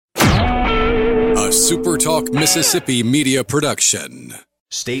a SuperTalk Mississippi media production.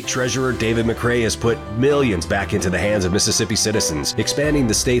 State Treasurer David McRae has put millions back into the hands of Mississippi citizens, expanding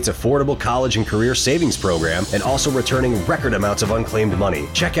the state's affordable college and career savings program and also returning record amounts of unclaimed money.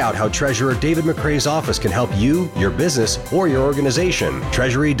 Check out how Treasurer David McRae's office can help you, your business, or your organization.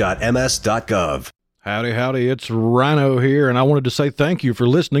 Treasury.ms.gov. Howdy, it's Rhino here, and I wanted to say thank you for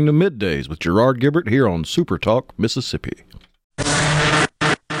listening to Middays with Gerard Gibbert here on SuperTalk Mississippi.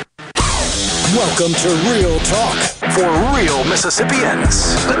 Welcome to Real Talk for real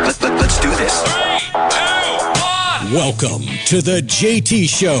Mississippians. Let's do this. 3, 2, 1. Welcome to the JT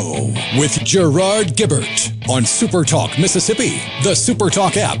Show with Gerard Gibbert on SuperTalk Mississippi, the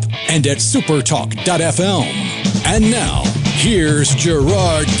SuperTalk app, and at supertalk.fm. And now, here's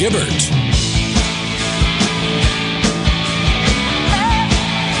Gerard Gibbert.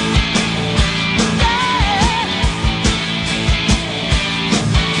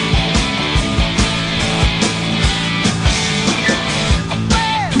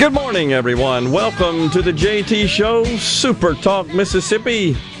 Good morning, everyone. Welcome to the JT Show, Super Talk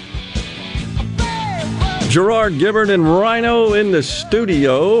Mississippi. Gerard Gibbert and Rhino in the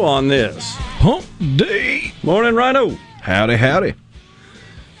studio on this Hump Day. Morning, Rhino. Howdy.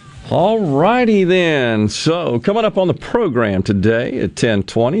 All righty then. So, coming up on the program today at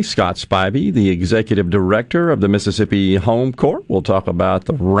 10:20, Scott Spivey, the Executive Director of the Mississippi Home Corp, will talk about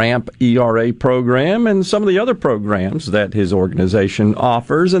the RAMP ERA program and some of the other programs that his organization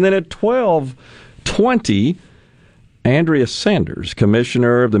offers. And then at 12:20, Andrea Sanders,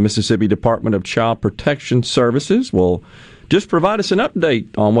 Commissioner of the Mississippi Department of Child Protection Services, will just provide us an update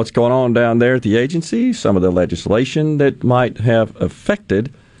on what's going on down there at the agency, some of the legislation that might have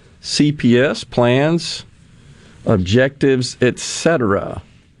affected CPS plans, objectives, etc.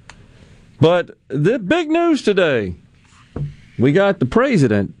 But the big news today, we got the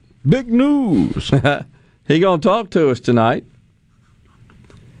president. Big news. He going to talk to us tonight.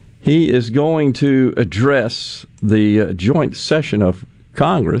 He is going to address the joint session of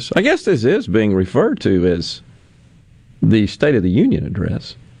Congress. I guess this is being referred to as the State of the Union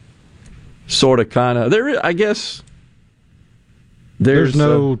address. Sort of, kind of. I guess there's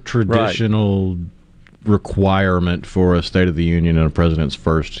no traditional requirement for a State of the Union in a president's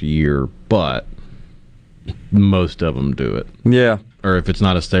first year, but most of them do it. Yeah. Or if it's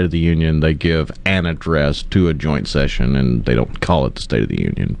not a State of the Union, they give an address to a joint session, and they don't call it the State of the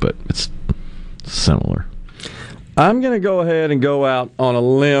Union, but it's similar. I'm going to go ahead and go out on a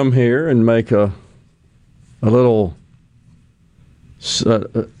limb here and make a little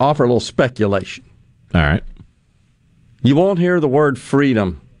offer a little speculation. All right. You won't hear the word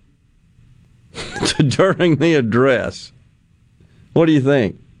freedom during the address. What do you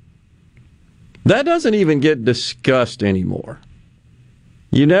think? That doesn't even get discussed anymore.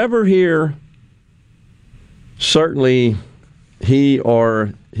 You never hear, certainly he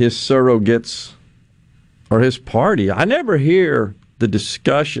or his surrogates or his party, I never hear the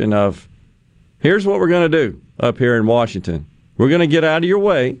discussion of, here's what we're going to do up here in Washington. We're going to get out of your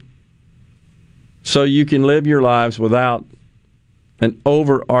way so you can live your lives without an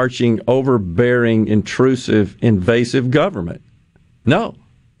overarching, overbearing, intrusive, invasive government. No.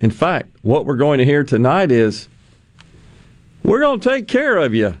 In fact, what we're going to hear tonight is, we're going to take care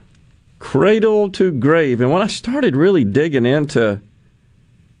of you, cradle to grave. And when I started really digging into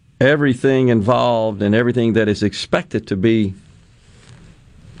everything involved and everything that is expected to be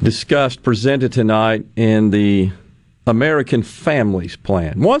discussed, presented tonight in the American Families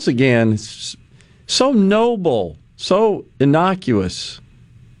Plan, once again, it's so noble, so innocuous,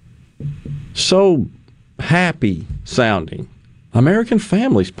 so happy sounding. American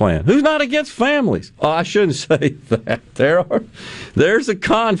Families Plan. Who's not against families? Oh, I shouldn't say that. There's a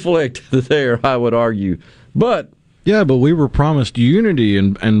conflict there, I would argue. But we were promised unity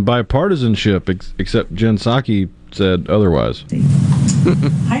and bipartisanship, except Jen Psaki said otherwise.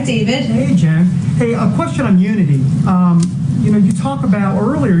 Hi, David. Hey, Jen. Hey, a question on unity. You talk about,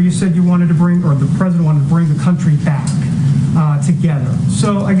 earlier you said you wanted to bring, or the president wanted to bring the country back together.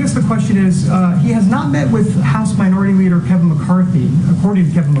 So I guess the question is, he has not met with House Minority Leader Kevin McCarthy, according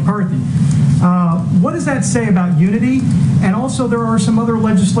to Kevin McCarthy. What does that say about unity? And also there are some other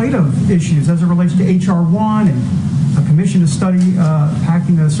legislative issues as it relates to H.R. 1 and a commission to study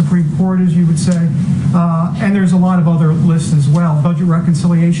hacking the Supreme Court, as you would say. And there's a lot of other lists as well, budget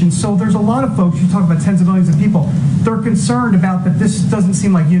reconciliation. So there's a lot of folks, you talk about tens of millions of people, they're concerned about that this doesn't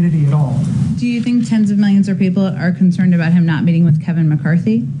seem like unity at all. Do you think tens of millions of people are concerned about him not meeting with Kevin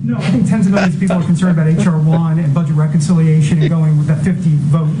McCarthy? No, I think tens of millions of people are concerned about H.R. 1 and budget reconciliation and going with that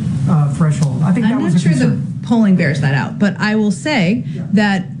 50-vote threshold. I think that was a concern. polling bears that out. But I will say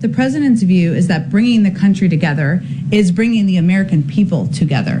that the president's view is that bringing the country together is bringing the American people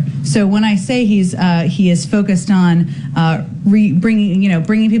together. So when I say he is focused on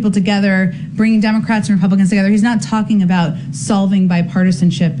bringing people together, bringing Democrats and Republicans together, he's not talking about solving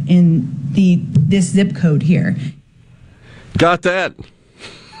bipartisanship in this zip code here. Got that?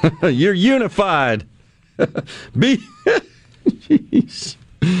 You're unified. Jeez.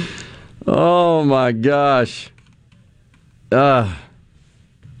 Oh my gosh. It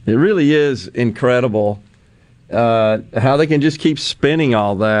really is incredible how they can just keep spinning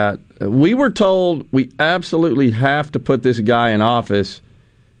all that. We were told we absolutely have to put this guy in office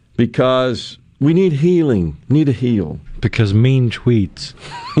because we need healing, need to heal. Because mean tweets.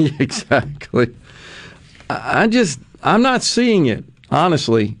 Exactly. I'm not seeing it,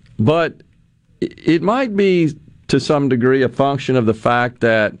 honestly, but it might be to some degree a function of the fact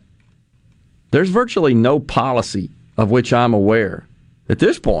that there's virtually no policy of which I'm aware at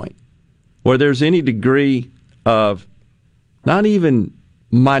this point where there's any degree of not even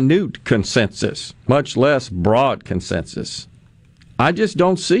minute consensus, much less broad consensus. I just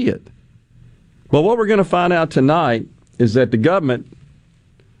don't see it. But what we're going to find out tonight is that the government,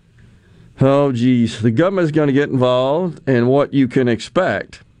 the government is going to get involved, and what you can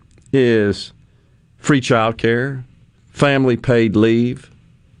expect is free child care, family paid leave,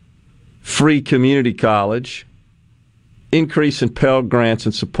 free community college, increase in Pell Grants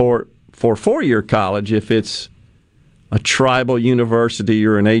and support for four-year college if it's a tribal university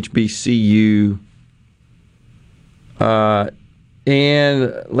or an HBCU.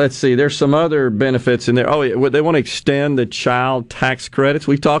 And let's see, there's some other benefits in there. Oh, yeah, they want to extend the child tax credits.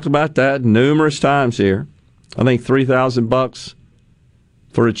 We've talked about that numerous times here. I think $3,000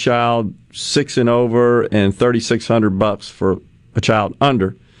 for a child 6 and over, and $3,600 for a child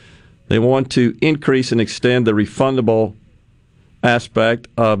under. They want to increase and extend the refundable aspect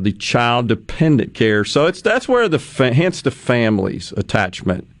of the child dependent care. So that's where hence the family's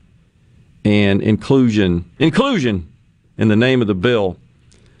attachment and inclusion in the name of the bill.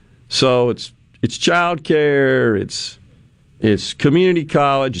 So it's child care, it's community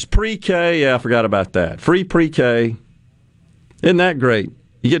college, it's pre-K. Yeah, I forgot about that. Free pre-K. Isn't that great?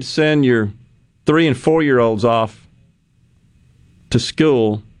 You get to send your 3 and 4-year-olds off to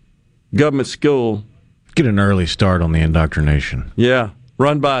school, government school. Get an early start on the indoctrination. Yeah,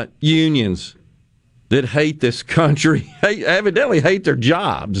 run by unions that hate this country, evidently hate their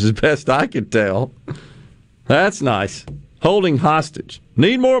jobs, as best I could tell. That's nice. Holding hostage.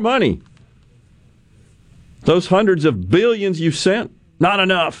 Need more money. Those hundreds of billions you sent, not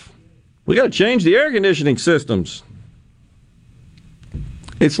enough. We got to change the air conditioning systems.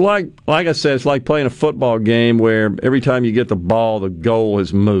 It's like I said, it's like playing a football game where every time you get the ball, the goal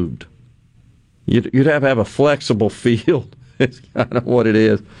is moved. You'd have to have a flexible field. It's kind of what it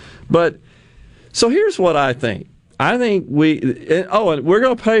is. But, so here's what I think. I think and we're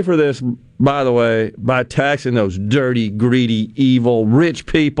going to pay for this, by the way, by taxing those dirty, greedy, evil, rich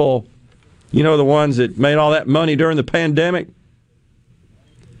people. You know, the ones that made all that money during the pandemic.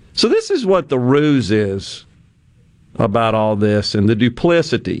 So this is what the ruse is about all this and the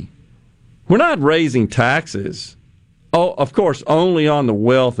duplicity. We're not raising taxes. Oh, of course, only on the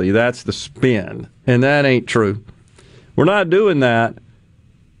wealthy. That's the spin. And that ain't true. We're not doing that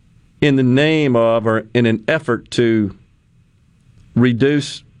in the name of or in an effort to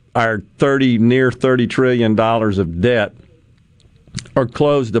reduce our near $30 trillion of debt or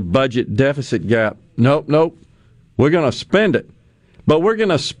close the budget deficit gap. Nope. We're going to spend it. But we're going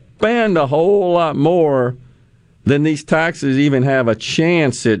to spend a whole lot more than these taxes even have a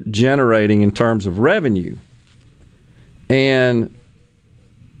chance at generating in terms of revenue.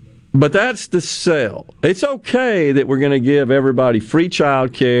 But that's the sell. It's okay that we're going to give everybody free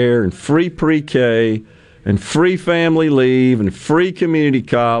child care and free pre-K and free family leave and free community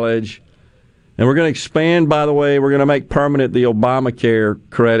college. And we're going to expand, by the way, we're going to make permanent the Obamacare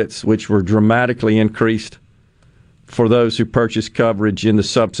credits, which were dramatically increased for those who purchase coverage in the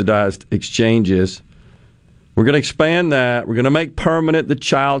subsidized exchanges. We're going to expand that. We're going to make permanent the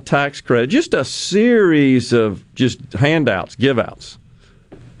child tax credit. Just a series of just handouts, give-outs,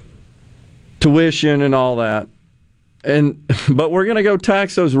 tuition and all that. But we're going to go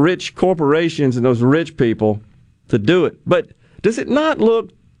tax those rich corporations and those rich people to do it. But does it not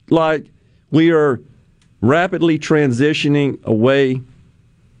look like we are rapidly transitioning away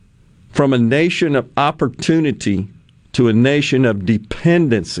from a nation of opportunity to a nation of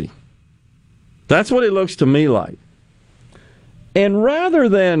dependency? That's what it looks to me like. And rather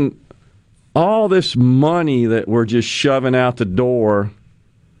than all this money that we're just shoving out the door,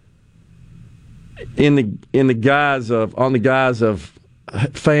 in the guise of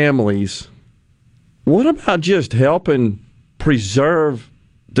families. What about just helping preserve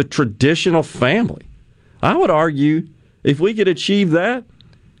the traditional family? I would argue if we could achieve that,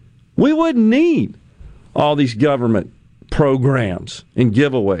 we wouldn't need all these government programs and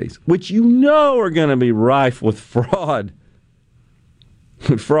giveaways, which are going to be rife with fraud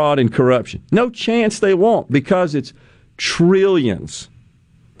and corruption. No chance they won't, because it's trillions.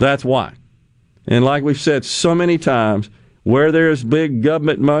 That's why. And like we've said so many times, where there's big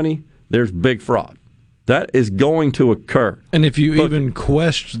government money, there's big fraud. That is going to occur. And if you even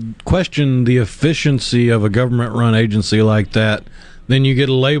question the efficiency of a government-run agency like that, then you get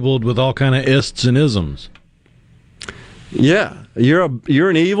labeled with all kind of ists and isms. Yeah, you're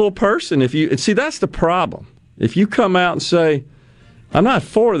an evil person. If you see, that's the problem. If you come out and say, "I'm not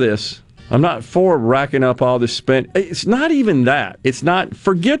for this. I'm not for racking up all this spend," it's not even that. It's not.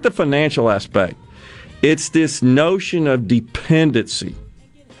 Forget the financial aspect. It's this notion of dependency.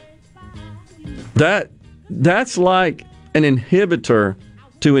 That's like an inhibitor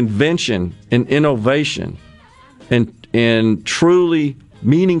to invention and innovation and truly,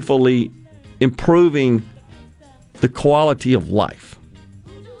 meaningfully improving the quality of life.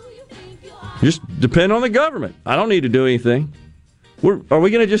 Just depend on the government. I don't need to do anything. Are we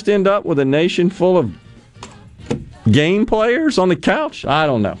going to just end up with a nation full of game players on the couch? I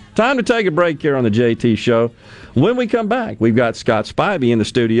don't know. Time to take a break here on the JT Show. When we come back, we've got Scott Spivey in the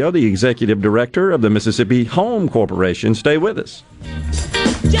studio, the executive director of the Mississippi Home Corporation. Stay with us.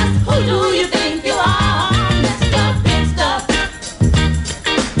 Just who do you think you are? Mr. Big Stuff.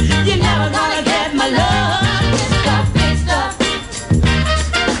 You're never gonna get my love, Mr. Big Stuff.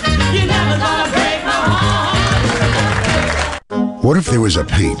 You're never gonna break my heart. What if there was a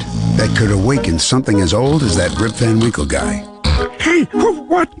paint that could awaken something as old as that Rip Van Winkle guy? Hey,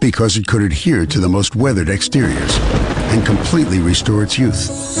 what? Because it could adhere to the most weathered exteriors and completely restore its youth.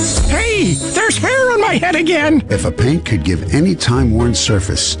 Hey, there's hair on my head again! If a paint could give any time-worn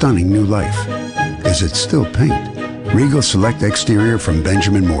surface stunning new life, is it still paint? Regal Select Exterior from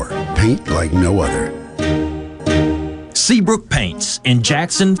Benjamin Moore. Paint like no other. Seabrook Paints in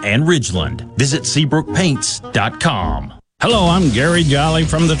Jackson and Ridgeland. Visit SeabrookPaints.com. Hello, I'm Gary Jolly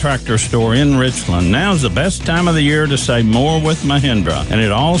from the Tractor Store in Richland. Now's the best time of the year to save more with Mahindra, and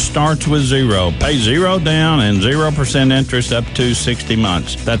it all starts with zero. Pay zero down and 0% interest up to 60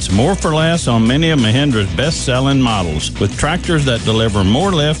 months. That's more for less on many of Mahindra's best-selling models, with tractors that deliver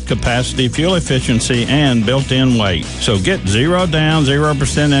more lift, capacity, fuel efficiency, and built-in weight. So get zero down,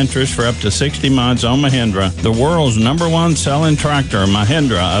 0% interest for up to 60 months on Mahindra, the world's #1 selling tractor,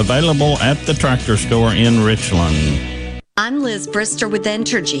 Mahindra, available at the Tractor Store in Richland. I'm Liz Brister with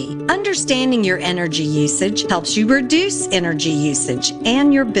Entergy. Understanding your energy usage helps you reduce energy usage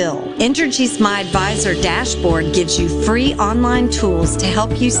and your bill. Entergy's My Advisor dashboard gives you free online tools to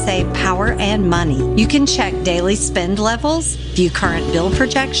help you save power and money. You can check daily spend levels, view current bill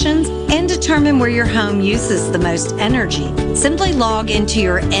projections, and determine where your home uses the most energy. Simply log into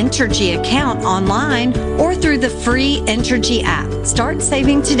your Entergy account online or through the free Entergy app. Start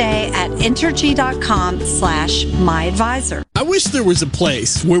saving today at Entergy.com/myadvisor. I wish there was a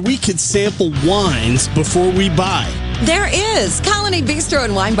place where we could sample wines before we buy. There is. Colony Bistro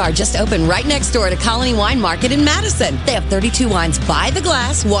and Wine Bar just opened right next door to Colony Wine Market in Madison. They have 32 wines by the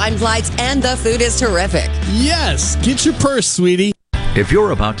glass, wine flights, and the food is terrific. Yes, get your purse, sweetie. If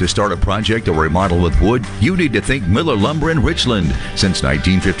you're about to start a project or remodel with wood, you need to think Miller Lumber in Richland. Since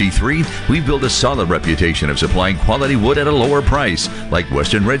 1953, we've built a solid reputation of supplying quality wood at a lower price, like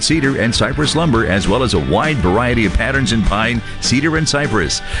Western Red Cedar and Cypress Lumber, as well as a wide variety of patterns in pine, cedar, and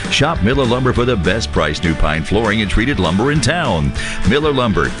cypress. Shop Miller Lumber for the best price new pine flooring and treated lumber in town. Miller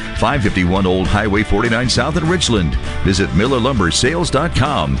Lumber, 551 Old Highway 49 South in Richland. Visit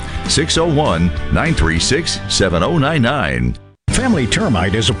MillerLumberSales.com, 601-936-7099. Family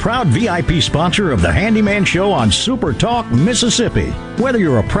Termite is a proud VIP sponsor of the Handyman Show on Super Talk, Mississippi. Whether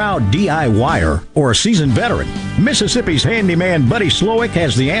you're a proud DIYer or a seasoned veteran, Mississippi's handyman Buddy Slowick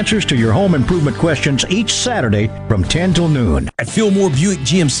has the answers to your home improvement questions each Saturday from 10 till noon. At Fillmore Buick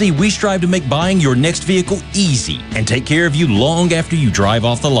GMC, we strive to make buying your next vehicle easy and take care of you long after you drive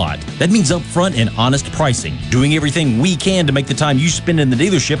off the lot. That means upfront and honest pricing, doing everything we can to make the time you spend in the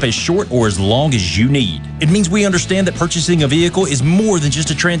dealership as short or as long as you need. It means we understand that purchasing a vehicle is more than just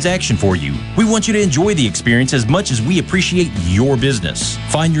a transaction for you. We want you to enjoy the experience as much as we appreciate your business.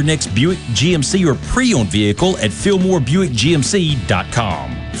 Find your next Buick, GMC, or pre-owned vehicle at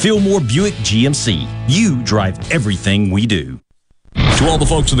FillmoreBuickGMC.com. Fillmore Buick GMC. You drive everything we do. To all the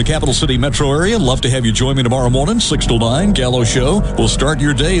folks in the Capital City metro area, love to have you join me tomorrow morning, 6 to 9, Gallo Show. We'll start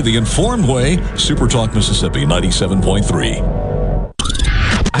your day the informed way. Super Talk Mississippi 97.3.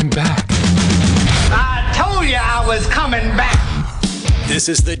 I'm back. I told you I was coming back. This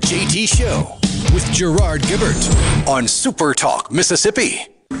is the JT Show with Gerard Gibbert on Super Talk Mississippi.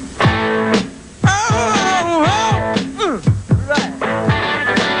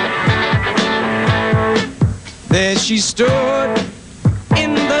 There she stood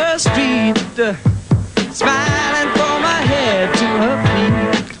in the street, smiling from my head to her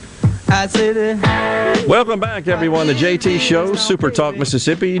feet. I said, Welcome back, everyone. The JT Show, Super Talk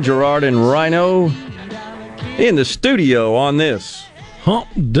Mississippi. Gerard and Rhino in the studio on this Hump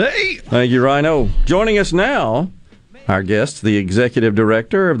Day. Thank you, Rhino. Joining us now, our guest, the Executive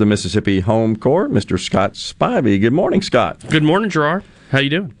Director of the Mississippi Home Corp, Mr. Scott Spivey. Good morning, Scott. Good morning, Gerard. How you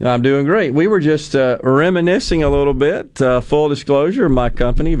doing? I'm doing great. We were just reminiscing a little bit. Full disclosure, my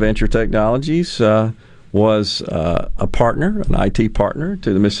company, Venture Technologies, was a partner, an IT partner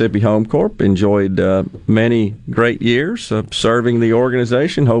to the Mississippi Home Corp. Enjoyed many great years of serving the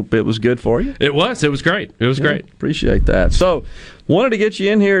organization. Hope it was good for you. It was. It was great. It was great. Appreciate that. So, wanted to get you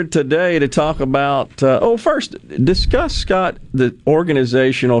in here today to talk about, first, discuss, Scott, the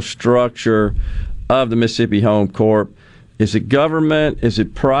organizational structure of the Mississippi Home Corp. Is it government? Is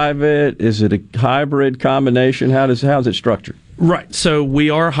it private? Is it a hybrid combination? How's it structured? Right. So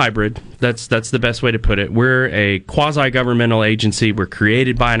we are a hybrid. That's the best way to put it. We're a quasi-governmental agency. We're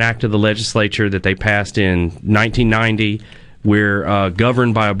created by an act of the legislature that they passed in 1990. We're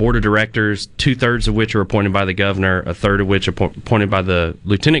governed by a board of directors, 2/3 of which are appointed by the governor, 1/3 of which are appointed by the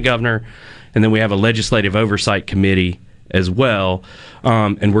lieutenant governor, and then we have a legislative oversight committee as well,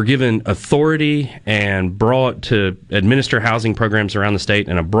 and we're given authority and broad to administer housing programs around the state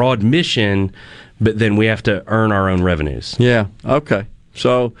and a broad mission, but then we have to earn our own revenues. Yeah, okay.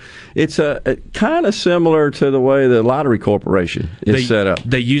 So it's a kind of similar to the way the Lottery Corporation is set up.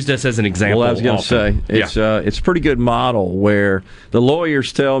 They used us as an example. Well, I was going to say, it's a pretty good model where the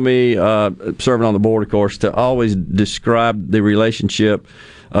lawyers tell me, serving on the board, of course, to always describe the relationship,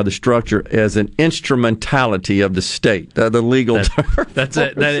 the structure, as an instrumentality of the state, the legal term. That's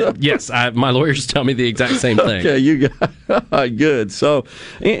it. Yes, my lawyers tell me the exact same thing. Okay, you got good. So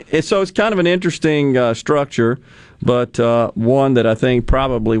it's kind of an interesting structure, but one that I think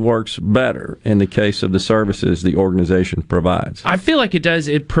probably works better in the case of the services the organization provides. I feel like it does.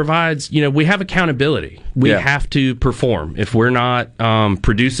 It provides, we have accountability. We have to perform. If we're not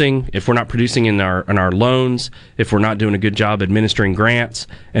producing in our loans, if we're not doing a good job administering grants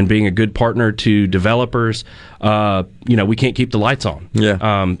and being a good partner to developers, we can't keep the lights on.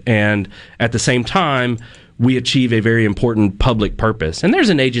 Yeah. And at the same time, we achieve a very important public purpose. And there's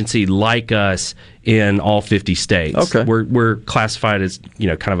an agency like us in all 50 states. Okay. We're classified as,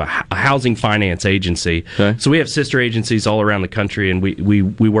 kind of a housing finance agency. Okay. So we have sister agencies all around the country, and we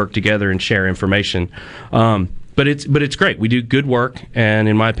work together and share information. But it's great. We do good work, and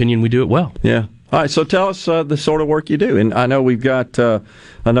in my opinion, we do it well. Yeah. All right, so tell us the sort of work you do. And I know we've got a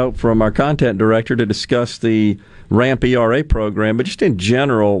note from our content director to discuss the RAMP ERA program, but just in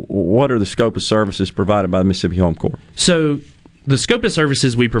general, what are the scope of services provided by the Mississippi Home Corp? So the scope of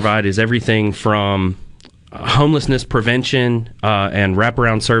services we provide is everything from homelessness prevention and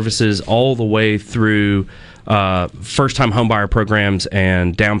wraparound services all the way through first-time homebuyer programs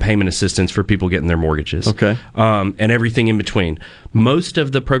and down payment assistance for people getting their mortgages. Okay. And everything in between. Most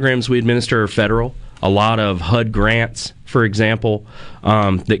of the programs we administer are federal. A lot of HUD grants, for example,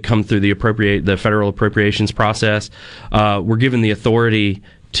 that come through the federal appropriations process. We're given the authority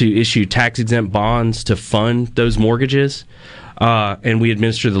to issue tax-exempt bonds to fund those mortgages, and we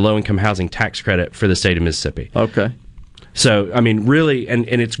administer the low-income housing tax credit for the state of Mississippi. Okay. So, really, and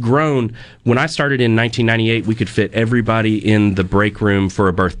it's grown. When I started in 1998, we could fit everybody in the break room for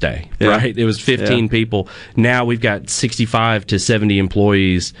a birthday, right? It was 15 people. Now we've got 65 to 70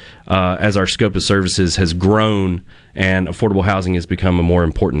 employees as our scope of services has grown and affordable housing has become a more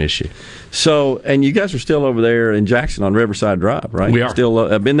important issue. So, and you guys are still over there in Jackson on Riverside Drive, right? We are.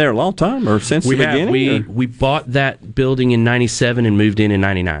 Still been there a long time, or since the beginning? We bought that building in 97 and moved in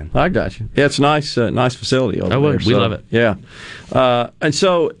 99. I got you. Yeah, it's a nice facility over there. We love it. Yeah. And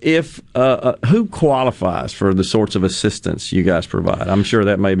so, if who qualifies for the sorts of assistance you guys provide? I'm sure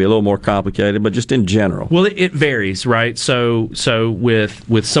that may be a little more complicated, but just in general. Well, it varies, right? So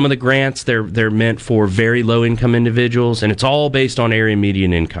with some of the grants, they're meant for very low income individuals, and it's all based on area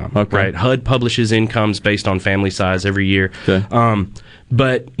median income, right? HUD publishes incomes based on family size every year. Okay.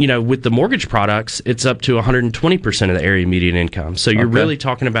 But, with the mortgage products, it's up to 120% of the area median income. So you're really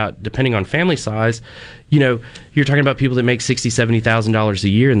talking about, depending on family size, you're talking about people that make $60,000, $70,000 a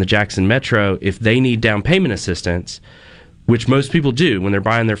year in the Jackson Metro. If they need down payment assistance, which most people do when they're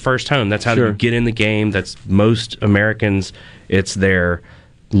buying their first home, that's how you get in the game. That's most Americans. It's their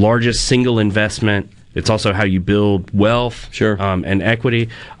largest single investment. It's also how you build wealth and equity.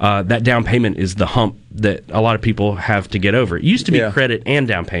 That down payment is the hump that a lot of people have to get over. It used to be credit and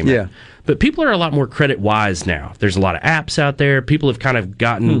down payment. But people are a lot more credit wise now. There's a lot of apps out there. People have kind of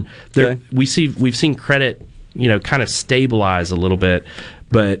gotten we've seen credit, kind of stabilize a little bit,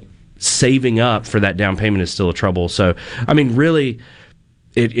 but saving up for that down payment is still a trouble. So, I mean, really,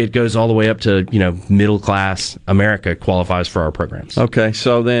 it goes all the way up to, middle class America qualifies for our programs. Okay,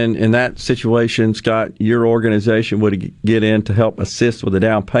 so then in that situation, Scott, your organization would get in to help assist with the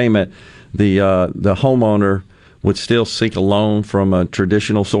down payment. The homeowner would still seek a loan from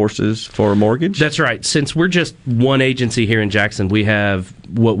traditional sources for a mortgage? That's right. Since we're just one agency here in Jackson, we have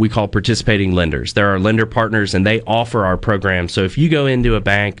what we call participating lenders. There are lender partners, and they offer our program. So if you go into a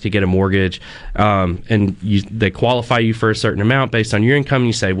bank to get a mortgage, and they qualify you for a certain amount based on your income, and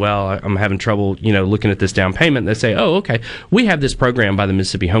you say, well, I'm having trouble, looking at this down payment. They say, oh, okay, we have this program by the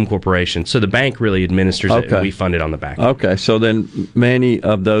Mississippi Home Corporation. So the bank really administers it, and we fund it on the back. Okay, so then many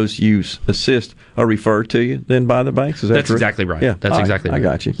of those you assist are referred to you then by the banks? Is that That's true? exactly right. Yeah, that's exactly right. I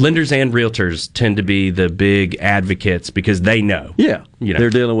got you. Lenders and realtors tend to be the big advocates because they know. Yeah, they're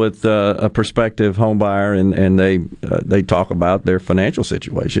dealing with a prospective home buyer, and they talk about their financial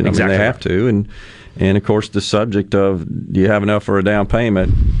situation. Exactly, I mean, they have to, and of course the subject of do you have enough for a down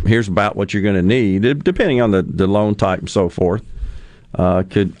payment? Here's about what you're going to need, depending on the loan type and so forth.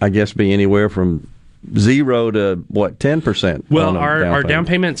 Could I guess be anywhere from 0 to 10%? Well, our down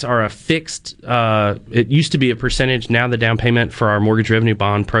payments are a fixed. It used to be a percentage. Now the down payment for our mortgage revenue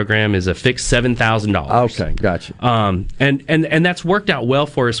bond program is a fixed $7,000. Okay, gotcha. And that's worked out well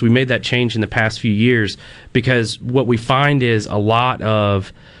for us. We made that change in the past few years because what we find is a lot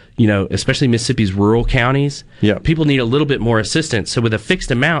of, especially Mississippi's rural counties, people need a little bit more assistance. So with a fixed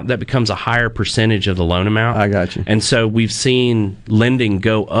amount, that becomes a higher percentage of the loan amount. I got you. And so we've seen lending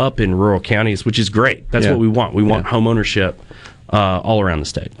go up in rural counties, which is great. That's what we want. We want home ownership all around the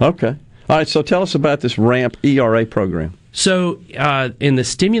state. Okay. All right, so tell us about this RAMP ERA program. So in the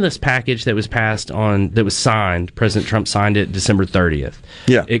stimulus package that was signed, President Trump signed it December 30th.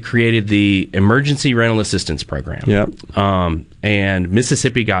 Yeah. It created the Emergency Rental Assistance Program. Yeah. And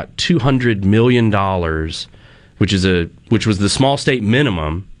Mississippi got $200 million, which was the small state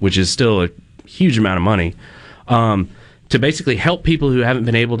minimum, which is still a huge amount of money, to basically help people who haven't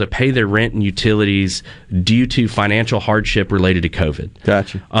been able to pay their rent and utilities due to financial hardship related to COVID.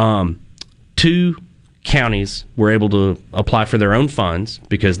 Gotcha. 2 counties were able to apply for their own funds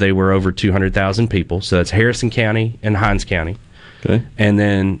because they were over 200,000 people. So that's Harrison County and Hinds County. Okay. And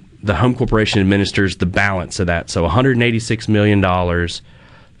then the Home Corporation administers the balance of that. So $186 million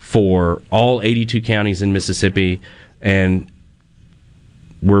for all 82 counties in Mississippi. And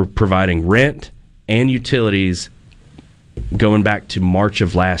we're providing rent and utilities going back to March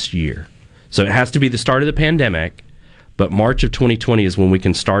of last year. So it has to be the start of the pandemic, but March of 2020 is when we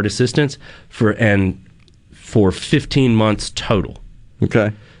can start assistance for 15 months total.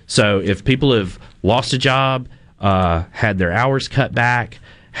 Okay. So if people have lost a job, had their hours cut back,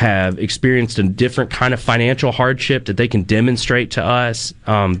 have experienced a different kind of financial hardship that they can demonstrate to us,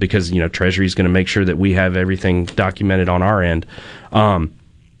 because Treasury is going to make sure that we have everything documented on our end,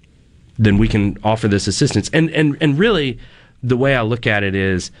 then we can offer this assistance. And really, the way I look at it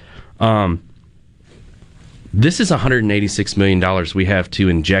is, this is $186 million we have to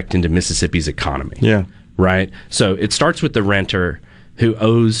inject into Mississippi's economy. Yeah. Right? So it starts with the renter who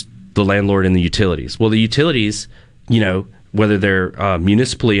owes the landlord and the utilities. Well, the utilities, whether they're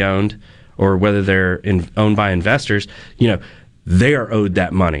municipally owned or whether they're owned by investors, they are owed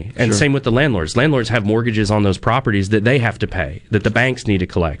that money. And same with the landlords. Landlords have mortgages on those properties that they have to pay, that the banks need to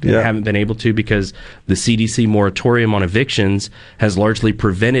collect. And haven't been able to because the CDC moratorium on evictions has largely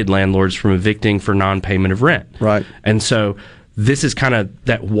prevented landlords from evicting for non-payment of rent. Right. And so this is kind of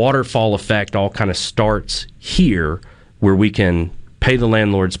that waterfall effect all kind of starts here where we can pay the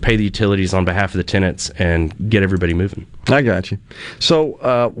landlords, pay the utilities on behalf of the tenants, and get everybody moving. I got you.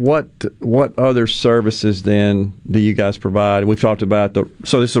 So what other services then do you guys provide? We've talked about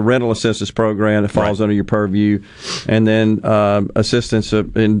so this is a rental assistance program that falls under your purview, and then assistance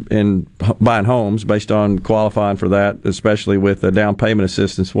in buying homes based on qualifying for that, especially with down payment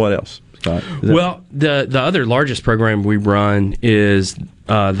assistance. What else? Well, the other largest program we run is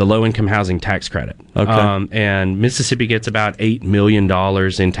the low-income housing tax credit. Okay. And Mississippi gets about $8 million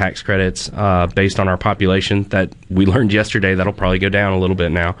in tax credits based on our population. That we learned yesterday. That'll probably go down a little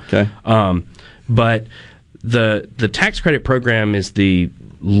bit now. Okay. But the tax credit program is the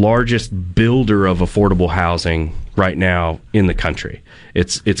largest builder of affordable housing right now in the country.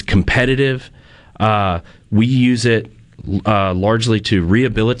 It's competitive. We use it largely to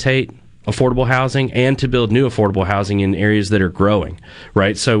rehabilitate affordable housing and to build new affordable housing in areas that are growing,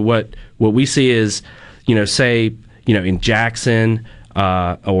 right? So what we see is, say, in Jackson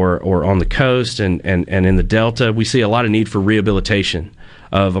or on the coast and in the Delta, we see a lot of need for rehabilitation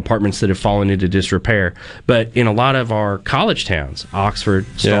of apartments that have fallen into disrepair. But in a lot of our college towns, Oxford,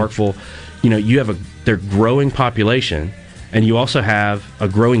 Starkville, they're growing population, and you also have a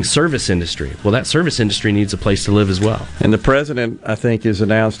growing service industry. Well, that service industry needs a place to live as well. And the president, I think, has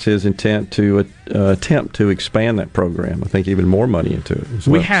announced his intent to attempt to expand that program. I think even more money into it as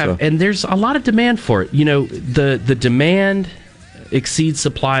well. We have, and there's a lot of demand for it. The demand exceeds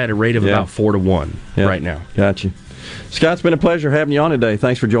supply at a rate of about 4 to 1 right now. Gotcha. Scott, it's been a pleasure having you on today.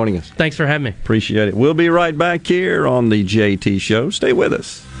 Thanks for joining us. Thanks for having me. Appreciate it. We'll be right back here on the JT Show. Stay with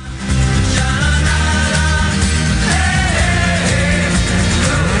us.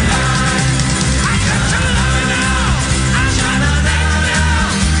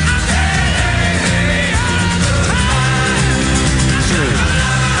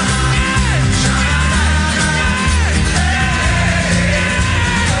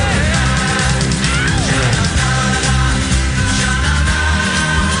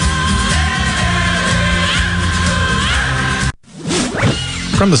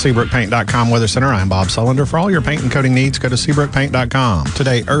 From the SeabrookPaint.com Weather Center, I'm Bob Sullender. For all your paint and coating needs, go to SeabrookPaint.com.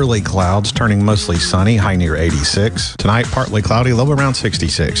 Today, early clouds, turning mostly sunny, high near 86. Tonight, partly cloudy, low around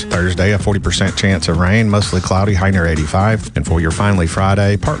 66. Thursday, a 40% chance of rain, mostly cloudy, high near 85. And for your finally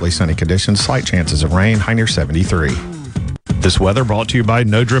Friday, partly sunny conditions, slight chances of rain, high near 73. This weather brought to you by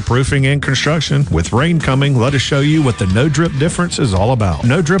No Drip Roofing and Construction. With rain coming, let us show you what the No Drip difference is all about.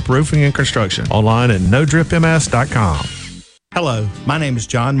 No Drip Roofing and Construction. Online at NoDripMS.com. Hello, my name is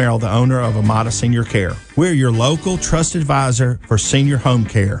John Merrill, the owner of Amada Senior Care. We're your local trusted advisor for senior home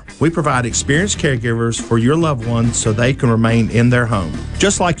care. We provide experienced caregivers for your loved ones so they can remain in their home.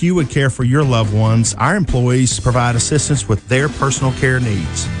 Just like you would care for your loved ones, our employees provide assistance with their personal care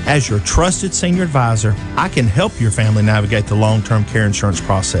needs. As your trusted senior advisor, I can help your family navigate the long-term care insurance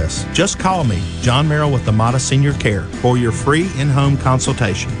process. Just call me, John Merrill with Amada Senior Care, for your free in-home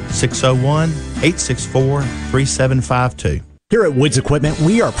consultation. 601-864-3752. Here at Woods Equipment,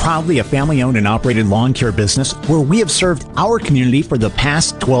 we are proudly a family-owned and operated lawn care business where we have served our community for the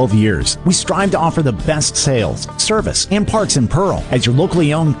past 12 years. We strive to offer the best sales, service, and parts in Pearl. As your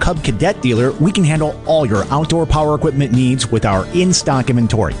locally owned Cub Cadet dealer, we can handle all your outdoor power equipment needs with our in-stock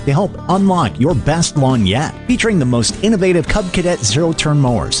inventory to help unlock your best lawn yet. Featuring the most innovative Cub Cadet zero-turn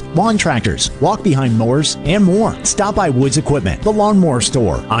mowers, lawn tractors, walk-behind mowers, and more. Stop by Woods Equipment, the lawnmower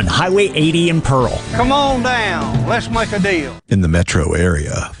store on Highway 80 in Pearl. Come on down. Let's make a deal. In the metro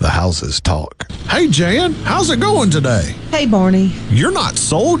area, the houses talk. Hey, Jan, how's it going today? Hey, Barney. You're not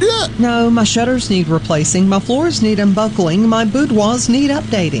sold yet? No, my shutters need replacing, my floors need unbuckling, my boudoirs need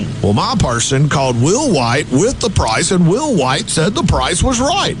updating. Well, my person called Will White with the price, and Will White said the price was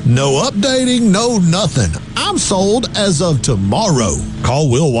right. No updating, no nothing. I'm sold as of tomorrow. Call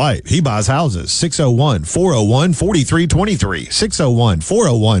Will White. He buys houses. 601-401-4323.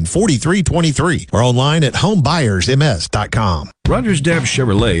 601-401-4323. Or online at homebuyersms.com. Rogers Dabbs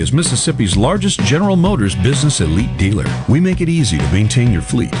Chevrolet is Mississippi's largest General Motors business elite dealer. We make it easy to maintain your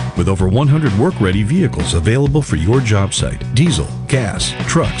fleet with over 100 work-ready vehicles available for your job site. Diesel, gas,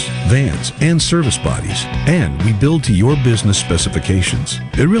 trucks, vans, and service bodies. And we build to your business specifications.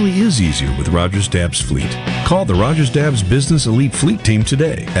 It really is easier with Rogers Dabbs Fleet. Call the Rogers Dabbs Business Elite Fleet Team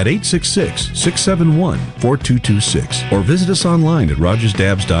today at 866-671-4226 or visit us online at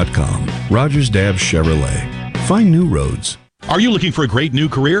rogersdabbs.com. Rogers Dabbs Chevrolet. Find new roads. Are you looking for a great new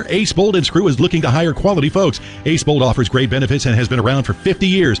career? Ace Bold & Screw is looking to hire quality folks. Ace Bold offers great benefits and has been around for 50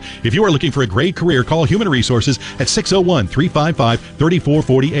 years. If you are looking for a great career, call Human Resources at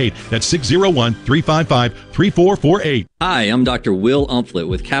 601-355-3448. That's 601-355-3448. Hi, I'm Dr. Will Umflett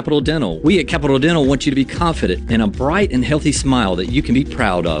with Capital Dental. We at Capital Dental want you to be confident in a bright and healthy smile that you can be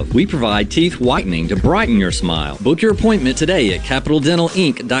proud of. We provide teeth whitening to brighten your smile. Book your appointment today at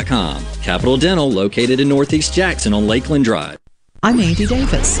CapitalDentalInc.com. Capital Dental, located in Northeast Jackson on Lakeland Drive. I'm Andy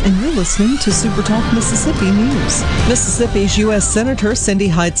Davis, and you're listening to Super Talk Mississippi News. Mississippi's U.S. Senator Cindy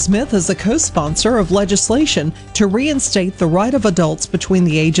Hyde-Smith is a co-sponsor of legislation to reinstate the right of adults between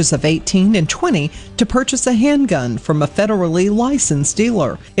the ages of 18 and 20 to purchase a handgun from a federally licensed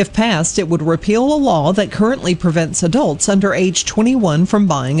dealer. If passed, it would repeal a law that currently prevents adults under age 21 from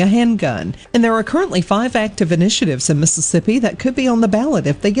buying a handgun. And there are currently 5 active initiatives in Mississippi that could be on the ballot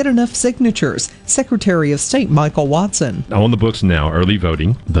if they get enough signatures. Secretary of State Michael Watson. On the books now, early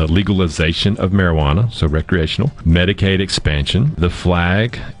voting, the legalization of marijuana, so recreational, Medicaid expansion, the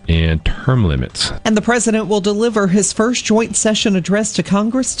flag, and term limits. And the president will deliver his first joint session address to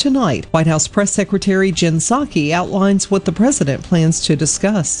Congress tonight. White House Press Secretary Jen Psaki outlines what the president plans to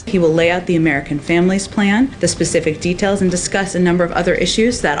discuss. He will lay out the American Families Plan, the specific details, and discuss a number of other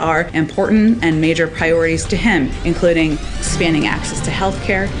issues that are important and major priorities to him, including expanding access to health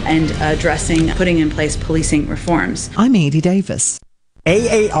care and putting in place policing reforms. I'm Andy Davis.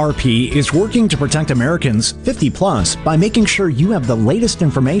 AARP is working to protect Americans 50 plus by making sure you have the latest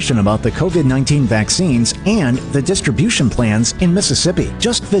information about the COVID-19 vaccines and the distribution plans in Mississippi.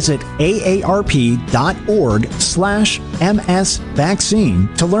 Just visit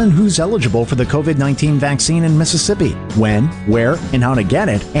aarp.org/MSvaccine to learn who's eligible for the COVID-19 vaccine in Mississippi, when, where, and how to get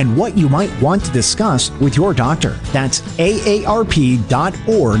it, and what you might want to discuss with your doctor. That's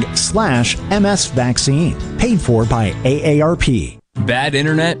aarp.org/MSvaccine. Paid for by AARP. Bad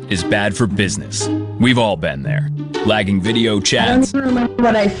internet is bad for business. We've all been there. Lagging video chats,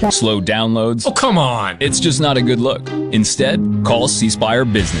 slow downloads. Oh, come on. It's just not a good look. Instead, call C Spire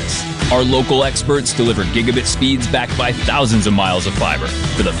Business. Our local experts deliver gigabit speeds backed by thousands of miles of fiber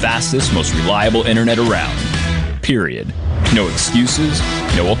for the fastest, most reliable internet around. Period. No excuses,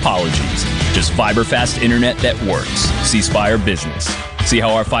 no apologies. Just fiber-fast internet that works. C Spire Business. See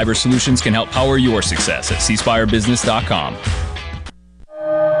how our fiber solutions can help power your success at cspirebusiness.com.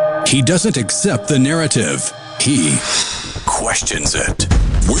 He doesn't accept the narrative. He questions it.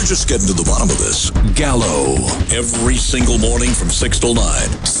 We're just getting to the bottom of this. Gallo. Every single morning from 6 till 9.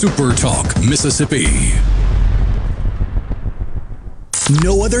 Super Talk, Mississippi.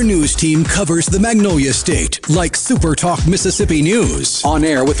 No other news team covers the Magnolia State like Super Talk Mississippi News. On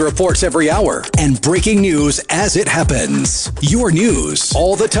air with reports every hour and breaking news as it happens. Your news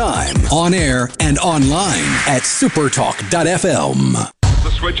all the time. On air and online at supertalk.fm. The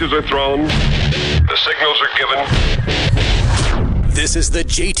switches are thrown. The signals are given. This is the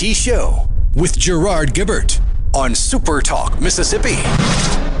JT Show with Gerard Gibbert on Super Talk, Mississippi.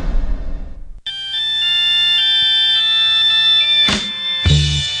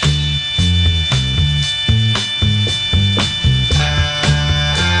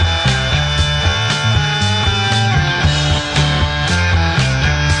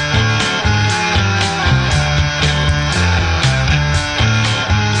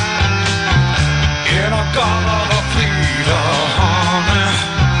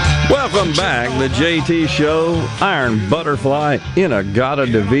 Welcome back, the JT Show. Iron Butterfly,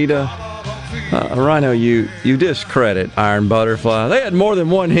 In-A-Gadda-Da-Vida. Rhino, you discredit Iron Butterfly. They had more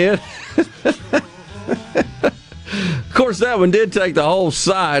than one hit. Of course, that one did take the whole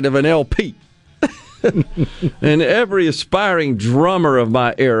side of an LP. And every aspiring drummer of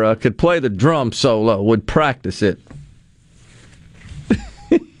my era could play the drum solo, would practice it.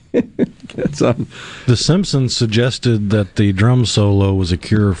 The Simpsons suggested that the drum solo was a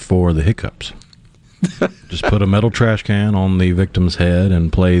cure for the hiccups. Just put a metal trash can on the victim's head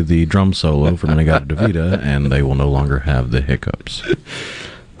and play the drum solo from In-A-Gadda-Da-Vida, and they will no longer have the hiccups.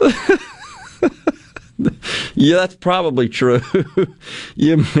 Yeah, that's probably true.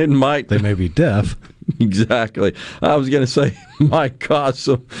 It might. They may be deaf. Exactly. I was going to say it might cause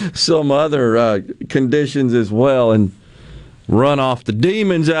some other conditions as well, and run off the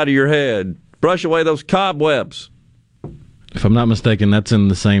demons out of your head. Brush away those cobwebs. If I'm not mistaken, that's in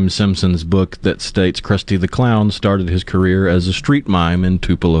the same Simpsons book that states Krusty the Clown started his career as a street mime in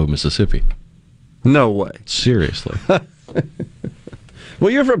Tupelo, Mississippi. No way. Seriously. Well,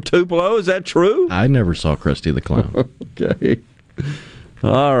 you're from Tupelo. Is that true? I never saw Krusty the Clown. Okay.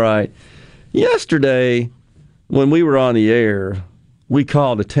 All right. Yesterday, when we were on the air, we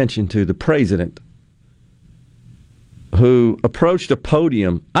called attention to the president, who approached a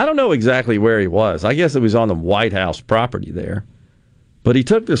podium. I don't know exactly where he was. I guess it was on the White House property there. But he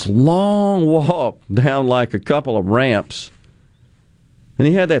took this long walk down like a couple of ramps. And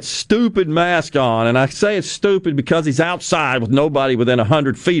he had that stupid mask on. And I say it's stupid because he's outside with nobody within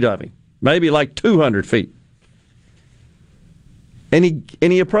 100 feet of him. Maybe like 200 feet. And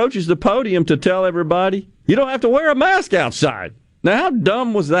he approaches the podium to tell everybody, you don't have to wear a mask outside. Now, how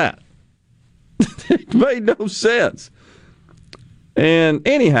dumb was that? It made no sense. And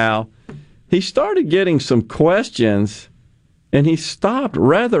anyhow, he started getting some questions, and he stopped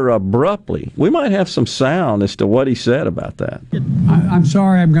rather abruptly. We might have some sound as to what he said about that. I'm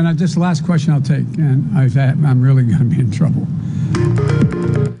sorry. This is the last question I'll take, and I'm really going to be in trouble.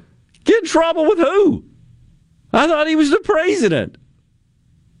 Get in trouble with who? I thought he was the president.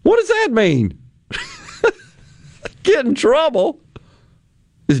 What does that mean? Get in trouble?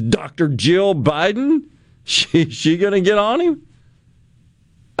 Is Dr. Jill Biden? She going to get on him?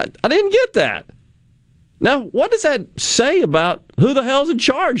 I didn't get that. Now, what does that say about who the hell's in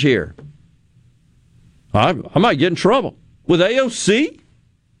charge here? I might get in trouble. With AOC?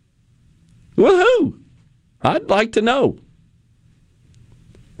 With who? I'd like to know.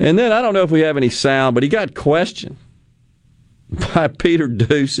 And then, I don't know if we have any sound, but he got questioned by Peter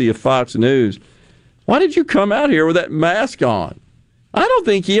Doocy of Fox News. Why did you come out here with that mask on? I don't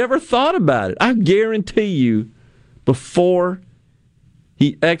think he ever thought about it. I guarantee you, before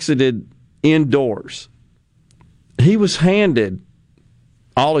he exited indoors, he was handed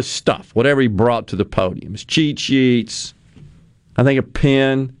all his stuff, whatever he brought to the podium, his cheat sheets, I think a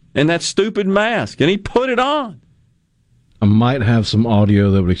pen, and that stupid mask, and he put it on. I might have some audio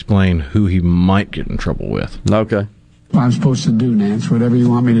that would explain who he might get in trouble with. Okay. What I'm supposed to do, Nance, whatever you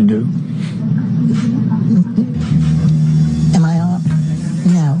want me to do. Am I on?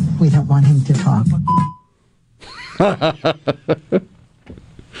 No, we don't want him to talk.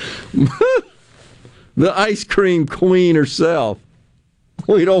 The ice cream queen herself.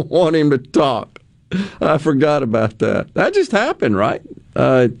 We don't want him to talk. I forgot about that. That just happened, right?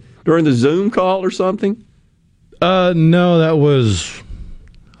 During the Zoom call or something? No, that was,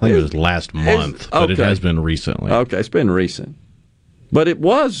 I think it was last month, but it has been recently. Okay, it's been recent. But it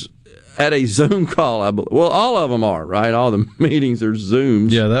was at a Zoom call, I believe. Well, all of them are, right? All the meetings are Zooms.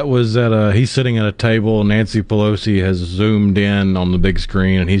 Yeah, that was he's sitting at a table. Nancy Pelosi has zoomed in on the big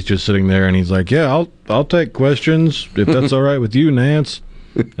screen, and he's just sitting there, and he's like, yeah, I'll take questions, if that's all right with you, Nance.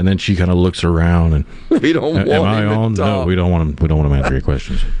 And then she kind of looks around, and we don't want am I him on? to talk. No, we don't want him. We don't want him to answer your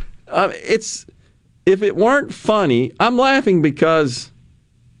questions. If it weren't funny, I'm laughing because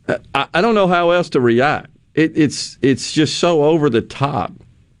I don't know how else to react. It's just so over the top,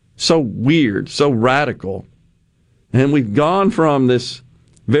 so weird, so radical. And we've gone from this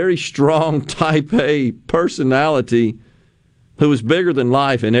very strong type A personality who was bigger than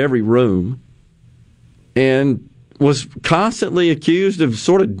life in every room and was constantly accused of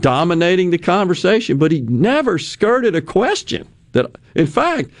sort of dominating the conversation, but he never skirted a question. That, in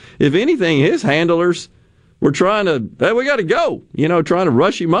fact, if anything, his handlers were trying to, hey, we got to go, trying to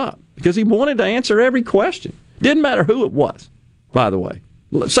rush him up because he wanted to answer every question. Didn't matter who it was, by the way.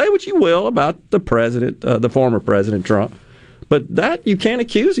 Say what you will about the president, the former President Trump, but that you can't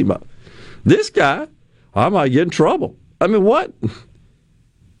accuse him of. This guy, I might get in trouble. I mean, what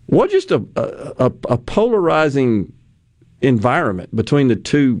just a polarizing environment between the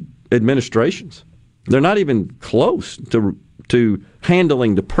two administrations. They're not even close to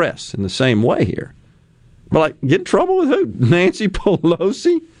handling the press in the same way here. But get in trouble with who? Nancy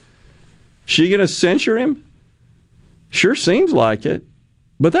Pelosi? She going to censure him? Sure seems like it.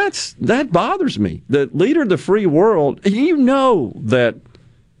 But that bothers me. The leader of the free world, you know that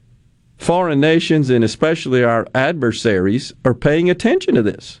foreign nations and especially our adversaries are paying attention to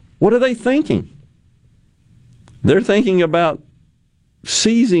this. What are they thinking? They're thinking about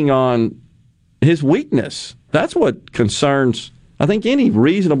seizing on his weakness. That's what concerns, I think, any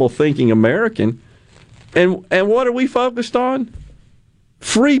reasonable thinking American. And what are we focused on?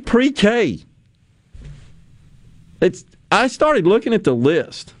 Free pre-K. I started looking at the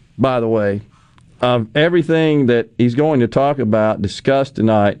list, by the way, of everything that he's going to talk about, discuss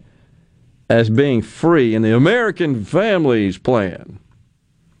tonight, as being free in the American Families Plan.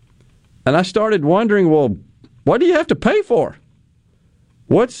 And I started wondering, well, what do you have to pay for?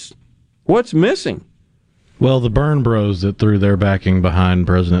 What's missing? Well, the Burn Bros that threw their backing behind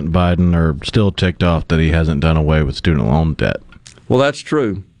President Biden are still ticked off that he hasn't done away with student loan debt. Well, that's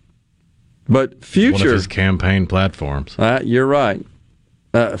true. But future... one of his campaign platforms. You're right.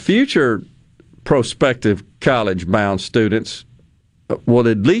 Future prospective college-bound students will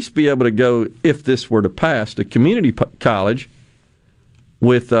at least be able to go, if this were to pass, to community college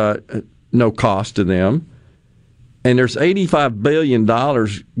with no cost to them. And there's $85 billion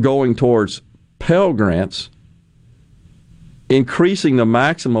going towards Pell Grants, increasing the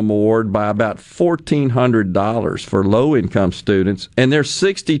maximum award by about $1,400 for low-income students. And there's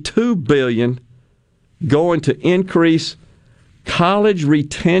 $62 billion going to increase college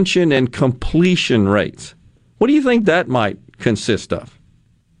retention and completion rates. What do you think that might consist of?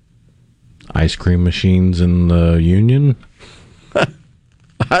 Ice cream machines in the union?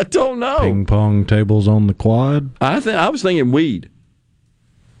 I don't know. Ping pong tables on the quad? I was thinking weed.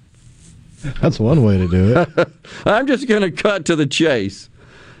 That's one way to do it. I'm just going to cut to the chase.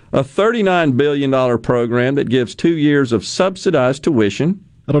 A $39 billion program that gives 2 years of subsidized tuition.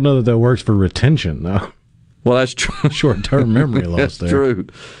 I don't know that works for retention, though. Well, that's true. Short-term memory loss there. True.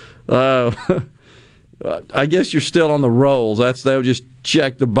 I guess you're still on the rolls. They'll just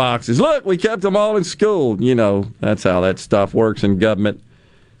check the boxes. Look, we kept them all in school. You know, that's how that stuff works in government.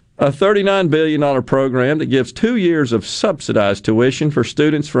 A $39 billion program that gives 2 years of subsidized tuition for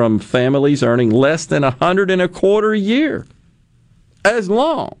students from families earning less than $125 a year, as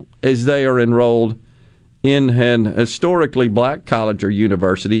long as they are enrolled in an historically black college or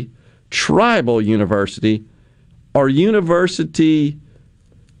university, tribal university, or university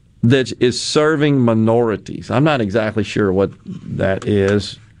that is serving minorities. I'm not exactly sure what that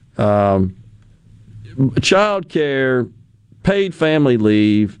is. Child care, paid family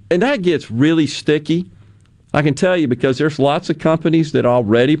leave, and that gets really sticky. I can tell you because there's lots of companies that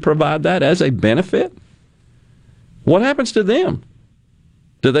already provide that as a benefit. What happens to them?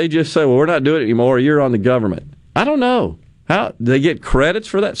 Do they just say, well, we're not doing it anymore, you're on the government? I don't know. How do they get credits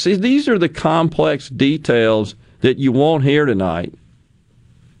for that? See, these are the complex details that you won't hear tonight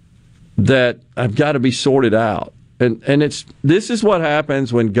that have got to be sorted out. And this is what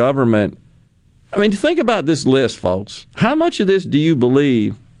happens when government... I mean, think about this list, folks. How much of this do you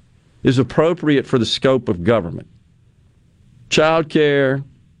believe is appropriate for the scope of government? Child care,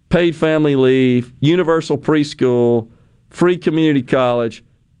 paid family leave, universal preschool, free community college,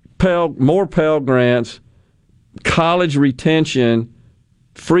 more Pell Grants, college retention,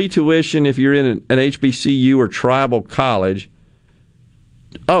 free tuition if you're in an HBCU or tribal college.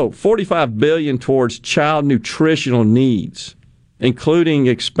 $45 billion towards child nutritional needs, including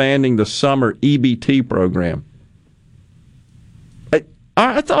expanding the summer EBT program.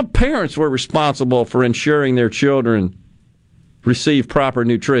 I thought parents were responsible for ensuring their children receive proper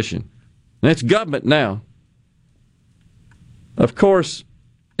nutrition. And it's government now. Of course,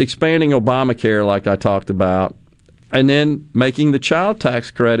 expanding Obamacare like I talked about, and then making the child tax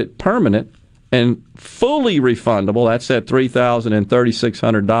credit permanent and fully refundable. That's that $3,000 and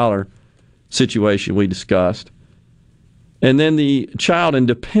 $3,600 situation we discussed. And then the child and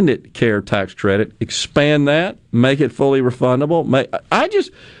dependent care tax credit, expand that, make it fully refundable.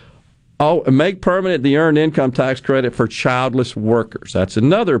 Make permanent the earned income tax credit for childless workers. That's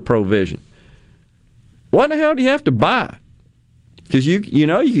another provision. What the hell do you have to buy? Because you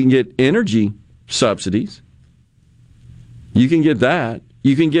can get energy subsidies. You can get that.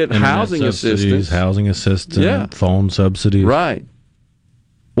 You can get housing assistance. Housing assistance, phone subsidies. Right.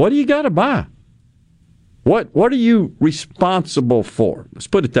 What do you got to buy? What are you responsible for? Let's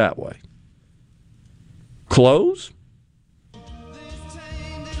put it that way. Clothes?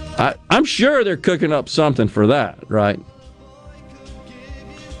 I'm sure they're cooking up something for that, right?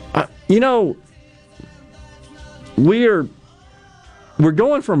 We're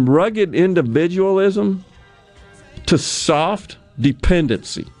going from rugged individualism to soft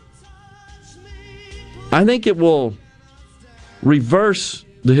dependency. I think it will reverse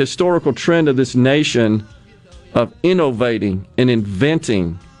the historical trend of this nation of innovating and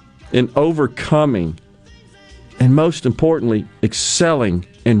inventing and overcoming and, most importantly, excelling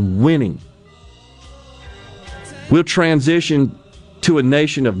and winning. We'll transition to a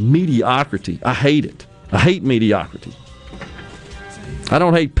nation of mediocrity. I hate it. I hate mediocrity. I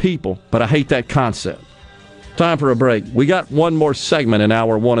don't hate people, but I hate that concept. Time for a break. We got one more segment in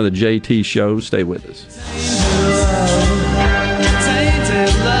hour one of the JT Show. Stay with us.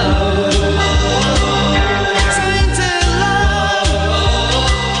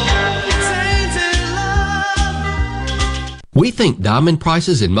 We think diamond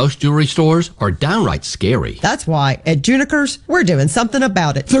prices in most jewelry stores are downright scary. That's why at Junikers, we're doing something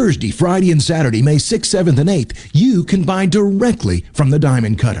about it. Thursday, Friday, and Saturday, May 6th, 7th, and 8th, you can buy directly from the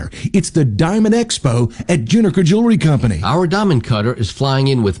Diamond Cutter. It's the Diamond Expo at Juniker Jewelry Company. Our Diamond Cutter is flying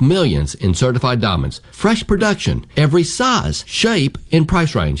in with millions in certified diamonds. Fresh production, every size, shape, and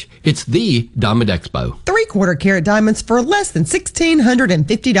price range. It's the Diamond Expo. 3/4 carat diamonds for less than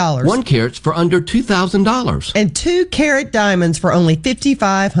 $1,650. 1 carat's for under $2,000. And 2 carat diamonds for only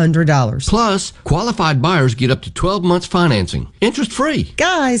 $5,500. Plus, qualified buyers get up to 12 months financing. Interest free.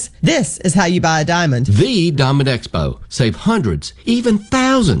 Guys, this is how you buy a diamond. The Diamond Expo. Save hundreds, even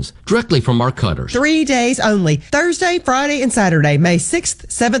thousands, directly from our cutters. 3 days only. Thursday, Friday, and Saturday, May 6th,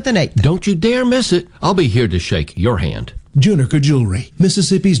 7th, and 8th. Don't you dare miss it. I'll be here to shake your hand. Juniker Jewelry,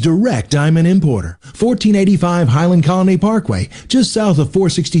 Mississippi's direct diamond importer. 1485 Highland Colony Parkway, just south of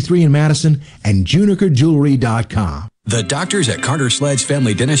 463 in Madison, and junikerjewelry.com. The doctors at Carter Sledge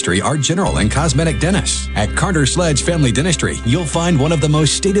Family Dentistry are general and cosmetic dentists. At Carter Sledge Family Dentistry, you'll find one of the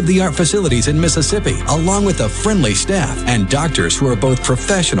most state-of-the-art facilities in Mississippi, along with a friendly staff and doctors who are both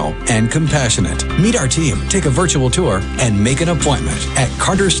professional and compassionate. Meet our team, take a virtual tour, and make an appointment at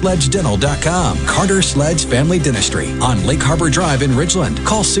cartersledgedental.com. Carter Sledge Family Dentistry on Lake Harbor Drive in Ridgeland.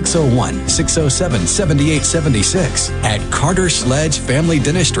 Call 601-607-7876. At Carter Sledge Family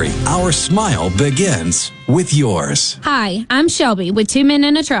Dentistry, our smile begins with yours. Hi, I'm Shelby with 2 Men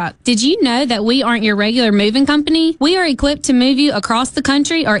in a Truck. Did you know that we aren't your regular moving company? We are equipped to move you across the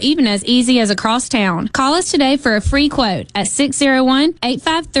country or even as easy as across town. Call us today for a free quote at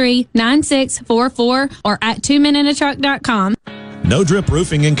 601-853-9644 or at 2meninatruck.com. No Drip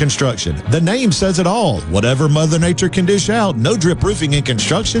Roofing and Construction. The name says it all. Whatever Mother Nature can dish out, No Drip Roofing and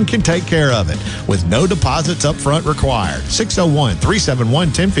Construction can take care of it with no deposits up front required.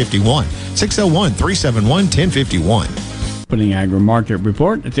 601-371-1051. 601-371-1051. Opening agri-market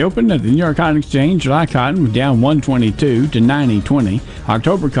report. At the open of the New York Cotton Exchange, July cotton was down 122 to 90.20.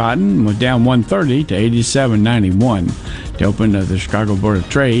 October cotton was down 130 to 87.91. The open of the Chicago Board of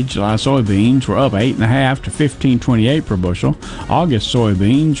Trade, July soybeans were up 8.5 to 15.28 per bushel. August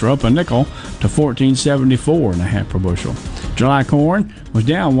soybeans were up a nickel to 14.74.5 per bushel. July corn was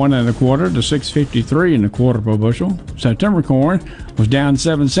down 1.25 to 6.53 per bushel. September corn was down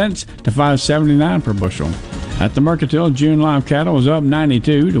 7 cents to 5.79 per bushel. At the Mercantile, June live cattle was up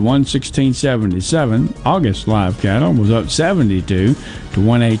 92 to 116.77. August live cattle was up 72 to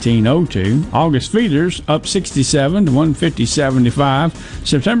 118.02. August feeders up 67 to 150.75.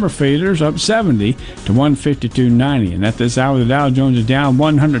 September feeders up 70 to 152.90. And at this hour, the Dow Jones is down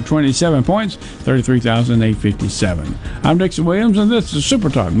 127 points, 33,857. I'm Dixon Williams, and this is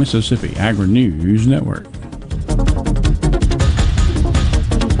Super Talk Mississippi Agri News Network.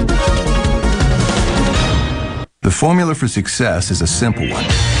 The formula for success is a simple one.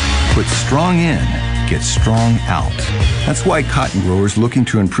 Put strong in, get strong out. That's why cotton growers looking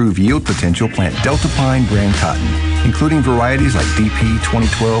to improve yield potential plant Delta Pine brand cotton, including varieties like DP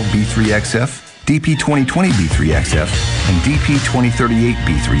 2012 B3XF, DP 2020 B3XF, and DP 2038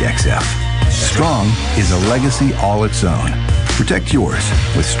 B3XF. Strong is a legacy all its own. Protect yours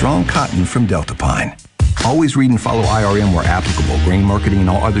with strong cotton from Delta Pine. Always read and follow IRM where applicable, grain marketing and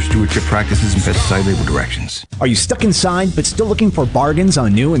all other stewardship practices and pesticide label directions. Are you stuck inside but still looking for bargains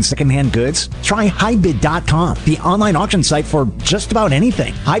on new and secondhand goods? Try HighBid.com, the online auction site for just about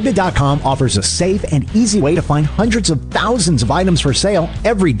anything. HighBid.com offers a safe and easy way to find hundreds of thousands of items for sale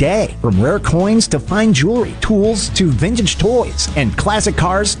every day. From rare coins to fine jewelry, tools to vintage toys, and classic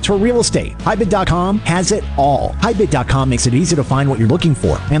cars to real estate. HighBid.com has it all. HighBid.com makes it easy to find what you're looking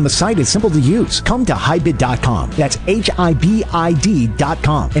for, and the site is simple to use. Come to HighBid.com. That's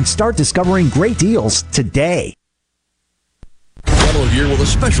HIBID.com and start discovering great deals today. Cattle here with a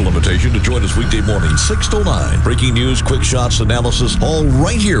special invitation to join us weekday morning 6 to 9. Breaking news, quick shots, analysis, all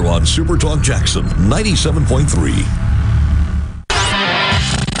right here on Super Talk Jackson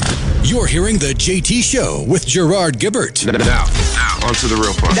 97.3. You're hearing the JT Show with Gerard Gibbert. Now, on to the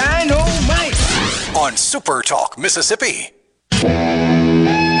real part. Dynamite on Super Talk Mississippi.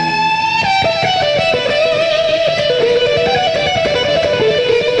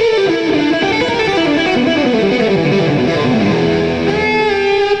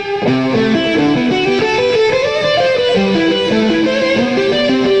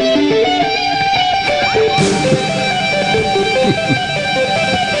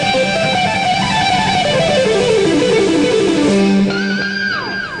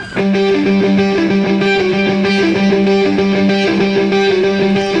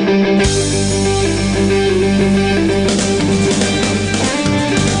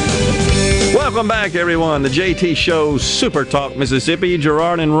 Welcome back, everyone. The JT Show, Super Talk Mississippi.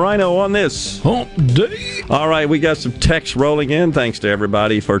 Gerard and Rhino on this hump day. All right, we got some texts rolling in. Thanks to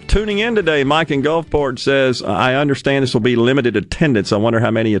everybody for tuning in today. Mike in Gulfport says, I understand this will be limited attendance. I wonder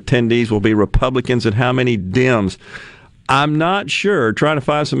how many attendees will be Republicans and how many Dems. I'm not sure. Trying to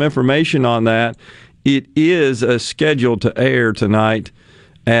find some information on that. It is scheduled to air tonight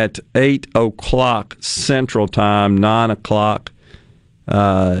at 8 o'clock Central Time, 9 o'clock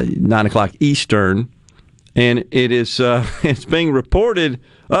Eastern, and it is it's being reported,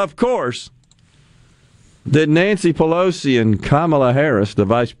 of course, that Nancy Pelosi and Kamala Harris, the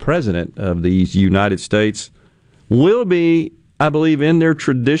Vice President of the United States, will be, I believe, in their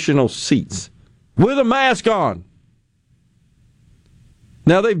traditional seats with a mask on.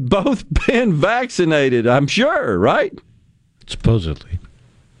 Now, they've both been vaccinated, I'm sure, right? Supposedly.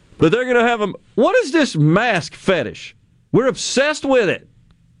 But they're going to have them. What is this mask fetish? We're obsessed with it.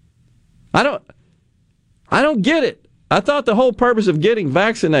 I don't get it. I thought the whole purpose of getting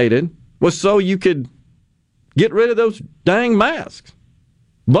vaccinated was so you could get rid of those dang masks.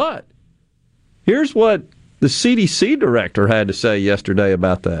 But here's what the CDC director had to say yesterday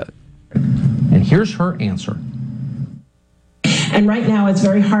about that. And here's her answer. And right now, it's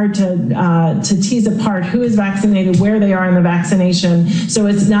very hard to tease apart who is vaccinated, where they are in the vaccination. So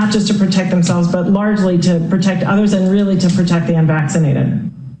it's not just to protect themselves, but largely to protect others and really to protect the unvaccinated.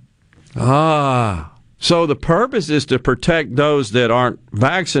 So the purpose is to protect those that aren't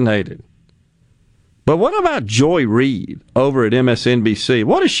vaccinated. But what about Joy Reid over at MSNBC?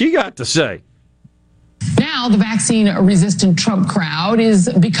 What has she got to say? Now the vaccine-resistant Trump crowd is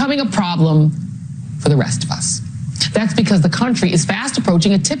becoming a problem for the rest of us. That's because the country is fast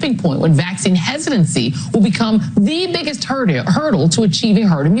approaching a tipping point when vaccine hesitancy will become the biggest hurdle to achieving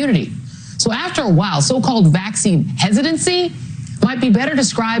herd immunity. So after a while, so-called vaccine hesitancy might be better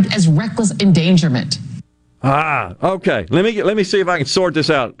described as reckless endangerment. Okay. Let me see if I can sort this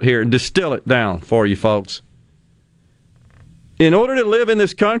out here and distill it down for you folks. In order to live in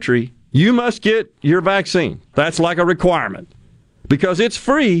this country, you must get your vaccine. That's like a requirement because it's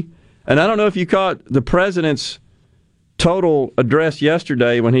free. And I don't know if you caught the president's total address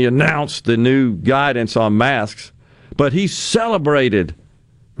yesterday when he announced the new guidance on masks, but he celebrated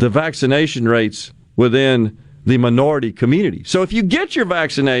the vaccination rates within the minority community. So if you get your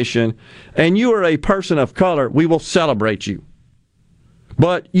vaccination and you are a person of color, we will celebrate you.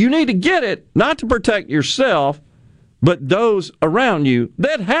 But you need to get it not to protect yourself, but those around you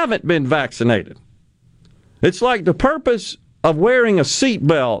that haven't been vaccinated. It's like the purpose of wearing a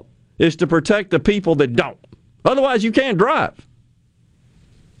seatbelt is to protect the people that don't. Otherwise, you can't drive.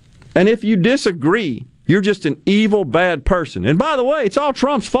 And if you disagree, you're just an evil, bad person. And by the way, it's all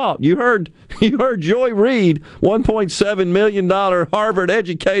Trump's fault. You heard Joy Reid, $1.7 million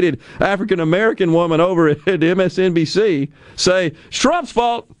Harvard-educated African-American woman over at MSNBC, say, it's Trump's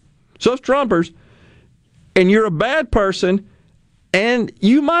fault. So's Trumpers. And you're a bad person, and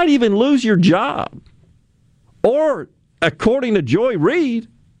you might even lose your job. Or, according to Joy Reid,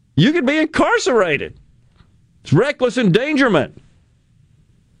 you could be incarcerated. It's reckless endangerment.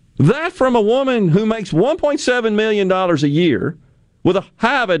 That from a woman who makes $1.7 million a year with a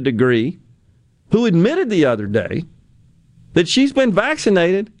Harvard degree, who admitted the other day that she's been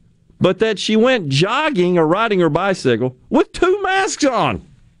vaccinated, but that she went jogging or riding her bicycle with 2 masks on.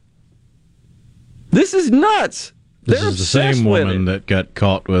 This is nuts. This is the same woman that got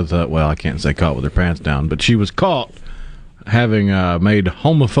caught with, well, I can't say caught with her pants down, but she was caught having made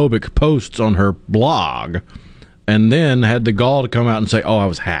homophobic posts on her blog and then had the gall to come out and say, I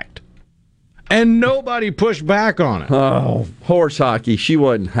was hacked. And nobody pushed back on it. Oh, horse hockey. She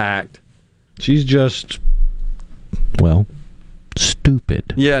wasn't hacked. She's just,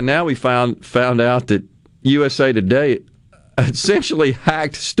 stupid. Yeah, now we found out that USA Today essentially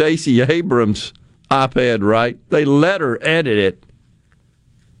hacked Stacey Abrams' iPad, right? They let her edit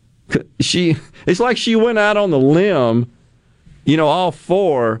it. It's like she went out on the limb, all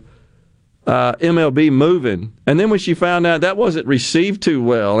for MLB moving. And then when she found out that wasn't received too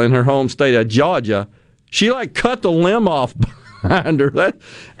well in her home state of Georgia, she cut the limb off behind her.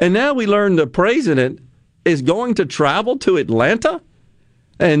 And now we learned the president is going to travel to Atlanta.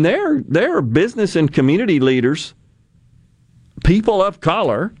 And there are business and community leaders, people of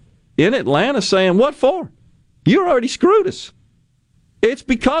color in Atlanta saying, what for? You already screwed us. It's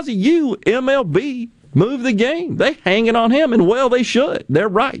because of you, MLB moved the game. They hanging on him, and well, they should. They're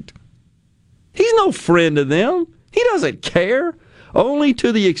right. He's no friend of them. He doesn't care, only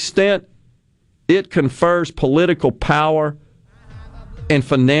to the extent it confers political power and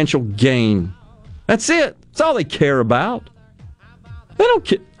financial gain. That's it. That's all they care about. They don't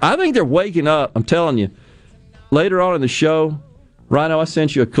care. I think they're waking up. I'm telling you. Later on in the show, Rhino, I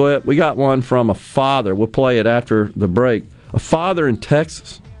sent you a clip. We got one from a father. We'll play it after the break. A father in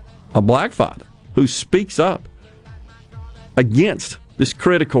Texas, a black father, who speaks up against this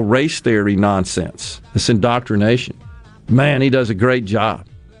critical race theory nonsense, this indoctrination. Man, he does a great job.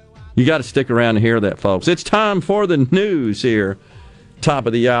 You got to stick around to hear that, folks. It's time for the news here. Top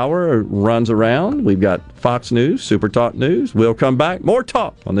of the hour runs around. We've got Fox News, Super Talk News. We'll come back. More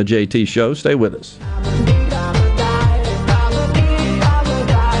talk on the JT Show. Stay with us.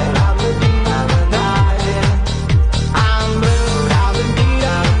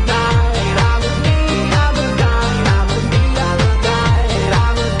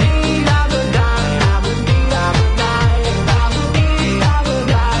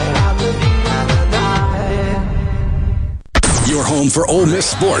 Home for Ole Miss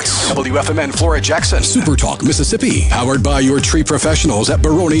sports. WFMN Flora Jackson. Super Talk Mississippi. Powered by your tree professionals at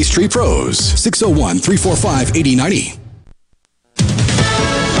Baroni's Tree Pros. 601-345-8090.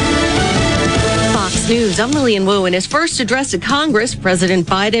 News, I'm Lillian Wu. In his first address to Congress, President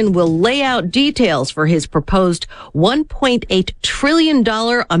Biden will lay out details for his proposed $1.8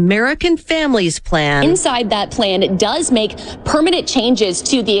 trillion American Families Plan. Inside that plan, it does make permanent changes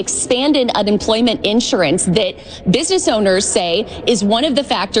to the expanded unemployment insurance that business owners say is one of the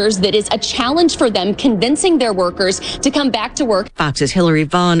factors that is a challenge for them convincing their workers to come back to work. Fox's Hillary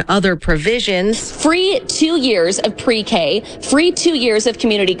Vaughn, other provisions. Free 2 years of pre-K, free 2 years of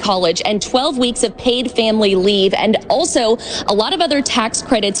community college, and 12 weeks of paid family leave, and also a lot of other tax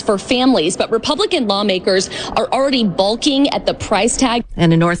credits for families. But Republican lawmakers are already balking at the price tag.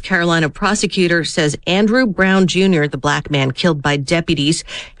 And a North Carolina prosecutor says Andrew Brown Jr., the black man killed by deputies,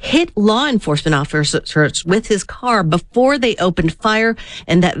 hit law enforcement officers with his car before they opened fire.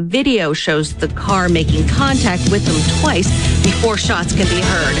 And that video shows the car making contact with them twice before shots can be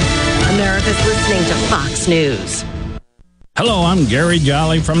heard. America's listening to Fox News. Hello, I'm Gary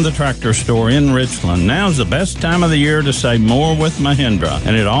Jolly from the Tractor Store in Richland. Now's the best time of the year to save more with Mahindra,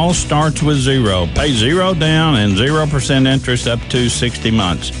 and it all starts with zero. Pay zero down and 0% interest up to 60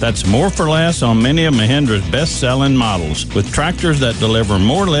 months. That's more for less on many of Mahindra's best-selling models, with tractors that deliver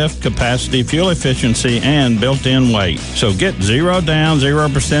more lift, capacity, fuel efficiency, and built-in weight. So get zero down,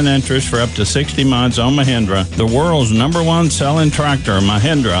 0% interest for up to 60 months on Mahindra, the world's #1 selling tractor,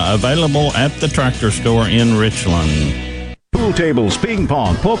 Mahindra, available at the Tractor Store in Richland. Pool tables, ping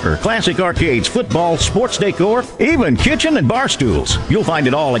pong, poker, classic arcades, football, sports decor, even kitchen and bar stools. You'll find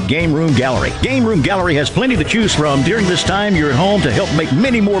it all at Game Room Gallery. Game Room Gallery has plenty to choose from during this time you're at home to help make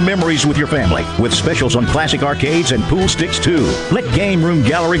many more memories with your family, with specials on classic arcades and pool sticks too. Let Game Room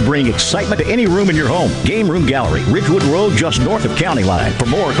Gallery bring excitement to any room in your home. Game Room Gallery, Ridgewood Road, just north of County Line. For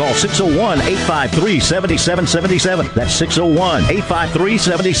more, call 601-853-7777. That's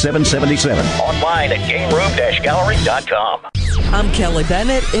 601-853-7777. Online at gameroom-gallery.com. I'm Kelly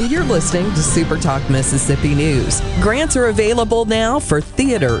Bennett, and you're listening to Super Talk Mississippi News. Grants are available now for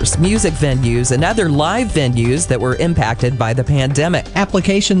theaters, music venues, and other live venues that were impacted by the pandemic.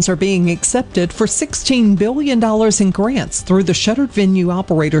 Applications are being accepted for $16 billion in grants through the Shuttered Venue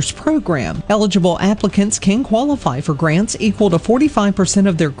Operators Program. Eligible applicants can qualify for grants equal to 45%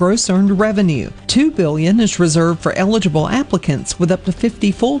 of their gross earned revenue. $2 billion is reserved for eligible applicants with up to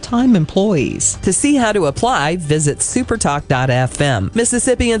 50 full-time employees. To see how to apply, visit supertalk.fm.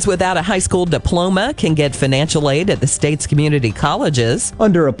 Mississippians without a high school diploma can get financial aid at the state's community colleges.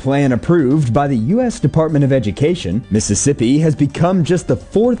 Under a plan approved by the U.S. Department of Education, Mississippi has become just the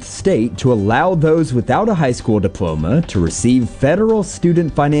 4th state to allow those without a high school diploma to receive federal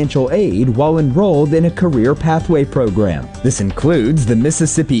student financial aid while enrolled in a career pathway program. This includes the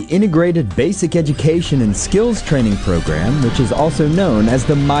Mississippi Integrated Basic Education and Skills Training Program, which is also known as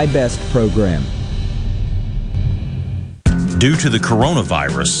the My Best program. Due to the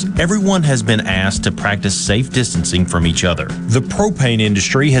coronavirus, everyone has been asked to practice safe distancing from each other. The propane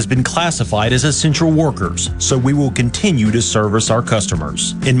industry has been classified as essential workers, so we will continue to service our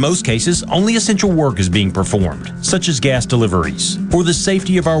customers. In most cases, only essential work is being performed, such as gas deliveries. For the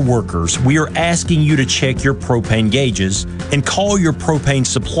safety of our workers, we are asking you to check your propane gauges and call your propane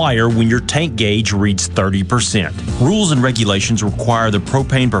supplier when your tank gauge reads 30%. Rules and regulations require the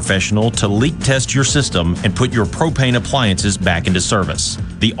propane professional to leak test your system and put your propane appliances back into service.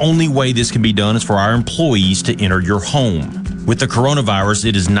 The only way this can be done is for our employees to enter your home. With the coronavirus,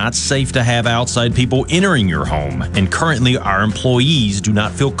 it is not safe to have outside people entering your home, and currently our employees do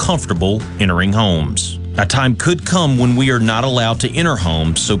not feel comfortable entering homes. A time could come when we are not allowed to enter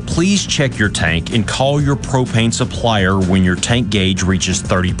homes, so please check your tank and call your propane supplier when your tank gauge reaches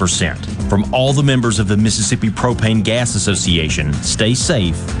 30%. From all the members of the Mississippi Propane Gas Association, stay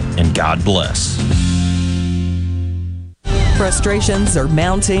safe and God bless. Frustrations are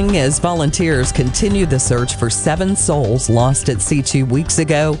mounting as volunteers continue the search for 7 souls lost at sea 2 weeks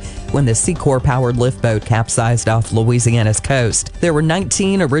ago when the Seacor-powered lift boat capsized off Louisiana's coast. There were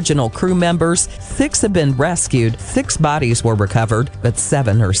 19 original crew members. 6 have been rescued. 6 bodies were recovered, but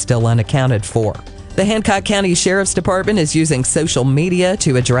 7 are still unaccounted for. The Hancock County Sheriff's Department is using social media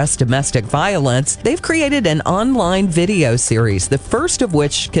to address domestic violence. They've created an online video series, the first of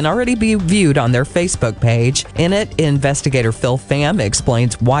which can already be viewed on their Facebook page. In it, investigator Phil Pham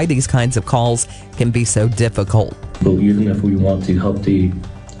explains why these kinds of calls can be so difficult. But even if we want to help the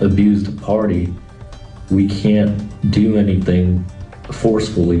abused party, we can't do anything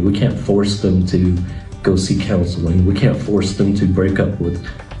forcefully. We can't force them to go seek counseling. We can't force them to break up with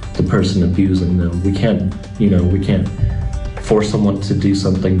the person abusing them. We can't force someone to do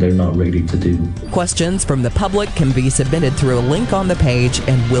something they're not ready to do. Questions from the public can be submitted through a link on the page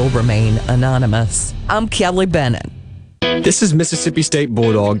and will remain anonymous. I'm Kelly Bennett. This is Mississippi State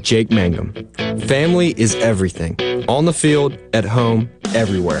Bulldog Jake Mangum. Family is everything. On the field, at home,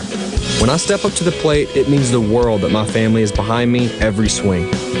 everywhere. When I step up to the plate, it means the world that my family is behind me every swing.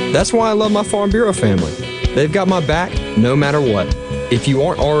 That's why I love my Farm Bureau family. They've got my back no matter what. If you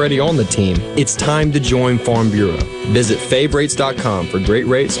aren't already on the team, it's time to join Farm Bureau. Visit favrates.com for great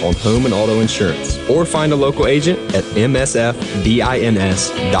rates on home and auto insurance, or find a local agent at msfbins.com.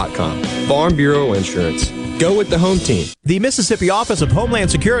 Farm Bureau Insurance. Go with the home team. The Mississippi Office of Homeland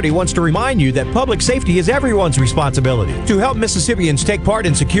Security wants to remind you that public safety is everyone's responsibility. To help Mississippians take part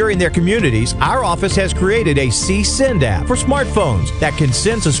in securing their communities, our office has created a CSend app for smartphones that can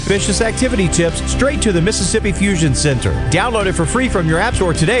send suspicious activity tips straight to the Mississippi Fusion Center. Download it for free from your app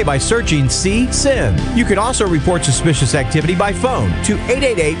store today by searching CSend. You can also report suspicious activity by phone to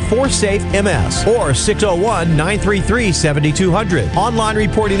 888-4SAFE-MS or 601-933-7200. Online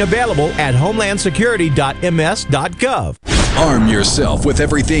reporting available at homelandsecurity.ms.gov. Arm yourself with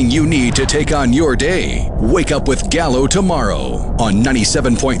everything you need to take on your day. Wake up with Gallo tomorrow on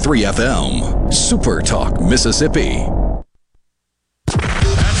 97.3 FM. Super Talk, Mississippi. And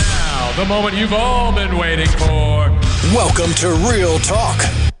now, the moment you've all been waiting for. Welcome to Real Talk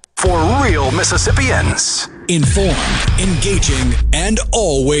for real Mississippians. Informed, engaging, and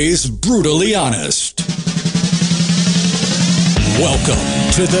always brutally honest. Welcome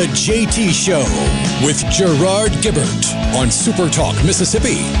to the JT Show with Gerard Gibbert on Super Talk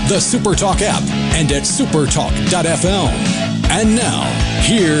Mississippi, the Super Talk app, and at supertalk.fm. And now,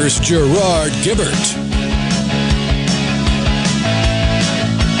 here's Gerard Gibbert.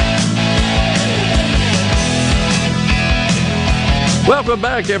 Welcome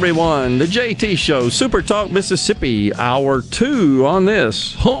back, everyone. The JT Show, Super Talk Mississippi, Hour 2 on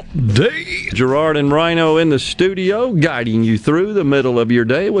this Hump Day. Gerard and Rhino in the studio, guiding you through the middle of your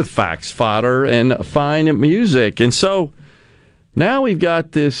day with facts, fodder, and fine music. And so now we've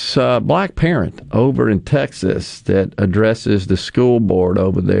got this black parent over in Texas that addresses the school board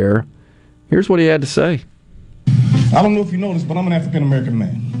over there. Here's what he had to say. I don't know if you know this, but I'm an African-American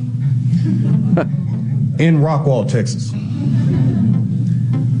man in Rockwall, Texas.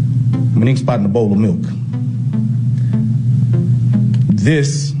 I'm an ink spot in a bowl of milk.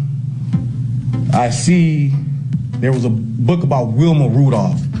 This, I see there was a book about Wilma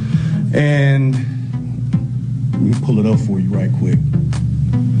Rudolph, and let me pull it up for you right quick.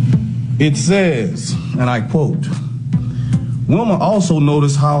 It says, and I quote, Wilma also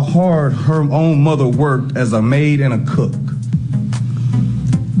noticed how hard her own mother worked as a maid and a cook.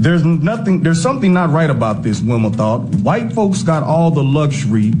 There's something not right about this, Wilma thought. White folks got all the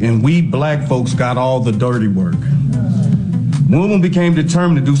luxury, and we black folks got all the dirty work. Wilma became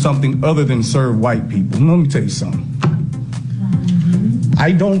determined to do something other than serve white people. Let me tell you something.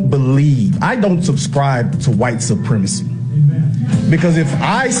 I don't subscribe to white supremacy. Because if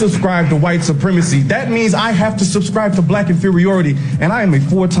I subscribe to white supremacy, that means I have to subscribe to black inferiority. And I am a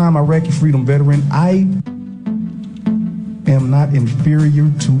 4-time Iraqi freedom veteran. I am not inferior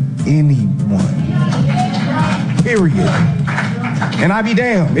to anyone, period. And I be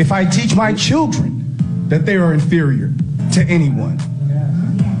damned if I teach my children that they are inferior to anyone.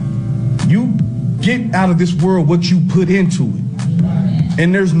 You get out of this world what you put into it.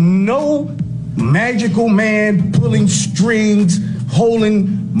 And there's no magical man pulling strings,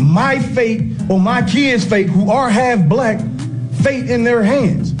 holding my fate or my kids' fate, who are half black, fate in their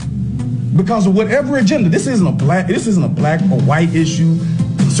hands. Because of whatever agenda, this isn't a black or white issue,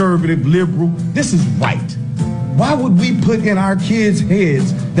 conservative, liberal. This is white. Why would we put in our kids'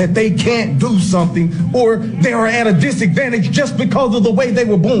 heads that they can't do something or they are at a disadvantage just because of the way they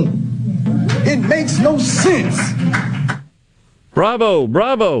were born? It makes no sense. Bravo,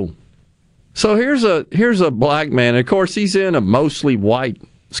 bravo. So here's a black man. Of course, he's in a mostly white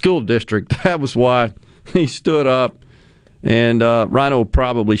school district. That was why he stood up. And Rhino will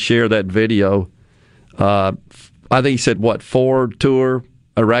probably share that video. I think he said, 4-tour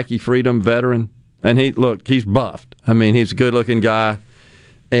Iraqi freedom veteran? And he's buffed. I mean, he's a good-looking guy.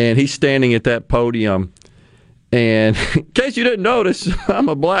 And he's standing at that podium. And in case you didn't notice, I'm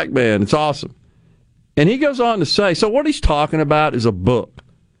a black man. It's awesome. And he goes on to say, so what he's talking about is a book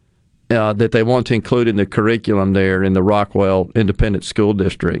that they want to include in the curriculum there in the Rockwell Independent School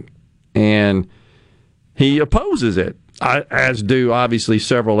District. And he opposes it. As do, obviously,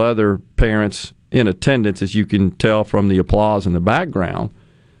 several other parents in attendance, as you can tell from the applause in the background.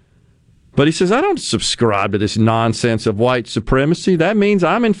 But he says, I don't subscribe to this nonsense of white supremacy. That means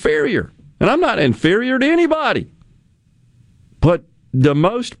I'm inferior. And I'm not inferior to anybody. But the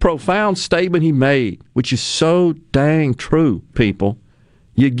most profound statement he made, which is so dang true, people,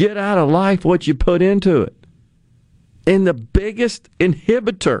 you get out of life what you put into it. And the biggest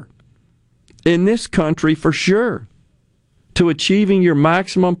inhibitor in this country for sure to achieving your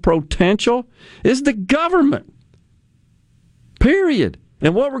maximum potential is the government. Period.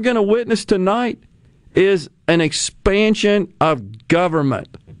 And what we're going to witness tonight is an expansion of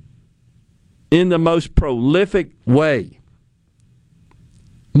government in the most prolific way.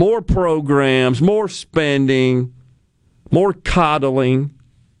 More programs, more spending, more coddling,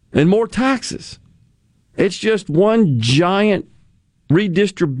 and more taxes. It's just one giant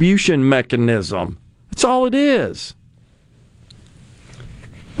redistribution mechanism. That's all it is.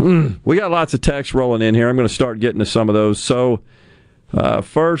 We got lots of text rolling in here. I'm going to start getting to some of those. So,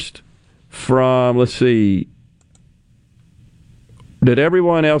 first from, let's see, did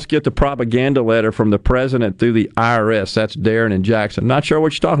everyone else get the propaganda letter from the president through the IRS? That's Darren in Jackson. Not sure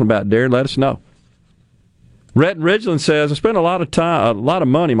what you're talking about, Darren. Let us know. Rhett in Ridgeland says, I spent a lot of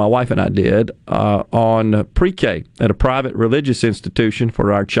money, my wife and I did, on pre-K at a private religious institution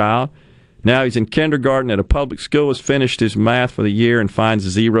for our child. Now he's in kindergarten at a public school, has finished his math for the year and finds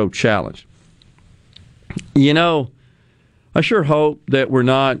zero challenge. You know, I sure hope that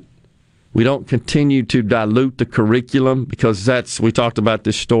we don't continue to dilute the curriculum, because we talked about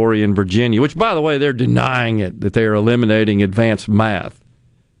this story in Virginia, which, by the way, they're denying it, that they're eliminating advanced math,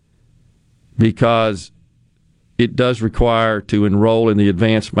 because it does require, to enroll in the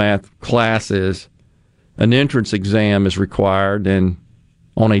advanced math classes, an entrance exam is required, and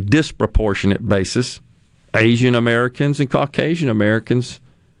on a disproportionate basis, Asian Americans and Caucasian Americans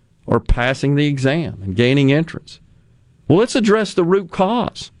are passing the exam and gaining entrance. Well, let's address the root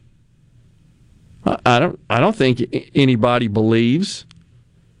cause. I don't think anybody believes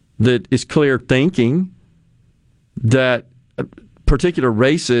that it's clear thinking that particular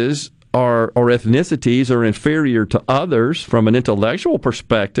races or ethnicities are inferior to others from an intellectual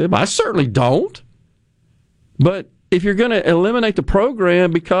perspective. I certainly don't. But if you're going to eliminate the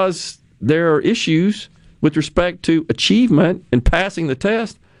program because there are issues with respect to achievement and passing the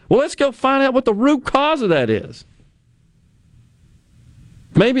test, well, let's go find out what the root cause of that is.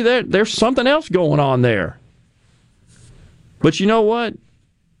 Maybe there's something else going on there. But you know what?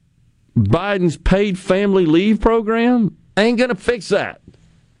 Biden's paid family leave program ain't going to fix that.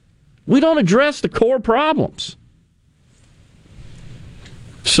 We don't address the core problems.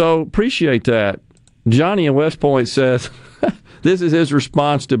 So appreciate that. Johnny in West Point says, this is his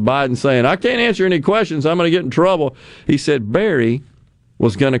response to Biden saying, I can't answer any questions, I'm going to get in trouble. He said Barry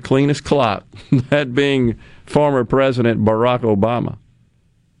was going to clean his clock, that being former President Barack Obama.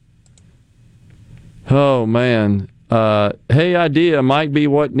 Oh, man. Hey, idea might be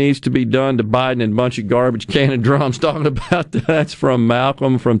what needs to be done to Biden and a bunch of garbage can and drums. Talking about that's from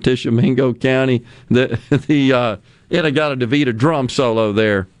Malcolm from Tishomingo County. It got a DeVita drum solo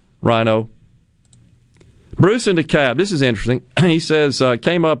there, Rhino. Bruce in DeKalb, this is interesting. He says,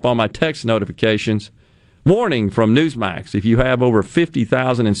 came up on my text notifications. Warning from Newsmax, if you have over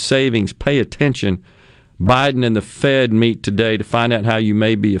 $50,000 in savings, pay attention. Biden and the Fed meet today to find out how you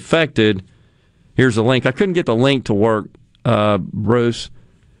may be affected. Here's a link. I couldn't get the link to work, Bruce,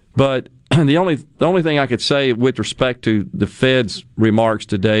 but the only thing I could say with respect to the Fed's remarks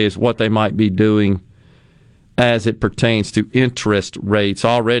today is what they might be doing as it pertains to interest rates.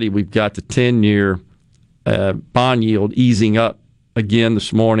 Already we've got the 10-year bond yield easing up again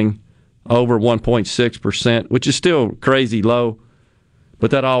this morning, over 1.6%, which is still crazy low, but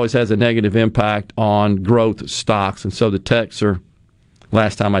that always has a negative impact on growth stocks. And so the techs are,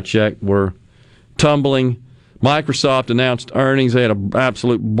 last time I checked, were tumbling. Microsoft announced earnings. They had an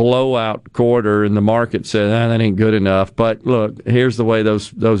absolute blowout quarter, and the market said, that ain't good enough. But look, here's the way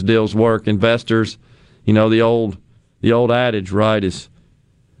those deals work. Investors, you know, the old adage, right, is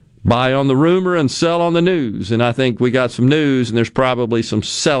buy on the rumor and sell on the news. And I think we got some news, and there's probably some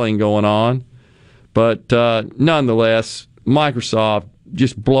selling going on. But nonetheless, Microsoft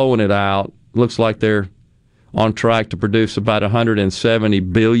just blowing it out. Looks like they're on track to produce about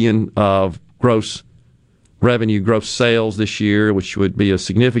 $170 billion of gross revenue, gross sales this year, which would be a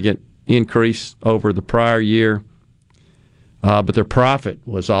significant increase over the prior year. But their profit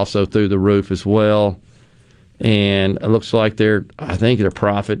was also through the roof as well. And it looks like I think their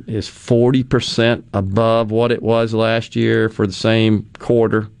profit is 40% above what it was last year for the same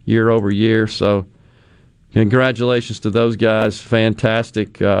quarter, year over year. So congratulations to those guys.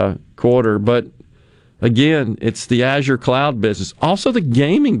 Fantastic quarter. But again, it's the Azure cloud business. Also the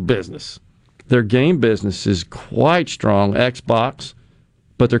gaming business. Their game business is quite strong, Xbox,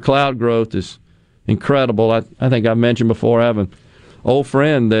 but their cloud growth is incredible. I think I mentioned before, I have an old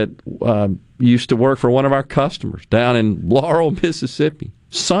friend that used to work for one of our customers down in Laurel, Mississippi,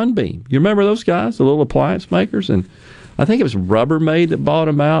 Sunbeam. You remember those guys, the little appliance makers? And I think it was Rubbermaid that bought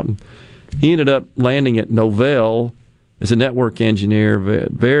them out. And He ended up landing at Novell as a network engineer,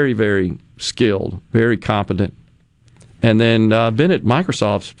 very, very skilled, very competent. And then been at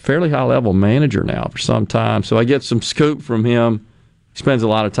Microsoft's fairly high-level manager now for some time. So I get some scoop from him. He spends a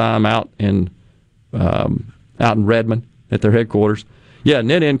lot of time out in Redmond at their headquarters. Yeah,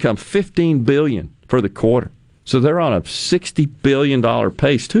 net income $15 billion for the quarter. So they're on a $60 billion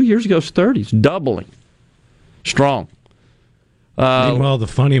pace. 2 years ago, it was 30. It's doubling. Strong. Meanwhile, the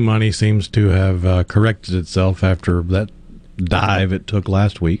funny money seems to have corrected itself after that dive it took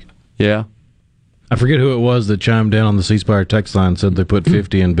last week. Yeah. I forget who it was that chimed in on the C Spire text line, said they put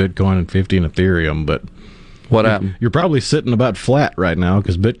 50 in Bitcoin and 50 in Ethereum, but what happened? You're probably sitting about flat right now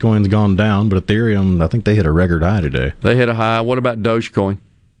because Bitcoin's gone down, but Ethereum, I think they hit a record high today. They hit a high. What about Dogecoin?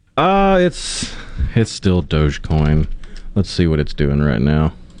 It's still Dogecoin. Let's see what it's doing right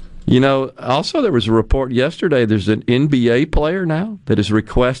now. You know, also there was a report yesterday, there's an NBA player now that is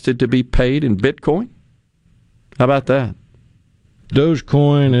requested to be paid in Bitcoin. How about that?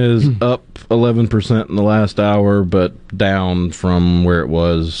 Dogecoin is up 11% in the last hour, but down from where it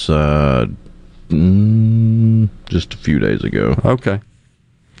was just a few days ago. Okay.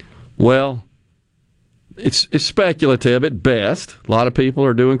 Well, it's speculative at best. A lot of people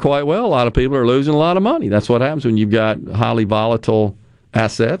are doing quite well. A lot of people are losing a lot of money. That's what happens when you've got highly volatile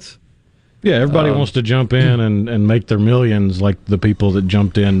assets. Yeah, everybody wants to jump in and make their millions like the people that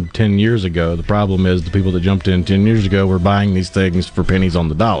jumped in 10 years ago. The problem is the people that jumped in 10 years ago were buying these things for pennies on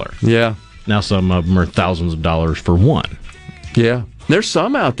the dollar. Yeah. Now some of them are thousands of dollars for one. Yeah. There's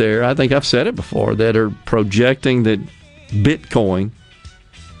some out there, I think I've said it before, that are projecting that Bitcoin,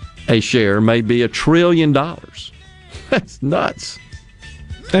 a share, may be $1 trillion. That's nuts.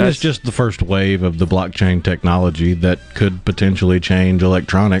 And it's just the first wave of the blockchain technology that could potentially change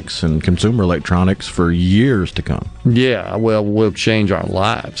electronics and consumer electronics for years to come. Yeah, well, we'll change our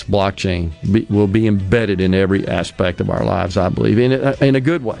lives. Blockchain will be embedded in every aspect of our lives, I believe, in a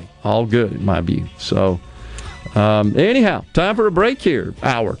good way. All good, in my view. So, anyhow, time for a break here.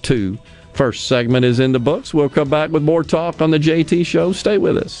 Hour 2. First segment is in the books. We'll come back with more talk on the JT Show. Stay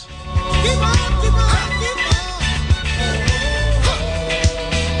with us.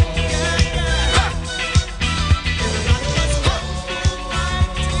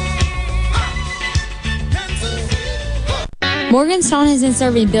 Morgan Stone has been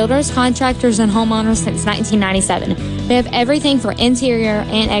serving builders, contractors, and homeowners since 1997. We have everything for interior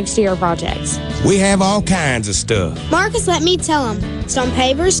and exterior projects. We have all kinds of stuff. Marcus, let me tell them. Stone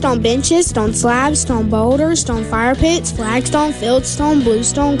pavers, stone benches, stone slabs, stone boulders, stone fire pits, flagstone, fieldstone,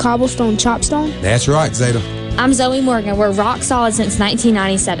 bluestone, cobblestone, chopstone. That's right, Zeta. I'm Zoe Morgan. We're rock solid since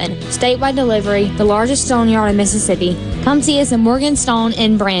 1997. Statewide delivery, the largest stone yard in Mississippi. Come see us at Morgan Stone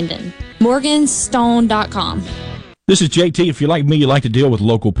in Brandon. Morganstone.com. This is JT. If you're like me, you like to deal with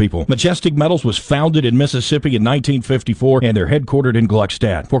local people. Majestic Metals was founded in Mississippi in 1954, and they're headquartered in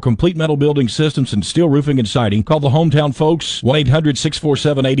Gluckstadt. For complete metal building systems and steel roofing and siding, call the hometown folks,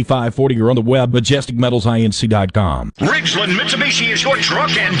 1-800-647-8540, or on the web, majesticmetalsinc.com. Ridgeland Mitsubishi is your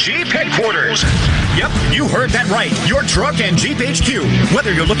truck and Jeep headquarters. Yep, you heard that right. Your truck and Jeep HQ.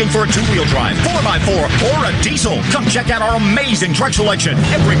 Whether you're looking for a two-wheel drive, 4x4, or a diesel, come check out our amazing truck selection.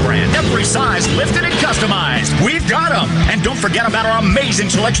 Every brand, every size, lifted and customized. We've got them. And don't forget about our amazing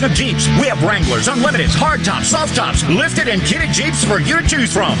selection of Jeeps. We have Wranglers, Unlimiteds, hardtops, soft tops, lifted and kitted Jeeps for you to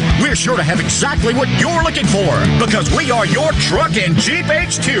choose from. We're sure to have exactly what you're looking for because we are your truck and Jeep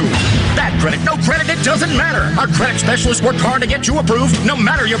HQ. Bad credit, no credit, it doesn't matter. Our credit specialists work hard to get you approved no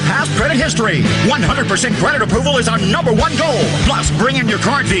matter your past credit history. 100% credit approval is our #1 goal. Plus, bring in your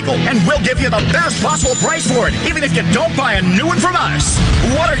current vehicle and we'll give you the best possible price for it, even if you don't buy a new one from us.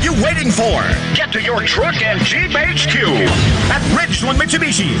 What are you waiting for? Get to your truck and Jeep HQ at Ridgeland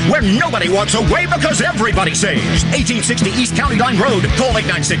Mitsubishi, where nobody walks away because everybody saves. 1860 East County Line Road. Call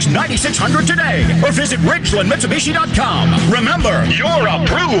 896-9600 today or visit RidgelandMitsubishi.com. Remember, you're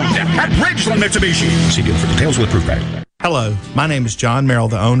approved at Ridgeland Mitsubishi. See deal for details with proof bag. Hello, my name is John Merrill,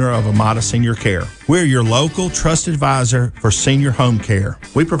 the owner of Amada Senior Care. We're your local trusted advisor for senior home care.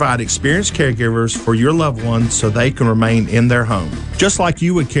 We provide experienced caregivers for your loved ones so they can remain in their home. Just like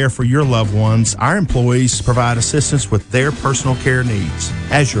you would care for your loved ones, our employees provide assistance with their personal care needs.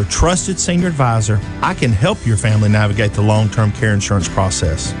 As your trusted senior advisor, I can help your family navigate the long-term care insurance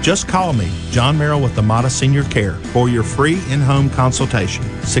process. Just call me, John Merrill with Amada Senior Care, for your free in-home consultation.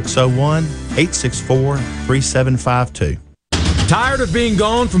 601-864-3752. Tired of being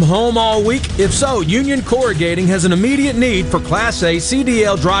gone from home all week? If so, Union Corrugating has an immediate need for Class A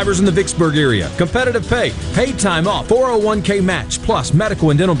CDL drivers in the Vicksburg area. Competitive pay, paid time off, 401k match, plus medical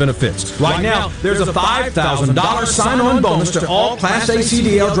and dental benefits. Right now, there's a $5,000 sign-on bonus to all Class A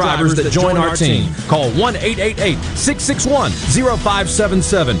CDL drivers that join our team. Call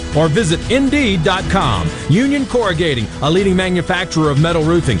 1-888-661-0577 or visit Indeed.com. Union Corrugating, a leading manufacturer of metal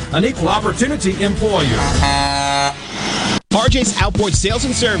roofing, an equal opportunity employer. RJ's Outboard Sales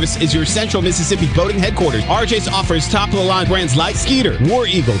and Service is your central Mississippi boating headquarters. RJ's offers top-of-the-line brands like Skeeter, War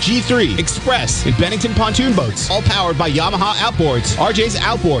Eagle, G3, Express, and Bennington pontoon boats, all powered by Yamaha Outboards. RJ's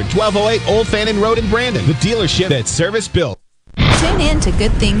Outboard, 1208 Old Fannin Road in Brandon, the dealership that's service-built. Tune in to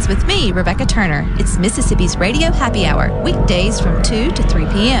Good Things with me, Rebecca Turner. It's Mississippi's Radio Happy Hour, weekdays from 2 to 3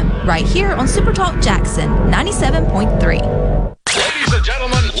 p.m., right here on Super Talk Jackson 97.3. Ladies and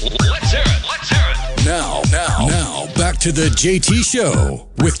gentlemen, let's hear it. Let's hear it. Now, back to the JT Show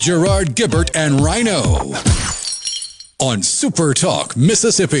with Gerard Gibbert and Rhino on Super Talk,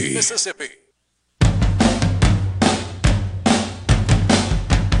 Mississippi.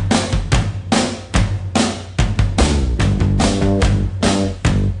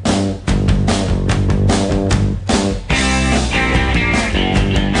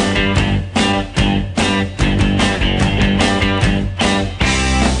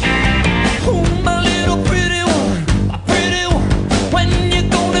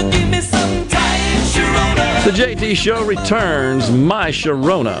 The JT Show returns. My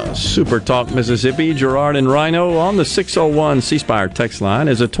Sharona, Super Talk Mississippi. Gerard and Rhino on the 601 C-Spire text line.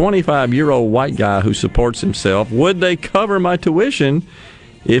 As a 25-year-old white guy who supports himself, would they cover my tuition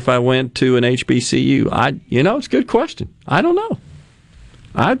if I went to an HBCU? It's a good question. I don't know.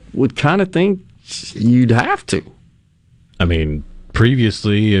 I would kind of think you'd have to. I mean,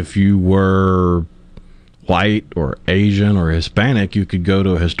 previously, if you were white or Asian or Hispanic, you could go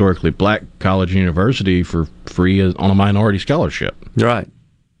to a historically black college university for free on a minority scholarship. Right.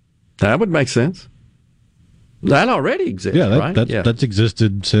 That would make sense. That already exists, right? That's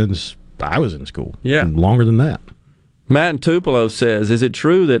existed since I was in school. Yeah. And longer than that. Matt in Tupelo says, is it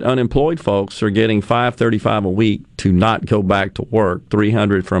true that unemployed folks are getting $535 a week to not go back to work,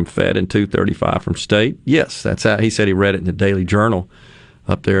 $300 from Fed and $235 from state? Yes, that's how he said. He read it in the Daily Journal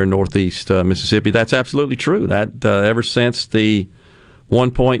up there in northeast Mississippi. That's absolutely true. That ever since the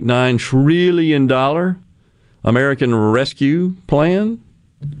 $1.9 trillion American Rescue Plan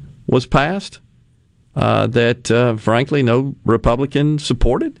was passed, that frankly no Republican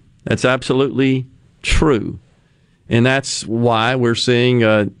supported. That's absolutely true. And that's why we're seeing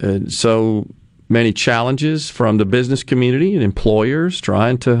so many challenges from the business community and employers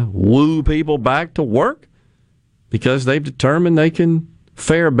trying to woo people back to work because they've determined they can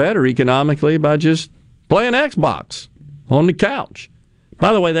fare better economically by just playing Xbox on the couch.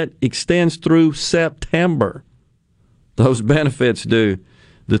 By the way, that extends through September. Those benefits do.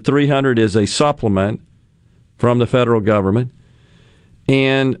 The $300 is a supplement from the federal government.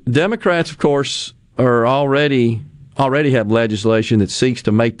 And Democrats, of course, are already have legislation that seeks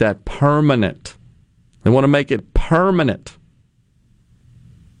to make that permanent. They want to make it permanent.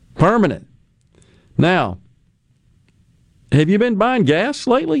 Permanent. Now, have you been buying gas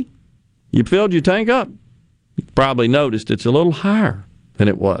lately? You filled your tank up? You probably noticed it's a little higher than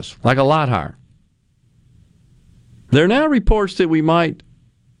it was, like a lot higher. There are now reports that we might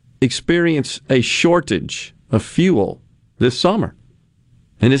experience a shortage of fuel this summer.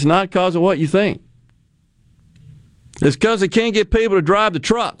 And it's not because of what you think. It's because they can't get people to drive the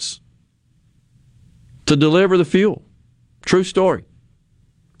trucks to deliver the fuel. True story.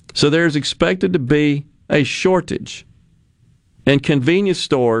 So there's expected to be a shortage. And convenience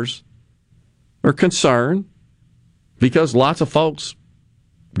stores are concerned because lots of folks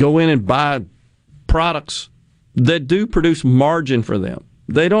go in and buy products that do produce margin for them.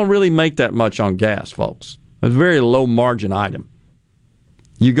 They don't really make that much on gas, folks. It's a very low margin item.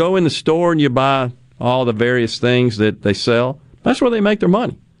 You go in the store and you buy all the various things that they sell. That's where they make their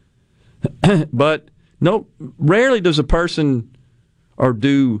money. But rarely does a person or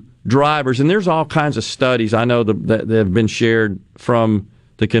do drivers, and there's all kinds of studies I know that have been shared from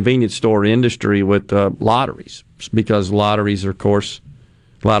the convenience store industry with lotteries, because lotteries are, of course,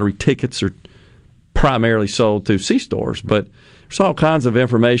 lottery tickets are primarily sold through C-stores, but there's all kinds of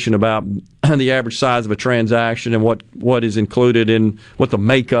information about the average size of a transaction and what is included in what the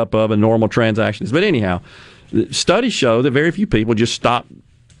makeup of a normal transaction is. But anyhow, studies show that very few people just stop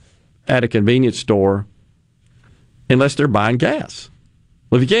at a convenience store unless they're buying gas.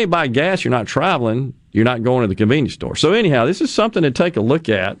 Well, if you can't buy gas, you're not traveling, you're not going to the convenience store. So anyhow, this is something to take a look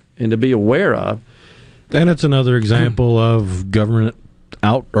at and to be aware of. And it's another example of government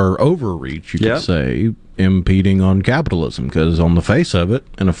out or overreach, you could say, impeding on capitalism. Because on the face of it,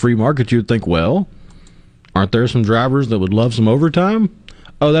 in a free market, you'd think, well, aren't there some drivers that would love some overtime?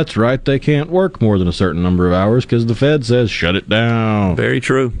 Oh, that's right. They can't work more than a certain number of hours because the Fed says shut it down. Very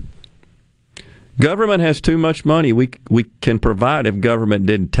true. Government has too much money. We can provide if government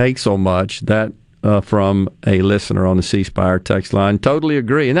didn't take so much. That from a listener on the C Spire text line. Totally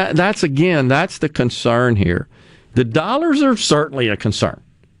agree. And that's the concern here. The dollars are certainly a concern.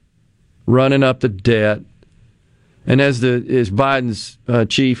 Running up the debt. And as Biden's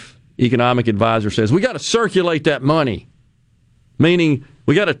chief economic advisor says, we got to circulate that money. Meaning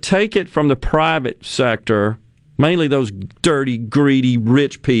we got to take it from the private sector, mainly those dirty, greedy,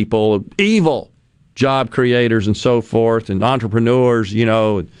 rich people, evil job creators and so forth, and entrepreneurs,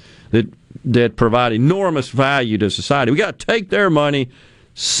 that provide enormous value to society. We got to take their money,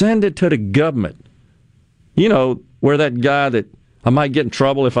 send it to the government. Where that guy that I might get in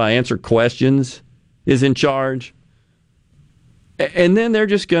trouble if I answer questions is in charge. And then they're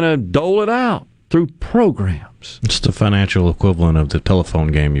just going to dole it out through programs. It's the financial equivalent of the telephone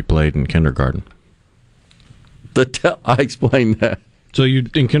game you played in kindergarten. I explained that. So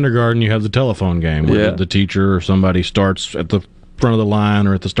in kindergarten, you have the telephone game where the teacher or somebody starts at the front of the line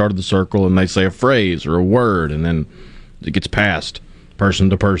or at the start of the circle, and they say a phrase or a word, and then it gets passed person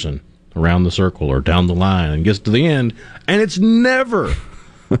to person around the circle or down the line and gets to the end, and it's never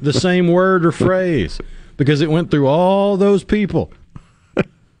the same word or phrase because it went through all those people.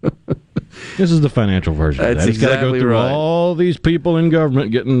 This is the financial version. That's It's got to go through all these people in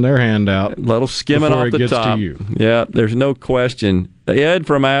government getting their hand out. A little skimming off the top. To you. Yeah, there's no question. Ed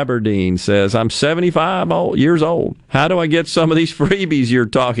from Aberdeen says, I'm 75 years old. How do I get some of these freebies you're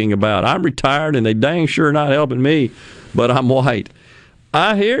talking about? I'm retired and they dang sure not helping me, but I'm white.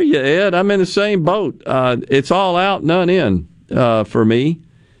 I hear you, Ed. I'm in the same boat. It's all out, none in for me.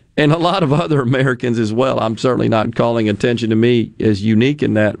 And a lot of other Americans as well. I'm certainly not calling attention to me as unique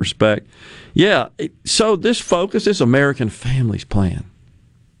in that respect. Yeah, so this American Families Plan,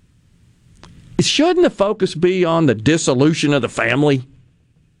 shouldn't the focus be on the dissolution of the family?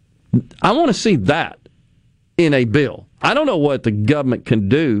 I want to see that in a bill. I don't know what the government can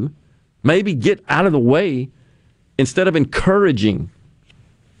do. Maybe get out of the way instead of encouraging.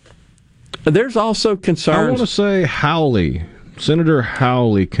 There's also concerns. I want to say Senator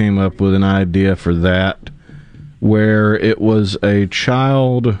Hawley came up with an idea for that where it was a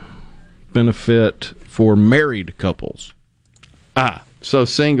child benefit for married couples. So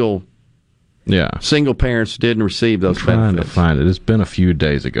single parents didn't receive those benefits. I'm trying to find it. It's been a few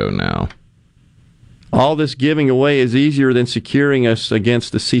days ago now. All this giving away is easier than securing us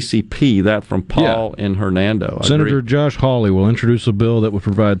against the CCP. That from Paul in Hernando. Senator Josh Hawley will introduce a bill that would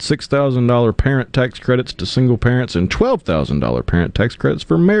provide $6,000 parent tax credits to single parents and $12,000 parent tax credits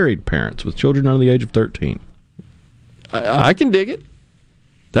for married parents with children under the age of 13. I can dig it.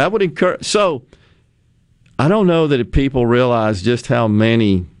 That would encourage. So, I don't know that if people realize just how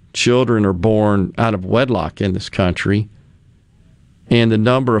many children are born out of wedlock in this country and the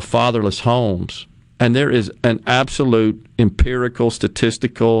number of fatherless homes. And there is an absolute empirical,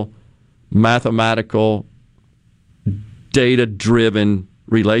 statistical, mathematical, data-driven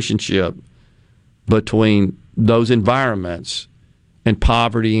relationship between those environments and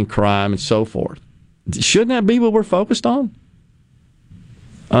poverty and crime and so forth. Shouldn't that be what we're focused on?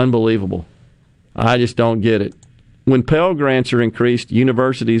 Unbelievable. I just don't get it. When Pell Grants are increased,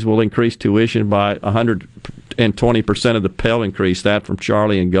 universities will increase tuition by 120% of the Pell increase, that from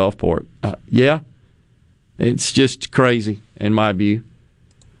Charlie in Gulfport. It's just crazy, in my view.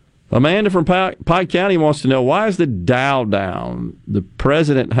 Amanda from Pike County wants to know, why is the Dow down? The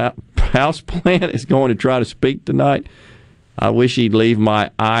president house plan is going to try to speak tonight. I wish he'd leave my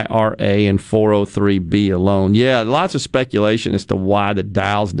IRA and 403B alone. Yeah, lots of speculation as to why the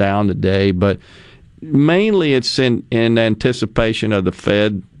Dow's down today, but mainly it's in anticipation of the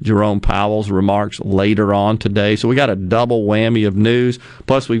Fed, Jerome Powell's remarks later on today. So we got a double whammy of news.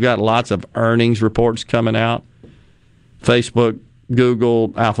 Plus, we've got lots of earnings reports coming out. Facebook,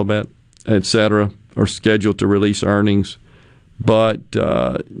 Google, Alphabet, etc., are scheduled to release earnings. But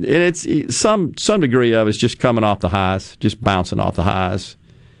it's some degree of it's just coming off the highs, just bouncing off the highs.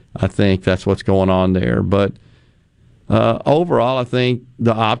 I think that's what's going on there. But overall, I think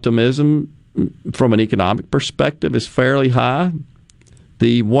the optimism from an economic perspective is fairly high.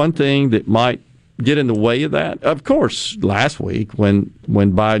 The one thing that might get in the way of that, of course, last week when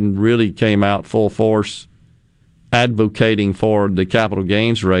Biden really came out full force advocating for the capital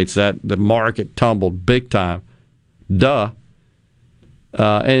gains rates, that the market tumbled big time.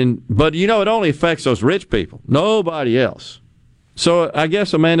 But it only affects those rich people, nobody else. So I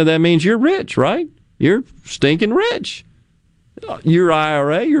guess, Amanda, that means you're rich, right? You're stinking rich. Your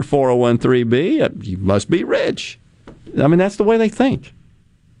IRA, your 401(b), you must be rich. I mean, that's the way they think.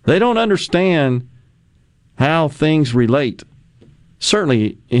 They don't understand how things relate,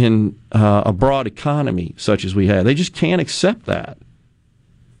 certainly in a broad economy such as we have. They just can't accept that.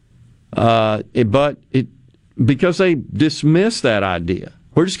 Because they dismiss that idea.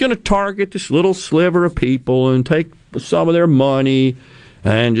 We're just going to target this little sliver of people and take some of their money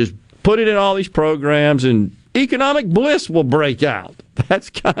and just put it in all these programs, and economic bliss will break out. That's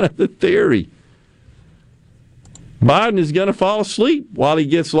kind of the theory. Biden is going to fall asleep while he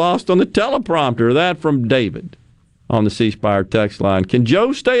gets lost on the teleprompter. That from David on the C Spire text line. Can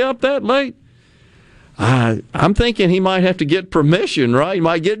Joe stay up that late? I'm thinking he might have to get permission, right? He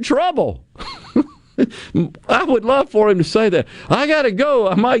might get in trouble. I would love for him to say that. I got to go.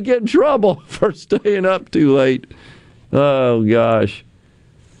 I might get in trouble for staying up too late. Oh, gosh.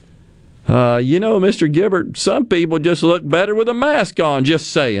 Mr. Gibbert, some people just look better with a mask on,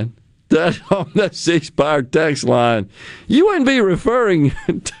 just saying. That on that C Spire text line. You wouldn't be referring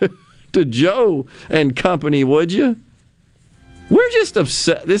to Joe and company, would you? We're just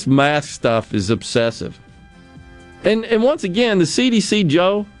upset. This mask stuff is obsessive. And once again, the CDC,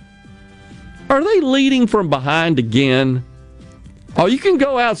 Joe, are they leading from behind again? Oh, you can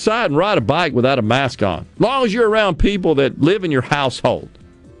go outside and ride a bike without a mask on, as long as you're around people that live in your household.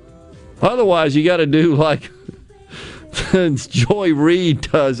 Otherwise, you got to do like Joy Reid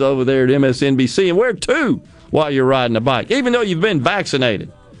does over there at MSNBC and wear two while you're riding a bike, even though you've been vaccinated.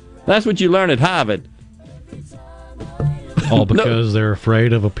 That's what you learn at Harvard. All because they're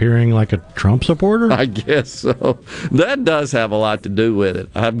afraid of appearing like a Trump supporter? I guess so. That does have a lot to do with it,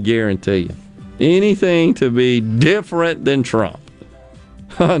 I guarantee you. Anything to be different than Trump.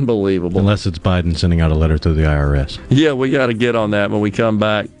 Unbelievable. Unless it's Biden sending out a letter to the IRS. Yeah, we got to get on that when we come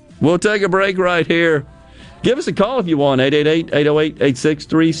back. We'll take a break right here. Give us a call if you want,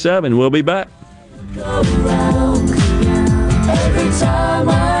 888-808-8637. We'll be back. Every time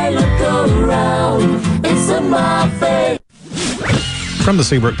I look around, it's in my face. From the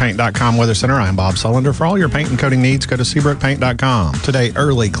SeabrookPaint.com Weather Center, I'm Bob Sullender. For all your paint and coating needs, go to SeabrookPaint.com. Today,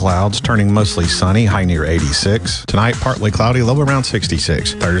 early clouds, turning mostly sunny, high near 86. Tonight, partly cloudy, low around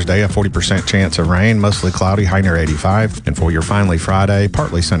 66. Thursday, a 40% chance of rain, mostly cloudy, high near 85. And for your finally Friday,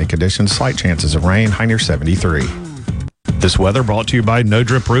 partly sunny conditions, slight chances of rain, high near 73. This weather brought to you by No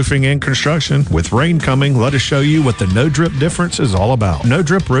Drip Roofing and Construction. With rain coming, let us show you what the No Drip difference is all about. No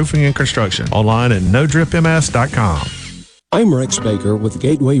Drip Roofing and Construction. Online at NoDripMS.com. I'm Rex Baker with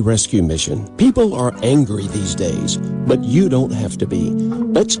Gateway Rescue Mission. People are angry these days, but you don't have to be.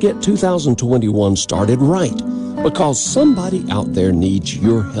 Let's get 2021 started right, because somebody out there needs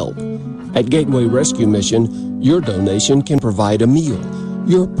your help. At Gateway Rescue Mission, your donation can provide a meal.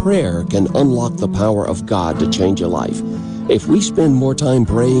 Your prayer can unlock the power of God to change a life. If we spend more time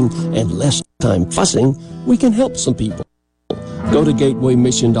praying and less time fussing, we can help some people. Go to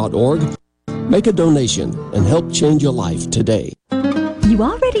gatewaymission.org. Make a donation and help change your life today. You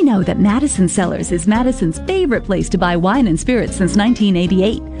already know that Madison Cellars is Madison's favorite place to buy wine and spirits since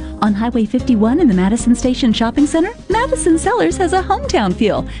 1988. On Highway 51 in the Madison Station Shopping Center, Madison Cellars has a hometown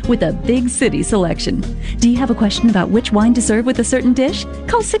feel with a big city selection. Do you have a question about which wine to serve with a certain dish?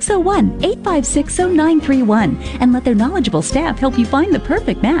 Call 601-856-0931 and let their knowledgeable staff help you find the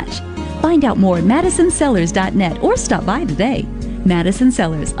perfect match. Find out more at madisonCellars.net or stop by today. Madison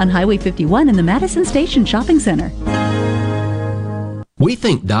Cellars on Highway 51 in the Madison Station Shopping Center. We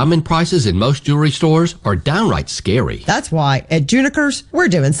think diamond prices in most jewelry stores are downright scary. That's why at Junikers, we're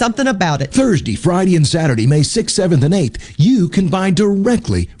doing something about it. Thursday, Friday, and Saturday, May 6th, 7th, and 8th, you can buy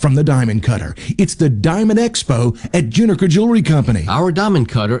directly from the Diamond Cutter. It's the Diamond Expo at Juniker Jewelry Company. Our Diamond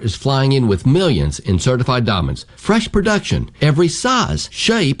Cutter is flying in with millions in certified diamonds. Fresh production, every size,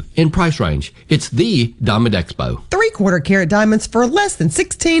 shape, and price range. It's the Diamond Expo. 3/4 carat diamonds for less than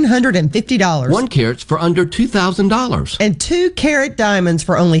 $1,650. 1 carat's for under $2,000. And 2 carat diamonds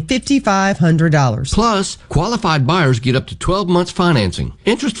for only $5,500. Plus, qualified buyers get up to 12 months financing,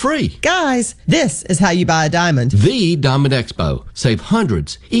 interest-free. Guys, this is how you buy a diamond. The Diamond Expo. Save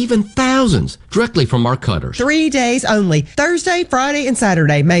hundreds, even thousands, directly from our cutters. 3 days only. Thursday, Friday, and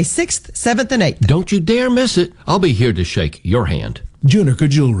Saturday, May 6th, 7th, and 8th. Don't you dare miss it. I'll be here to shake your hand. Juniker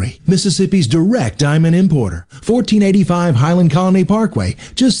Jewelry, Mississippi's direct diamond importer. 1485 Highland Colony Parkway,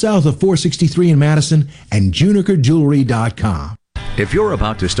 just south of 463 in Madison, and JunikerJewelry.com. If you're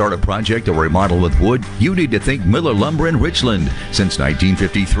about to start a project or remodel with wood, you need to think Miller Lumber in Richland. Since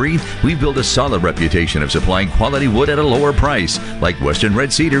 1953, we've built a solid reputation of supplying quality wood at a lower price, like Western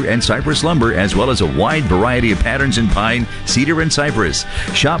Red Cedar and Cypress lumber, as well as a wide variety of patterns in pine, cedar, and cypress.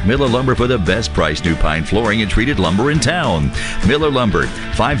 Shop Miller Lumber for the best price new pine flooring and treated lumber in town. Miller Lumber,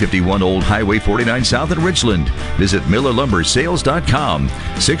 551 Old Highway 49 South in Richland. Visit MillerLumberSales.com,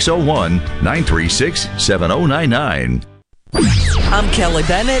 601-936-7099. I'm Kelly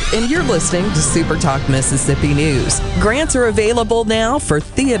Bennett, and you're listening to Super Talk Mississippi News. Grants are available now for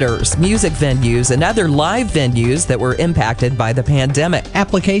theaters, music venues, and other live venues that were impacted by the pandemic.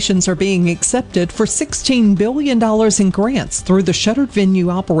 Applications are being accepted for $16 billion in grants through the Shuttered Venue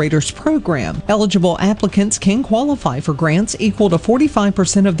Operators Program. Eligible applicants can qualify for grants equal to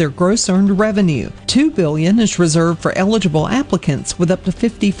 45% of their gross earned revenue. $2 billion is reserved for eligible applicants with up to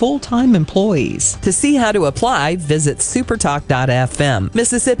 50 full-time employees. To see how to apply, visit supertalk.fm.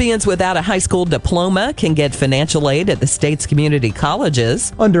 Mississippians without a high school diploma can get financial aid at the state's community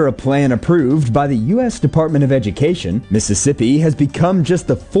colleges. Under a plan approved by the U.S. Department of Education, Mississippi has become just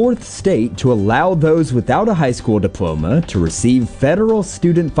the fourth state to allow those without a high school diploma to receive federal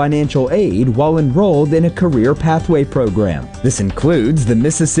student financial aid while enrolled in a career pathway program. This includes the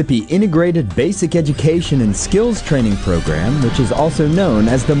Mississippi Integrated Basic Education and Skills Training Program, which is also known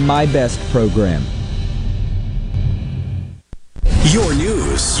as the My Best program. Your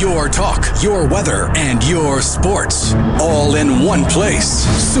news, your talk, your weather, and your sports. All in one place.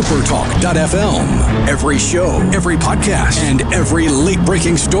 Supertalk.fm. Every show, every podcast, and every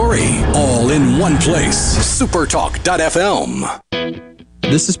late-breaking story. All in one place. Supertalk.fm.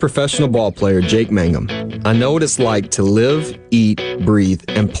 This is professional ball player Jake Mangum. I know what it's like to live, eat, breathe,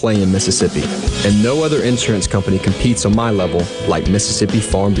 and play in Mississippi. And no other insurance company competes on my level like Mississippi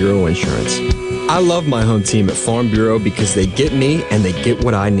Farm Bureau Insurance. I love my home team at Farm Bureau because they get me and they get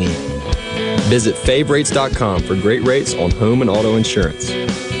what I need. Visit favrates.com for great rates on home and auto insurance.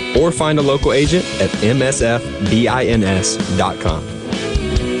 Or find a local agent at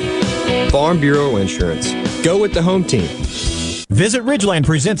msfbins.com. Farm Bureau Insurance. Go with the home team. Visit Ridgeland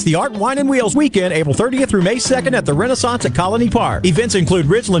presents the Art, Wine, and Wheels Weekend, April 30th through May 2nd at the Renaissance at Colony Park. Events include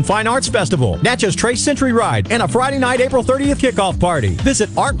Ridgeland Fine Arts Festival, Natchez Trace Century Ride, and a Friday night, April 30th kickoff party. Visit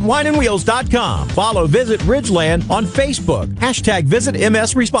artwineandwheels.com. Follow Visit Ridgeland on Facebook. # Visit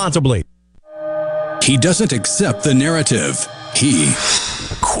MS Responsibly. He doesn't accept the narrative. He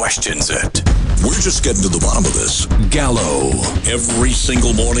questions it. We're just getting to the bottom of this. Gallo. Every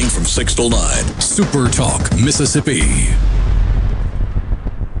single morning from 6 till 9. Super Talk, Mississippi.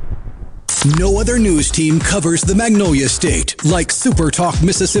 No other news team covers the Magnolia State like Super Talk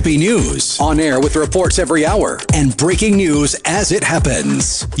Mississippi News. On air with reports every hour and breaking news as it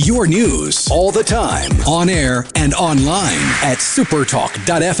happens. Your news all the time. On air and online at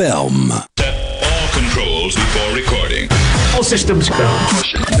supertalk.fm. Set all controls before recording. All systems go.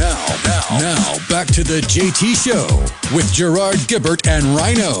 Now, back to the JT Show with Gerard Gibbert and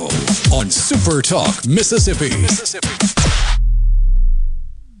Rhino on Super Talk Mississippi.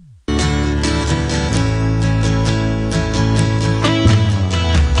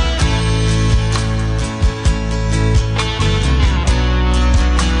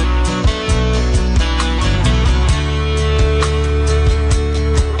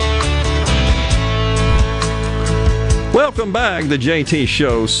 Welcome back, the JT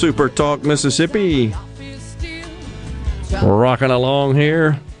Show, Super Talk Mississippi. We're rocking along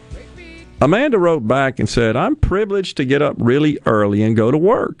here. Amanda wrote back and said, I'm privileged to get up really early and go to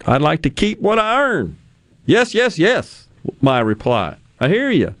work. I'd like to keep what I earn. Yes, yes, yes, my reply. I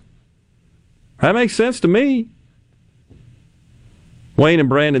hear you. That makes sense to me. Wayne and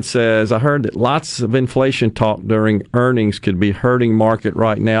Brandon says, I heard that lots of inflation talk during earnings could be hurting market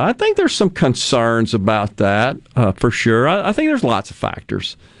right now. I think there's some concerns about that, for sure. I think there's lots of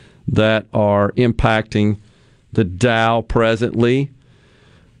factors that are impacting the Dow presently.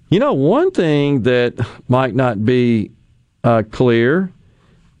 You know, one thing that might not be clear,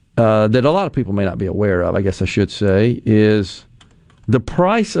 that a lot of people may not be aware of, I guess I should say, is the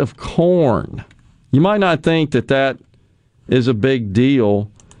price of corn. You might not think that that is a big deal,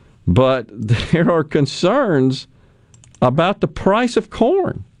 but there are concerns about the price of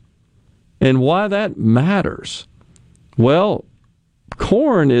corn and why that matters. Well,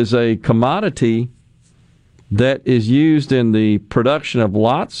 corn is a commodity that is used in the production of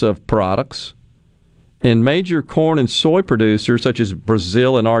lots of products, and major corn and soy producers such as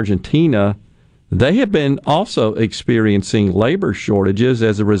Brazil and Argentina, they have been also experiencing labor shortages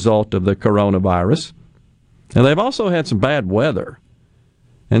as a result of the coronavirus. And they've also had some bad weather.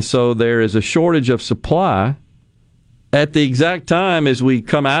 And so there is a shortage of supply at the exact time as we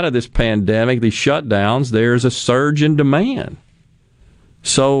come out of this pandemic, these shutdowns, there's a surge in demand.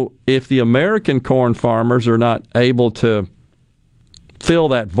 So if the American corn farmers are not able to fill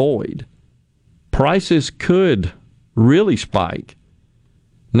that void, prices could really spike.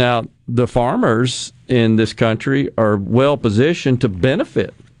 Now, the farmers in this country are well positioned to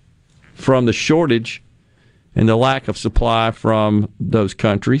benefit from the shortage and the lack of supply from those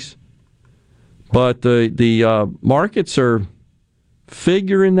countries. But the markets are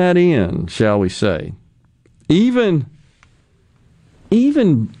figuring that in, shall we say. Even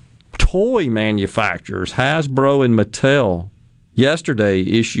toy manufacturers, Hasbro and Mattel, yesterday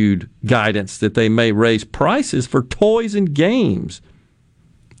issued guidance that they may raise prices for toys and games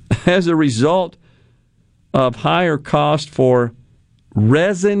as a result of higher cost for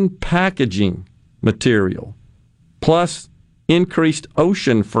resin packaging material, plus increased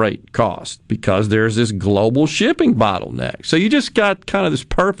ocean freight cost because there's this global shipping bottleneck. So you just got kind of this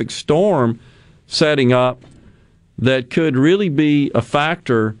perfect storm setting up that could really be a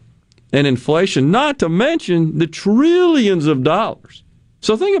factor in inflation, not to mention the trillions of dollars.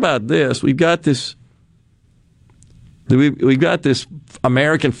 So think about this. We've got this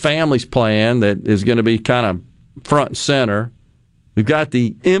American Families Plan that is going to be kind of front and center. We've got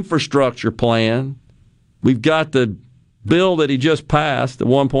the infrastructure plan. We've got the bill that he just passed, the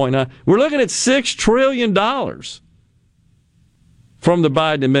 1.9. We're looking at $6 trillion from the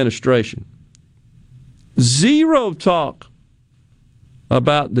Biden administration. Zero talk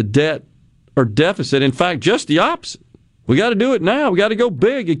about the debt or deficit. In fact, just the opposite. We got to do it now. We got to go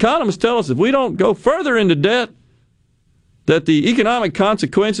big. Economists tell us if we don't go further into debt, that the economic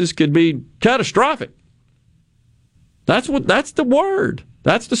consequences could be catastrophic. That's the word.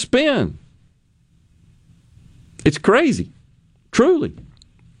 That's the spin. It's crazy, truly.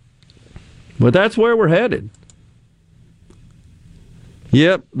 But that's where we're headed.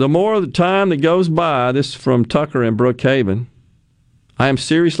 Yep, the more of the time that goes by, this is from Tucker in Brookhaven, I am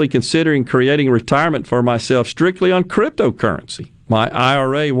seriously considering creating retirement for myself strictly on cryptocurrency. My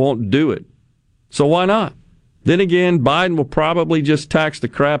IRA won't do it. So why not? Then again, Biden will probably just tax the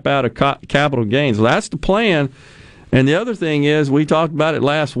crap out of capital gains. Well, that's the plan. And the other thing is, we talked about it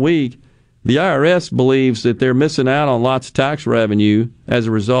last week, the IRS believes that they're missing out on lots of tax revenue as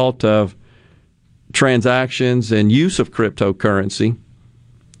a result of transactions and use of cryptocurrency,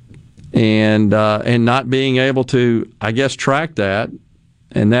 and not being able to, I guess, track that,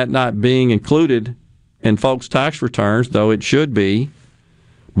 and that not being included in folks' tax returns, though it should be.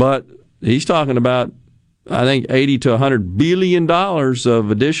 But he's talking about, I think, $80 to $100 billion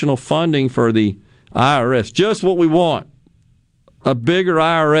of additional funding for the IRS. Just what we want, a bigger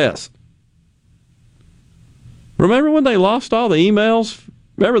IRS. Remember when they lost all the emails?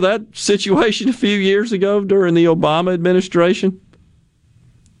 Remember that situation a few years ago during the Obama administration?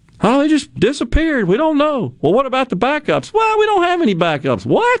 Oh, they just disappeared. We don't know. Well, what about the backups? Well, we don't have any backups.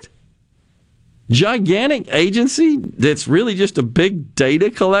 What? Gigantic agency that's really just a big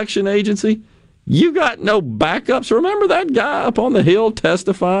data collection agency? You got no backups? Remember that guy up on the Hill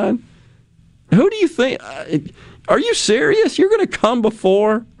testifying? Who do you think? Are you serious? You're going to come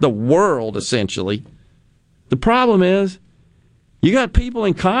before the world, essentially. The problem is, you got people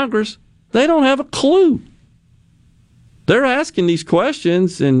in Congress, they don't have a clue. They're asking these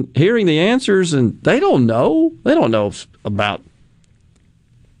questions and hearing the answers, and they don't know. They don't know about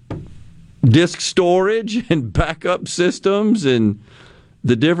disk storage and backup systems and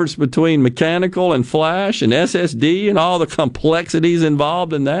the difference between mechanical and flash and SSD and all the complexities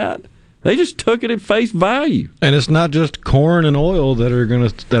involved in that. They just took it at face value. And it's not just corn and oil that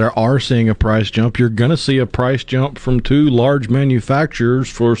are seeing a price jump. You're going to see a price jump from two large manufacturers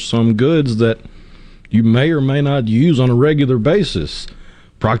for some goods that you may or may not use on a regular basis.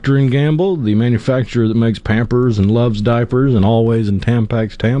 Procter & Gamble, the manufacturer that makes Pampers and Love's diapers and Always and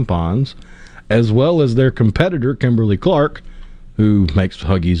Tampax tampons, as well as their competitor, Kimberly-Clark, who makes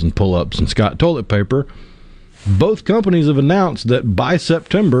Huggies and Pull-Ups and Scott toilet paper. Both companies have announced that by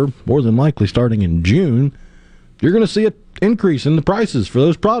September, more than likely starting in June, you're going to see an increase in the prices for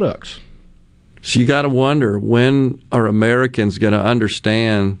those products. So you got to wonder, when are Americans going to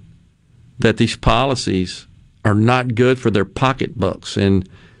understand that these policies are not good for their pocketbooks? And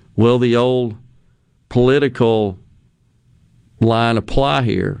will the old political line apply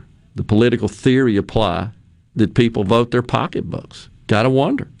here, the political theory apply, that people vote their pocketbooks? Got to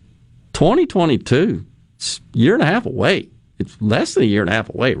wonder. 2022. It's a year and a half away. It's less than a year and a half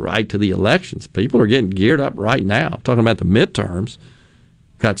away, right, to the elections. People are getting geared up right now. I'm talking about the midterms.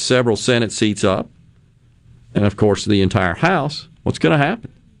 Got several Senate seats up. And, of course, the entire House. What's going to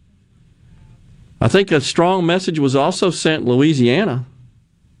happen? I think a strong message was also sent in Louisiana,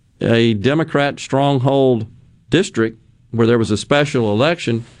 a Democrat stronghold district where there was a special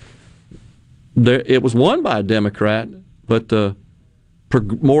election. It was won by a Democrat, but the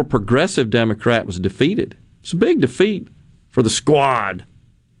more progressive Democrat was defeated. It's a big defeat for the squad.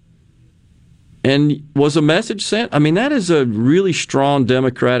 And was a message sent? I mean, that is a really strong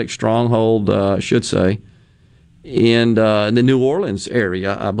Democratic stronghold, I should say, in the New Orleans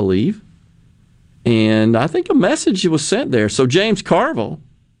area, I believe. And I think a message was sent there. So James Carville,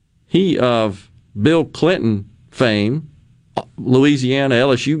 he of Bill Clinton fame, Louisiana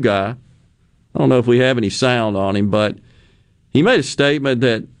LSU guy, I don't know if we have any sound on him, but he made a statement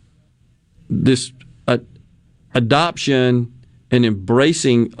that this adoption and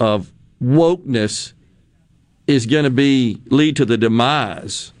embracing of wokeness is going to lead to the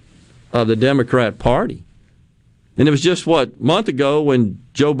demise of the Democrat Party. And it was just, a month ago when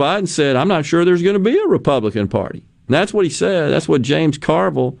Joe Biden said, I'm not sure there's going to be a Republican Party. And that's what he said. That's what James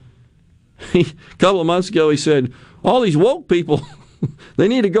Carville, a couple of months ago, he said, all these woke people, they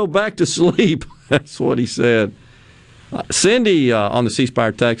need to go back to sleep. That's what he said. Cindy on the C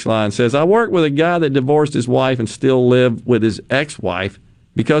Spire text line says, I worked with a guy that divorced his wife and still lived with his ex-wife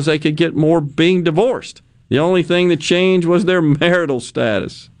because they could get more being divorced. The only thing that changed was their marital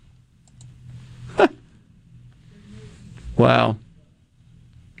status. Wow.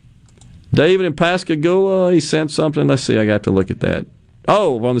 David in Pascagoula, he sent something. Let's see, I got to look at that.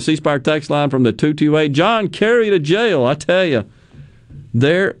 Oh, on the C Spire text line from the 228, John Kerry to jail. I tell you,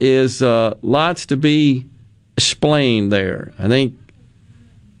 there is lots to be explained there. I think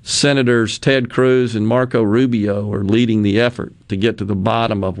Senators Ted Cruz and Marco Rubio are leading the effort to get to the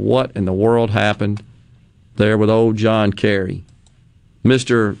bottom of what in the world happened there with old John Kerry.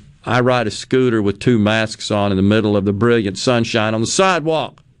 Mr. I ride a scooter with two masks on in the middle of the brilliant sunshine on the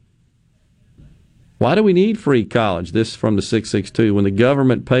sidewalk. Why do we need free college? This from the 662. When the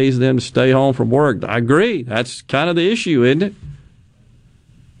government pays them to stay home from work. I agree. That's kind of the issue, isn't it?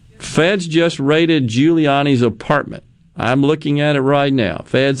 Feds just raided Giuliani's apartment. I'm looking at it right now.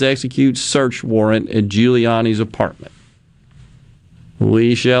 Feds execute search warrant at Giuliani's apartment.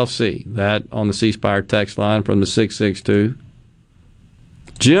 We shall see. That on the C Spire text line from the 662.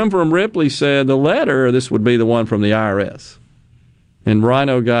 Jim from Ripley said the letter, this would be the one from the IRS. And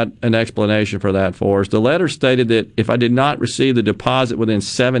Rhino got an explanation for that for us. The letter stated that if I did not receive the deposit within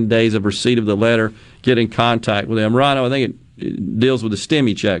 7 days of receipt of the letter, get in contact with them. Rhino, I think it deals with the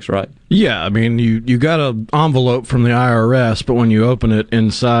STEMI checks, right? Yeah, I mean, you got an envelope from the IRS, but when you open it,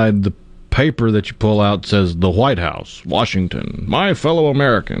 inside the paper that you pull out says the White House, Washington. My fellow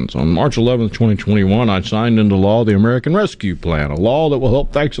Americans, on March 11th, 2021, I signed into law the American Rescue Plan, a law that will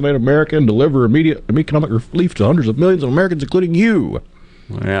help vaccinate America and deliver immediate economic relief to hundreds of millions of Americans, including you.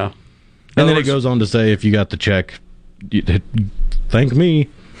 Yeah. And then it goes on to say, if you got the check, thank me.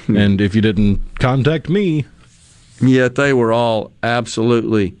 And if you didn't, contact me. Yet they were all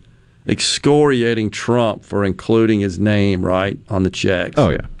absolutely excoriating Trump for including his name, right, on the checks. Oh,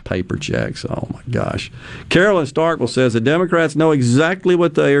 yeah. Paper checks. Oh, my gosh. Carolyn Starkville says the Democrats know exactly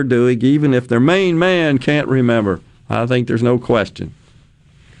what they are doing, even if their main man can't remember. I think there's no question.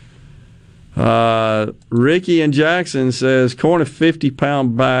 Ricky in Jackson says corn a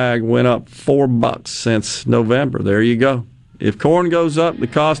 50-pound bag went up $4 since November. There you go. If corn goes up, the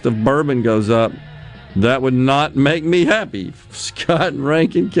cost of bourbon goes up. That would not make me happy. Scott in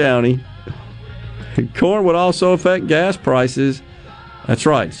Rankin County. Corn would also affect gas prices. That's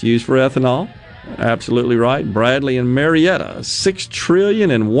right. It's used for ethanol. Absolutely right. Bradley and Marietta. $6 trillion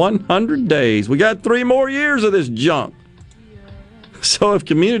in 100 days. We got 3 more years of this junk. So if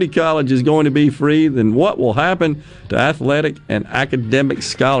community college is going to be free, then what will happen to athletic and academic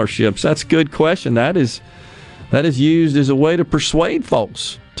scholarships? That's a good question. That is used as a way to persuade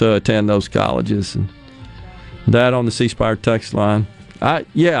folks to attend those colleges. And that on the C Spire text line.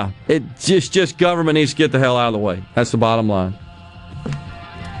 It's just government needs to get the hell out of the way. That's the bottom line.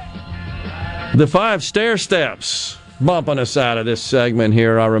 The 5 stair steps bumping us out of this segment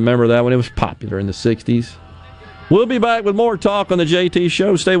here. I remember that when it was popular in the 60s. We'll be back with more talk on the JT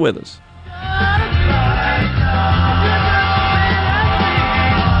Show. Stay with us.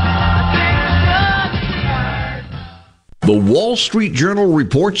 The Wall Street Journal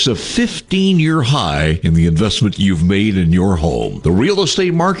reports a 15-year high in the investment you've made in your home. The real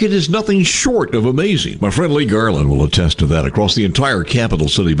estate market is nothing short of amazing. My friend Lee Garland will attest to that across the entire capital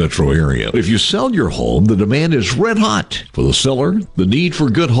city metro area. If you sell your home, the demand is red hot. For the seller, the need for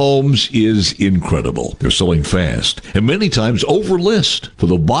good homes is incredible. They're selling fast and many times over list. For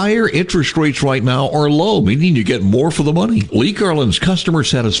the buyer, interest rates right now are low, meaning you get more for the money. Lee Garland's customer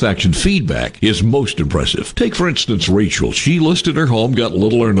satisfaction feedback is most impressive. Take, for instance, Rachel. She listed her home, got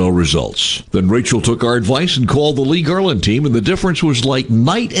little or no results. Then Rachel took our advice and called the Lee Garland team, and the difference was like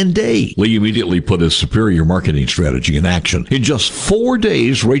night and day. Lee immediately put his superior marketing strategy in action. In just 4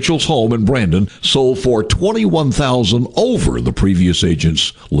 days, Rachel's home in Brandon sold for $21,000 over the previous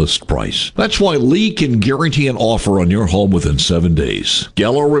agent's list price. That's why Lee can guarantee an offer on your home within 7 days.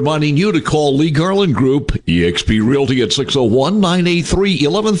 Gallo reminding you to call Lee Garland Group, eXp Realty at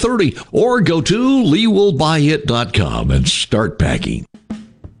 601-983-1130, or go to LeeWillBuyIt.com and start packing.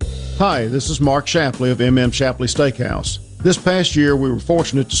 Hi, this is Mark Shapley of Shapley Steakhouse. This past year, we were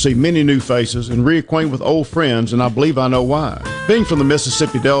fortunate to see many new faces and reacquaint with old friends, and I believe I know why. Being from the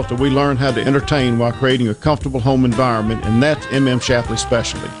Mississippi Delta, we learned how to entertain while creating a comfortable home environment, and that's Shapley's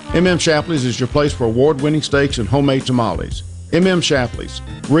specialty. Shapley's is your place for award-winning steaks and homemade tamales. Shapley's,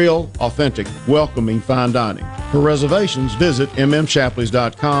 real, authentic, welcoming fine dining. For reservations, visit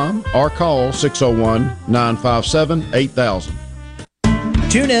mmshapleys.com or call 601-957-8000.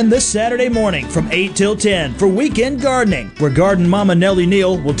 Tune in this Saturday morning from 8 till 10 for Weekend Gardening, where Garden Mama Nellie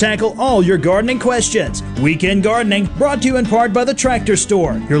Neal will tackle all your gardening questions. Weekend Gardening, brought to you in part by The Tractor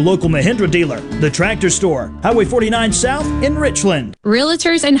Store, your local Mahindra dealer. The Tractor Store, Highway 49 South in Richland.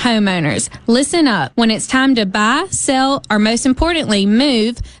 Realtors and homeowners, listen up. When it's time to buy, sell, or most importantly,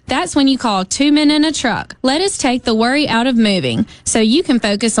 move, that's when you call Two Men in a Truck. Let us take the worry out of moving so you can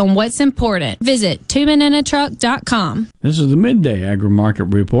focus on what's important. Visit twomeninatruck.com. This is the Midday Agri-Market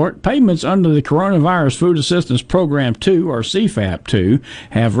Report. Payments under the Coronavirus Food Assistance Program 2, or CFAP 2,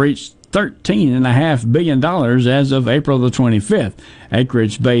 have reached $13.5 billion as of April the 25th.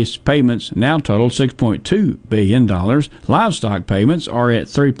 Acreage-based payments now total $6.2 billion. Livestock payments are at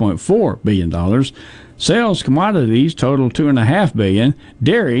 $3.4 billion. Sales commodities total $2.5 billion.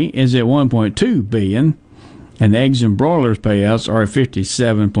 Dairy is at $1.2 billion. And eggs and broilers payouts are at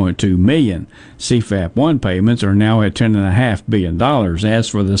 $57.2 million. CFAP 1 payments are now at $10.5 billion. As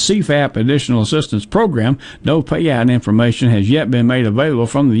for the CFAP Additional Assistance Program, no payout information has yet been made available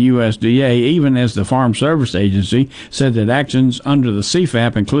from the USDA, even as the Farm Service Agency said that actions under the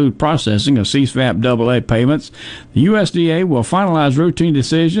CFAP include processing of CFAP AA payments. The USDA will finalize routine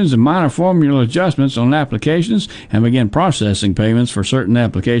decisions and minor formula adjustments on applications and begin processing payments for certain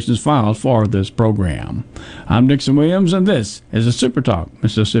applications filed for this program. I'm Dixon Williams, and this is the Super Talk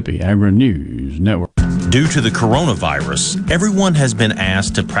Mississippi Agri-News Network. Due to the coronavirus, everyone has been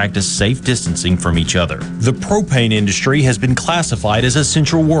asked to practice safe distancing from each other. The propane industry has been classified as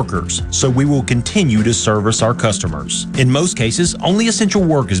essential workers, so we will continue to service our customers. In most cases, only essential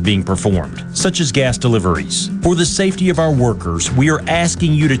work is being performed, such as gas deliveries. For the safety of our workers, we are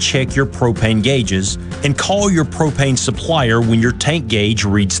asking you to check your propane gauges and call your propane supplier when your tank gauge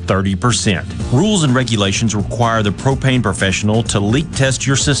reads 30%. Rules and regulations require the propane professional to leak test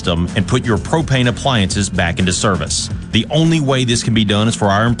your system and put your propane appliances back into service. The only way this can be done is for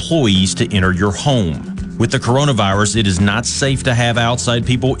our employees to enter your home. With the coronavirus, it is not safe to have outside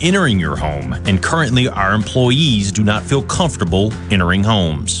people entering your home, and currently our employees do not feel comfortable entering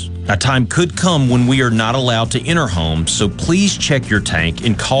homes. A time could come when we are not allowed to enter homes, so please check your tank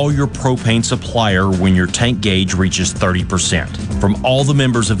and call your propane supplier when your tank gauge reaches 30%. From all the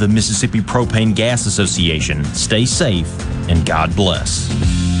members of the Mississippi Propane Gas Association, stay safe and God bless.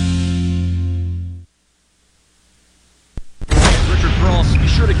 Be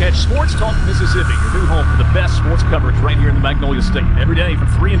sure to catch Sports Talk Mississippi, your new home for the best sports coverage right here in the Magnolia State. Every day from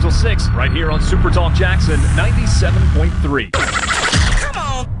 3 until 6, right here on Super Talk Jackson 97.3.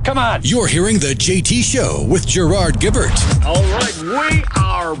 Come on. You're hearing The JT Show with Gerard Gibbert. All right, we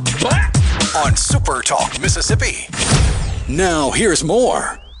are back on Super Talk Mississippi. Now, here's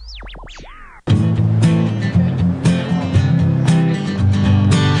more.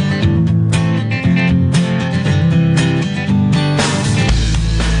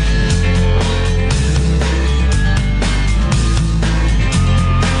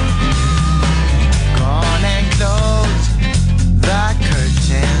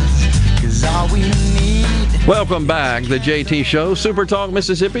 Welcome back, the JT Show, Super Talk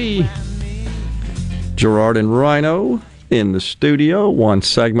Mississippi. Gerard and Rhino in the studio. One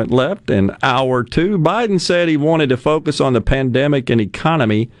segment left in hour 2. Biden said he wanted to focus on the pandemic and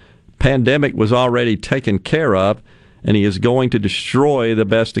economy. Pandemic was already taken care of, and he is going to destroy the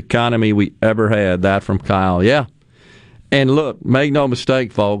best economy we ever had. That from Kyle. Yeah. And look, make no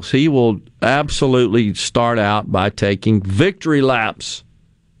mistake, folks, he will absolutely start out by taking victory laps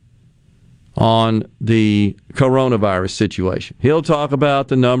on the coronavirus situation. He'll talk about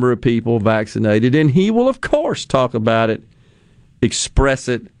the number of people vaccinated, and he will, of course, talk about it, express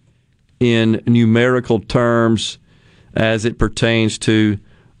it in numerical terms as it pertains to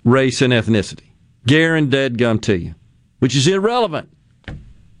race and ethnicity. Guaranteed gum to you, which is irrelevant.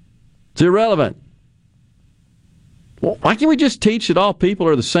 It's irrelevant. Well, why can't we just teach that all people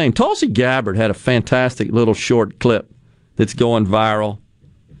are the same? Tulsi Gabbard had a fantastic little short clip that's going viral.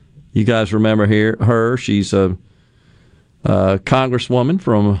 You guys remember her. She's a congresswoman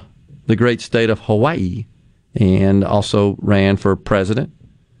from the great state of Hawaii and also ran for president.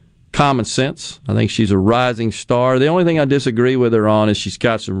 Common sense. I think she's a rising star. The only thing I disagree with her on is she's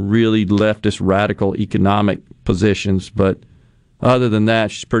got some really leftist, radical economic positions. But other than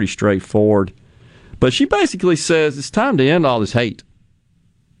that, she's pretty straightforward. But she basically says it's time to end all this hate,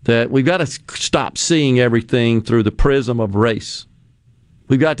 that we've got to stop seeing everything through the prism of race.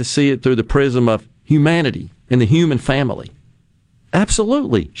 We've got to see it through the prism of humanity and the human family.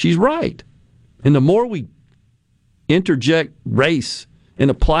 Absolutely. She's right. And the more we interject race and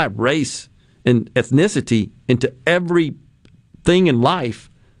apply race and ethnicity into everything in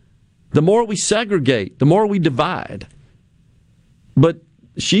life, the more we segregate, the more we divide. But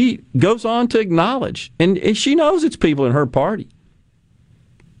she goes on to acknowledge, and she knows it's people in her party.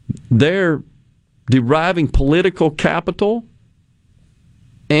 They're deriving political capital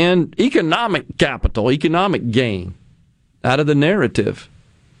and economic capital, economic gain out of the narrative.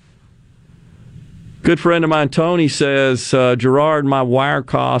 Good friend of mine, Tony, says, Gerard, my wire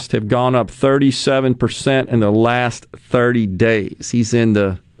costs have gone up 37% in the last 30 days. He's in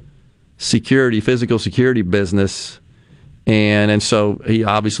the physical security business. And so he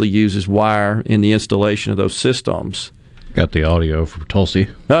obviously uses wire in the installation of those systems. Got the audio from Tulsi.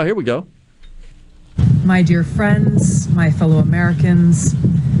 Oh, here we go. My dear friends, my fellow Americans,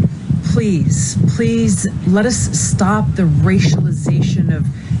 please let us stop the racialization of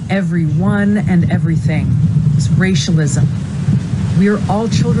everyone and everything. It's racialism. We are all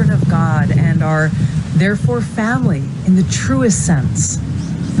children of God and are therefore family in the truest sense,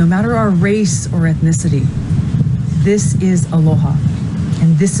 no matter our race or ethnicity. This is aloha,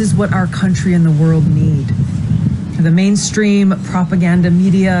 and this is what our country and the world need. The mainstream propaganda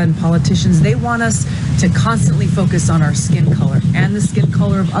media and politicians, they want us to constantly focus on our skin color and the skin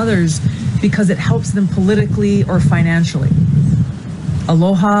color of others because it helps them politically or financially.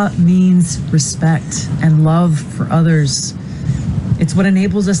 Aloha means respect and love for others. It's what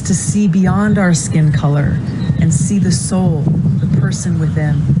enables us to see beyond our skin color and see the soul, the person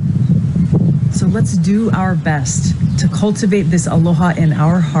within. So let's do our best to cultivate this aloha in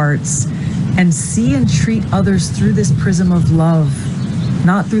our hearts and see and treat others through this prism of love,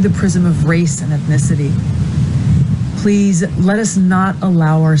 not through the prism of race and ethnicity. Please let us not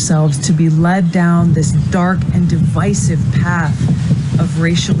allow ourselves to be led down this dark and divisive path of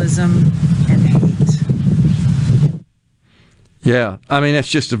racialism and hate. Yeah, I mean, that's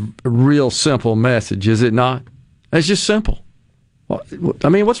just a real simple message, is it not? It's just simple. I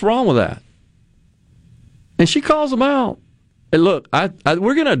mean, what's wrong with that? And she calls them out. And look,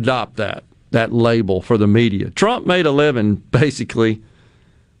 we're going to adopt that label for the media. Trump made a living, basically,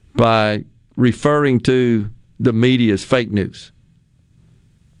 by referring to the media as fake news.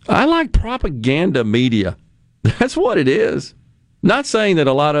 I like propaganda media. That's what it is. Not saying that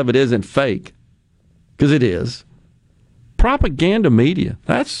a lot of it isn't fake, because it is. Propaganda media.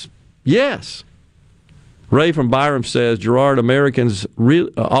 That's, yes. Ray from Byram says, Gerard, Americans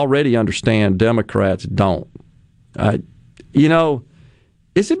already understand, Democrats don't. You know,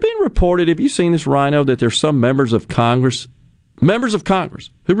 is it being reported, have you seen this, Rhino, that there's some members of Congress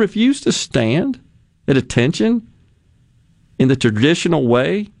who refuse to stand at attention in the traditional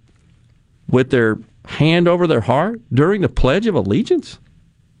way with their hand over their heart during the Pledge of Allegiance?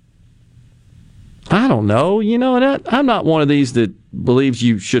 I don't know. You know, and I'm not one of these that believes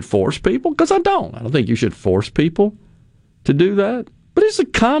you should force people, because I don't. I don't think you should force people to do that. But it's a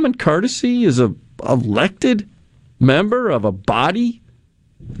common courtesy as a elected member of a body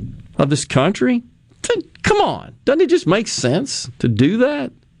of this country. Come on. Doesn't it just make sense to do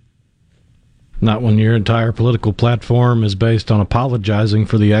that? Not when your entire political platform is based on apologizing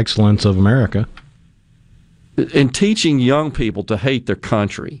for the excellence of America. And teaching young people to hate their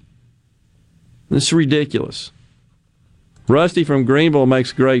country. It's ridiculous. Rusty from Greenville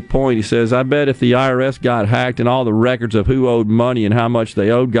makes a great point. He says, I bet if the IRS got hacked and all the records of who owed money and how much they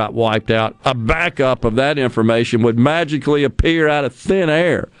owed got wiped out, a backup of that information would magically appear out of thin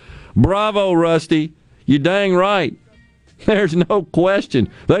air. Bravo, Rusty. You dang right. There's no question.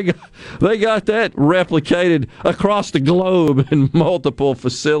 They got that replicated across the globe in multiple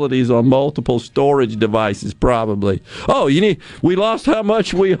facilities on multiple storage devices, probably. Oh, we lost how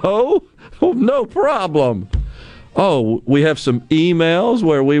much we owe? Oh, no problem. Oh, we have some emails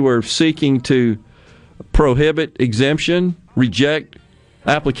where we were seeking to prohibit exemption, reject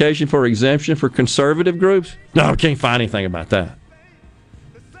application for exemption for conservative groups. No, I can't find anything about that.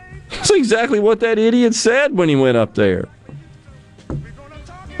 That's exactly what that idiot said when he went up there.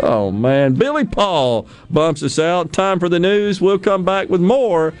 Oh, man. Billy Paul bumps us out. Time for the news. We'll come back with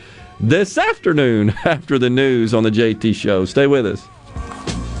more this afternoon after the news on the JT Show. Stay with us.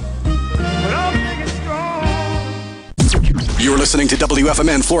 You're listening to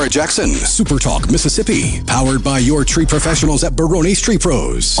WFMN Flora Jackson, Super Talk, Mississippi. Powered by your tree professionals at Barone's Tree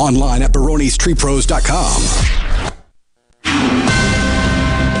Pros. Online at baronestreepros.com.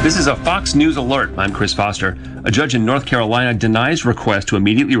 This is a Fox News alert. I'm Chris Foster. A judge in North Carolina denies request to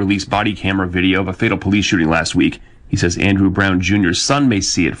immediately release body camera video of a fatal police shooting last week. He says Andrew Brown Jr.'s son may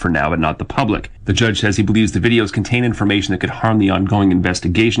see it for now, but not the public. The judge says he believes the videos contain information that could harm the ongoing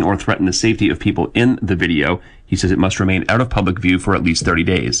investigation or threaten the safety of people in the video. He says it must remain out of public view for at least 30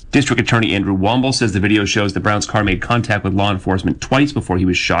 days. District Attorney Andrew Womble says the video shows that Brown's car made contact with law enforcement twice before he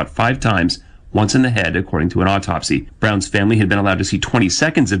was shot 5 times, once in the head, according to an autopsy. Brown's family had been allowed to see 20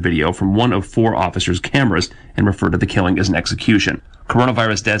 seconds of video from one of 4 officers' cameras and referred to the killing as an execution.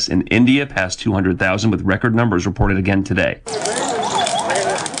 Coronavirus deaths in India passed 200,000, with record numbers reported again today.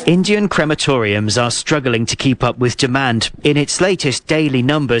 Indian crematoriums are struggling to keep up with demand. In its latest daily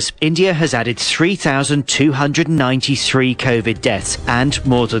numbers, India has added 3,293 COVID deaths and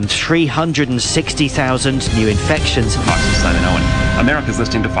more than 360,000 new infections. Fox's Simon Owen. America's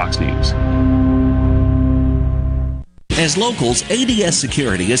listening to Fox News. As locals, ADS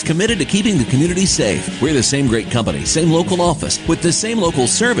Security is committed to keeping the community safe. We're the same great company, same local office, with the same local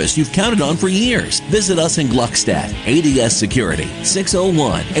service you've counted on for years. Visit us in Gluckstadt. ADS Security,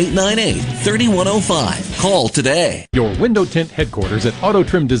 601-898-3105. Call today. Your window tint headquarters at Auto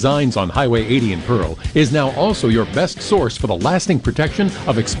Trim Designs on Highway 80 in Pearl is now also your best source for the lasting protection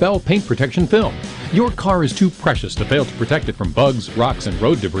of Expel paint protection film. Your car is too precious to fail to protect it from bugs, rocks, and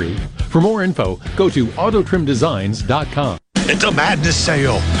road debris. For more info, go to autotrimdesigns.com. It's a madness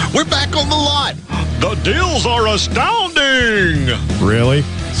sale. We're back on the lot. The deals are astounding. Really?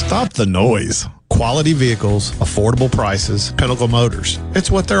 Stop the noise. Quality vehicles, affordable prices, Pinnacle Motors. It's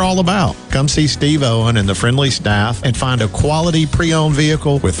what they're all about. Come see Steve Owen and the friendly staff and find a quality pre-owned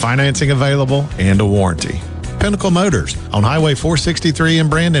vehicle with financing available and a warranty. Pinnacle Motors on Highway 463 in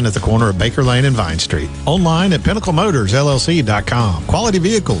Brandon at the corner of Baker Lane and Vine Street. Online at PinnacleMotorsLLC.com. Quality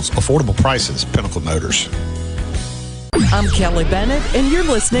vehicles, affordable prices, Pinnacle Motors. I'm Kelly Bennett, and you're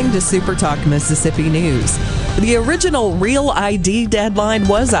listening to Super Talk Mississippi News. The original Real ID deadline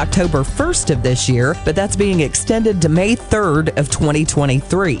was October 1st of this year, but that's being extended to May 3rd of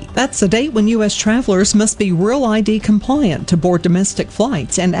 2023. That's the date when U.S. travelers must be Real ID compliant to board domestic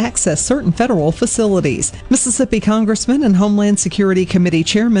flights and access certain federal facilities. Mississippi Congressman and Homeland Security Committee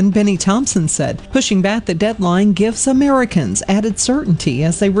Chairman Benny Thompson said pushing back the deadline gives Americans added certainty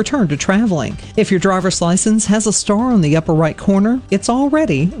as they return to traveling. If your driver's license has a star on the upper right corner, it's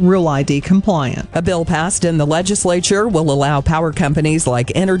already Real ID compliant. A bill passed in the legislature will allow power companies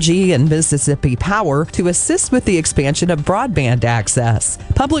like Energy and Mississippi Power to assist with the expansion of broadband access.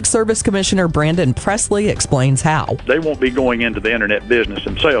 Public Service Commissioner Brandon Presley explains how. They won't be going into the internet business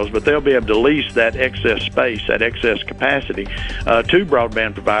themselves, but they'll be able to lease that excess space, that excess capacity to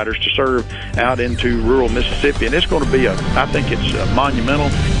broadband providers to serve out into rural Mississippi. And it's going to be I think it's monumental.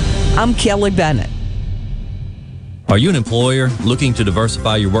 I'm Kelly Bennett. Are you an employer looking to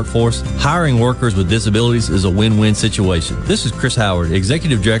diversify your workforce? Hiring workers with disabilities is a win-win situation. This is Chris Howard,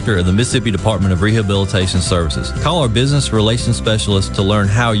 Executive Director of the Mississippi Department of Rehabilitation Services. Call our Business Relations Specialist to learn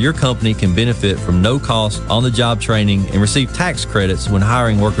how your company can benefit from no-cost, on-the-job training and receive tax credits when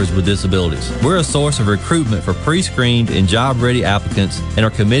hiring workers with disabilities. We're a source of recruitment for pre-screened and job-ready applicants and are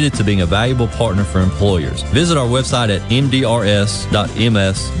committed to being a valuable partner for employers. Visit our website at mdrs.ms.gov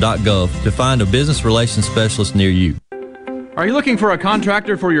to find a business relations specialist near you. Are you looking for a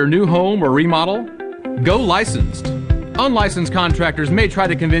contractor for your new home or remodel? Go licensed. Unlicensed contractors may try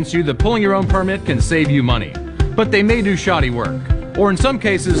to convince you that pulling your own permit can save you money, but they may do shoddy work, or in some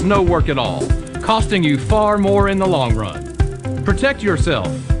cases no work at all, costing you far more in the long run. Protect yourself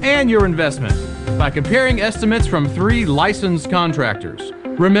and your investment by comparing estimates from 3 licensed contractors.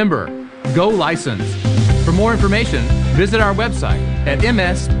 Remember, go licensed. For more information, visit our website at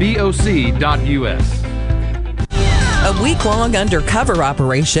msboc.us. A week-long undercover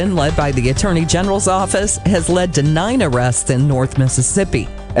operation led by the Attorney General's office has led to 9 arrests in North Mississippi.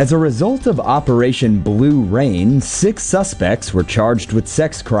 As a result of Operation Blue Rain, 6 suspects were charged with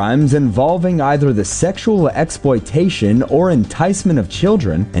sex crimes involving either the sexual exploitation or enticement of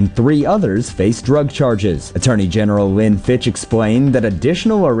children, and 3 others faced drug charges. Attorney General Lynn Fitch explained that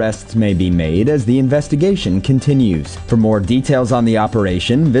additional arrests may be made as the investigation continues. For more details on the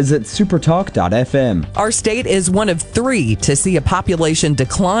operation, visit supertalk.fm. Our state is one of 3 to see a population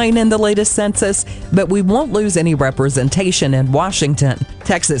decline in the latest census, but we won't lose any representation in Washington.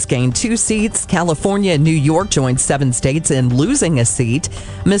 Texas gained 2 seats. California and New York joined 7 states in losing a seat.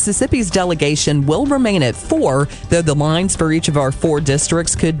 Mississippi's delegation will remain at 4, though the lines for each of our 4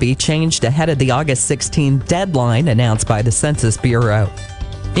 districts could be changed ahead of the August 16 deadline announced by the Census Bureau.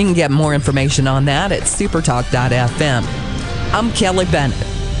 You can get more information on that at supertalk.fm. I'm Kelly Bennett.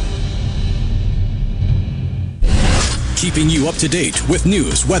 Keeping you up to date with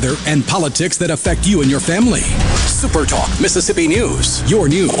news, weather, and politics that affect you and your family. Super Talk Mississippi News. Your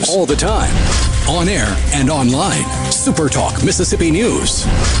news all the time. On air and online. Super Talk Mississippi News.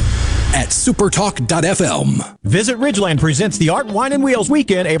 At supertalk.fm. Visit Ridgeland presents the Art, Wine, and Wheels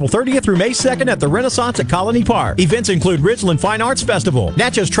Weekend, April 30th through May 2nd at the Renaissance at Colony Park. Events include Ridgeland Fine Arts Festival,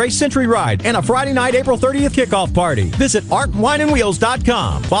 Natchez Trace Century Ride, and a Friday night, April 30th kickoff party. Visit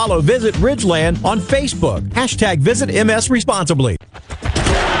artwineandwheels.com. Follow Visit Ridgeland on Facebook. Hashtag Visit MS Responsibly.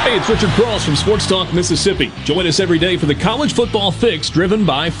 Hey, it's Richard Cross from Sports Talk Mississippi. Join us every day for the College Football Fix driven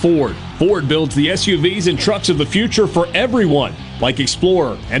by Ford. Ford builds the SUVs and trucks of the future for everyone, like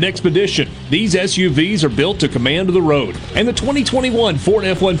Explorer and Expedition. These SUVs are built to command the road. And the 2021 Ford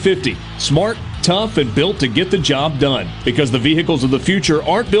F-150, smart, tough, and built to get the job done. Because the vehicles of the future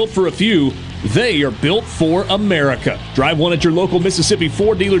aren't built for a few, they are built for America. Drive one at your local Mississippi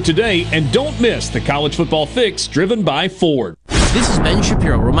Ford dealer today, and don't miss the College Football Fix driven by Ford. This is Ben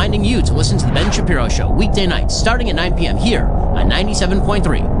Shapiro reminding you to listen to The Ben Shapiro Show weekday nights starting at 9 p.m. here on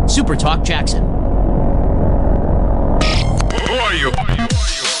 97.3 Super Talk Jackson. Who are you?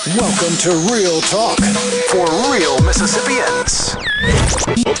 Welcome to Real Talk for real Mississippians.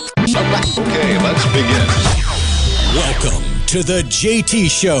 Okay, let's begin. Welcome to the JT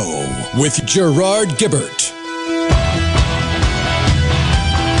Show with Gerard Gibbert.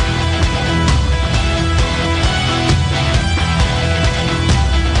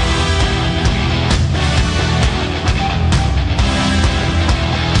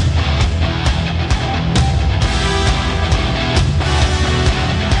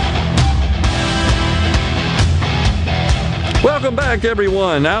 Welcome back,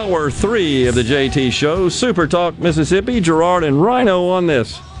 everyone. Hour 3 of the JT Show. Super Talk Mississippi. Gerard and Rhino on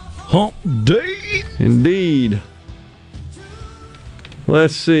this hump day. Indeed.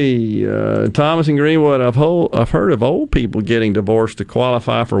 Let's see. Thomas and Greenwood, I've heard of old people getting divorced to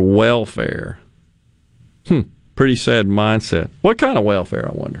qualify for welfare. Pretty sad mindset. What kind of welfare,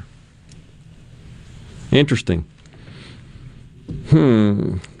 I wonder? Interesting.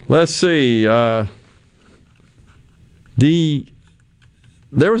 Let's see.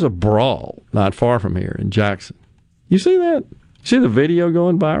 There was a brawl not far from here in Jackson. You see that? See the video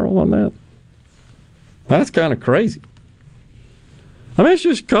going viral on that? That's kind of crazy. I mean, it's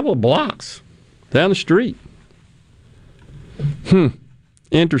just a couple of blocks down the street.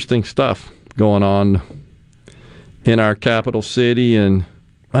 Interesting stuff going on in our capital city, and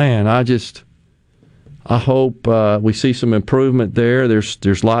man, I hope we see some improvement there.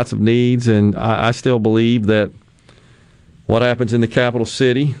 There's lots of needs, and I still believe that what happens in the capital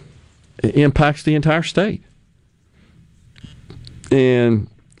city impacts the entire state. And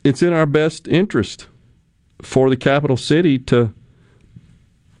it's in our best interest for the capital city to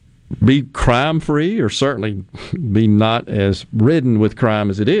be crime-free, or certainly be not as ridden with crime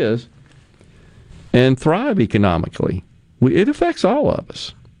as it is, and thrive economically. It affects all of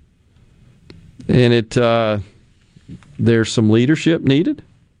us. And there's some leadership needed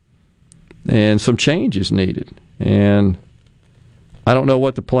and some changes needed. And I don't know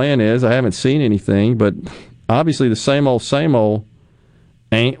what the plan is. I haven't seen anything, but obviously the same old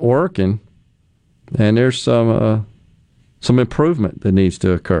ain't working, and there's some improvement that needs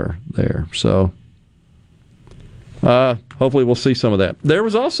to occur there. So hopefully we'll see some of that. There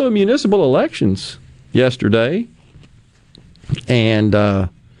was also municipal elections yesterday, and I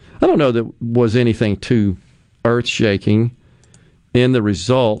don't know that was anything too earth-shaking in the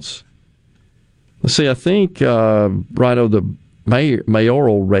results. Let's see, I think, Rhino,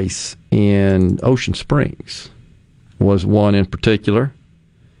 mayoral race in Ocean Springs was one in particular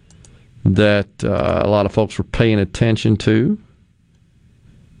that a lot of folks were paying attention to.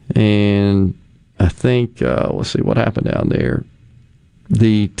 And I think, let's see what happened down there.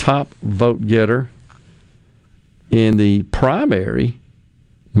 The top vote getter in the primary,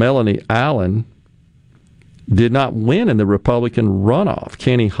 Melanie Allen, did not win in the Republican runoff.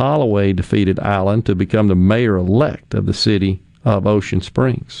 Kenny Holloway defeated Allen to become the mayor-elect of the city of Ocean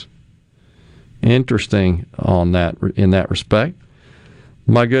Springs. Interesting in that respect.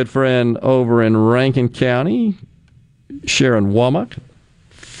 My good friend over in Rankin County, Sharon Womack,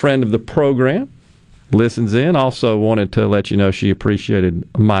 friend of the program, listens in. Also wanted to let you know she appreciated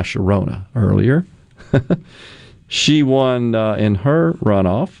my Sharona earlier. She won in her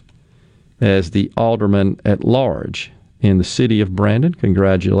runoff as the alderman at large in the city of Brandon.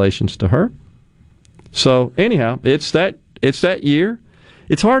 Congratulations to her. So anyhow, it's that year.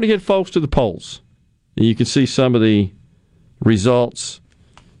 It's hard to get folks to the polls. You can see some of the results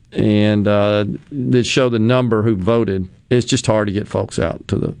and that show the number who voted. It's just hard to get folks out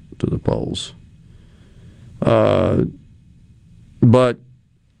to the polls. But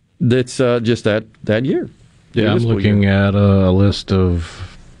it's just that year. Yeah, I'm looking at a list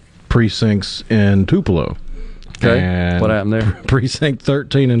of precincts in Tupelo. Okay, and what happened there? Precinct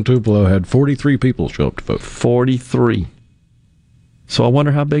 13 in Tupelo had 43 people show up to vote. 43. So I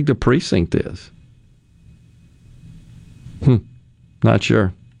wonder how big the precinct is. Not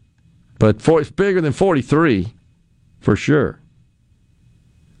sure. But it's bigger than 43, for sure.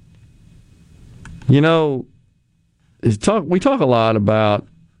 You know, we talk a lot about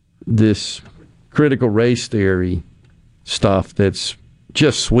this critical race theory stuff that's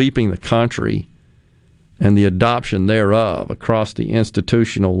just sweeping the country and the adoption thereof across the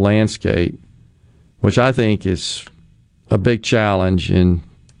institutional landscape, which I think is a big challenge and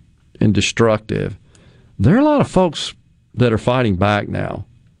destructive. There are a lot of folks that are fighting back now,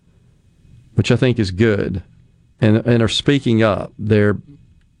 which I think is good, and are speaking up. They're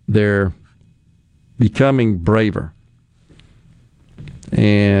becoming braver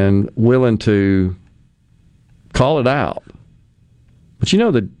and willing to call it out. But you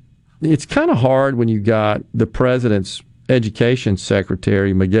know, it's kind of hard when you got the president's education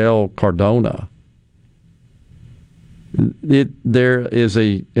secretary, Miguel Cardona. There is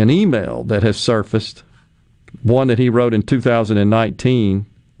an email that has surfaced, one that he wrote in 2019,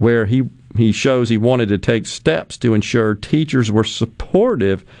 where he shows he wanted to take steps to ensure teachers were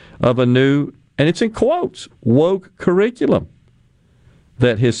supportive of a new, and it's in quotes, woke curriculum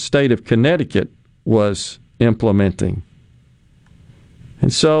that his state of Connecticut was implementing.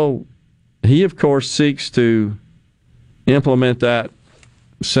 And so he, of course, seeks to implement that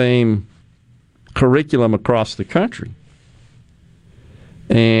same curriculum across the country.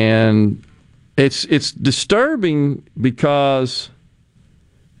 And it's disturbing because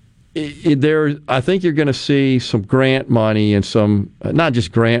I think you're going to see some grant money and some, not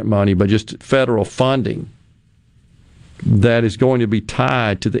just grant money, but just federal funding that is going to be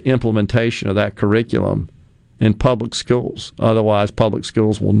tied to the implementation of that curriculum in public schools. Otherwise, public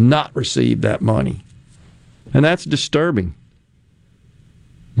schools will not receive that money. And that's disturbing,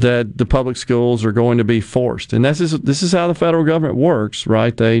 that the public schools are going to be forced. And this is how the federal government works,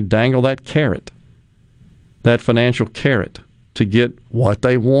 right? They dangle that carrot, that financial carrot, to get what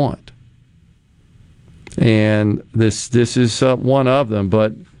they want. And this is one of them.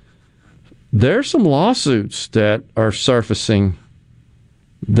 But there's some lawsuits that are surfacing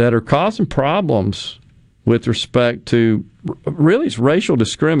that are causing problems with respect to really it's racial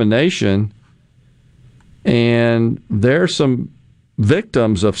discrimination. And there are some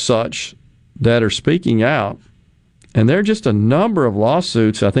victims of such that are speaking out. And there are just a number of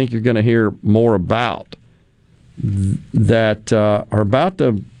lawsuits I think you're going to hear more about that are about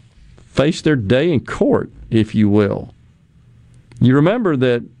to face their day in court, if you will. You remember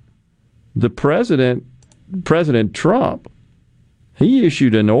that the President Trump, he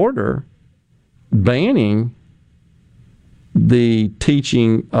issued an order banning the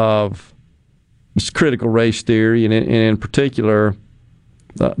teaching of critical race theory, and in particular,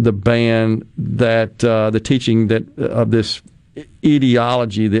 the ban that the teaching that of this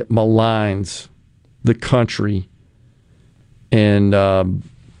ideology that maligns the country and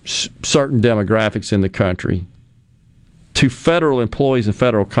certain demographics in the country to federal employees and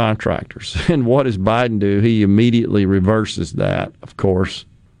federal contractors. And what does Biden do? He immediately reverses that, of course.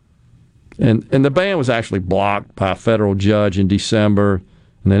 And the ban was actually blocked by a federal judge in December,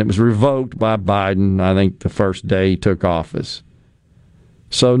 and then it was revoked by Biden, I think, the first day he took office.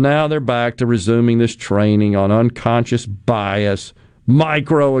 So now they're back to resuming this training on unconscious bias,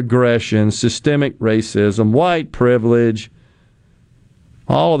 microaggressions, systemic racism, white privilege,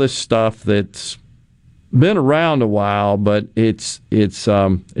 all of this stuff that's been around a while, but it's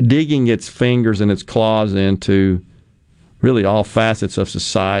digging its fingers and its claws into really all facets of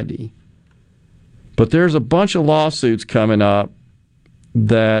society. But there's a bunch of lawsuits coming up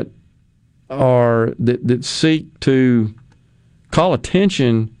that seek to call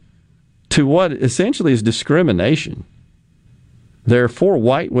attention to what essentially is discrimination. There are 4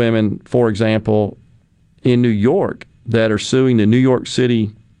 white women, for example, in New York that are suing the New York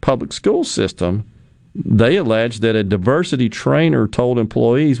City public school system. They allege that a diversity trainer told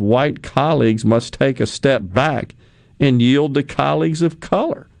employees white colleagues must take a step back and yield to colleagues of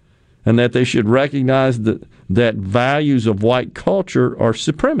color, and that they should recognize that values of white culture are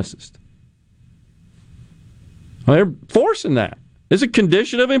supremacist. Well, they're forcing that. It's a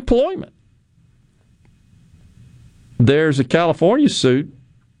condition of employment. There's a California suit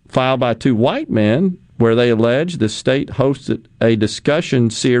filed by 2 white men where they allege the state hosted a discussion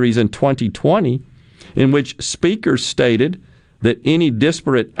series in 2020 in which speakers stated that any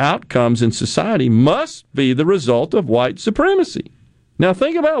disparate outcomes in society must be the result of white supremacy. Now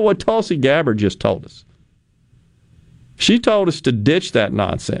think about what Tulsi Gabbard just told us. She told us to ditch that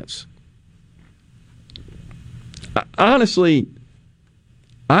nonsense. Honestly,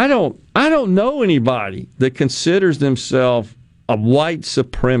 I don't know anybody that considers themselves a white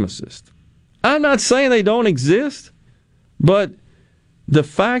supremacist. I'm not saying they don't exist, but the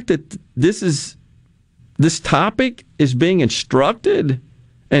fact that this topic is being instructed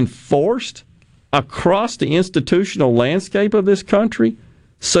and forced across the institutional landscape of this country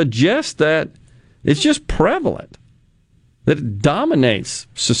suggests that it's just prevalent, that it dominates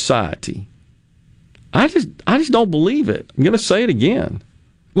society. I just don't believe it. I'm going to say it again.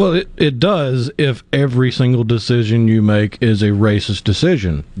 Well, it does if every single decision you make is a racist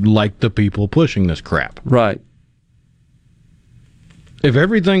decision, like the people pushing this crap. Right. If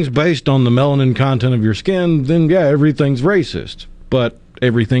everything's based on the melanin content of your skin, then yeah, everything's racist. But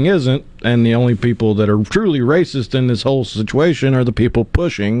everything isn't, and the only people that are truly racist in this whole situation are the people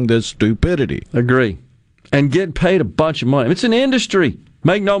pushing this stupidity. Agree. And getting paid a bunch of money. It's an industry.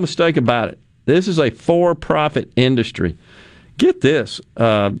 Make no mistake about it. This is a for-profit industry. Get this.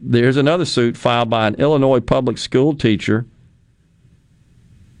 There's another suit filed by an Illinois public school teacher,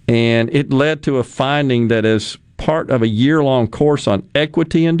 and it led to a finding that as part of a year-long course on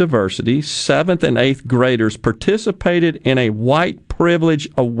equity and diversity, 7th and 8th graders participated in a white privilege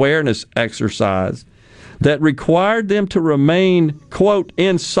awareness exercise that required them to remain, quote,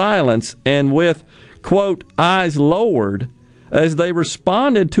 in silence and with, quote, eyes lowered as they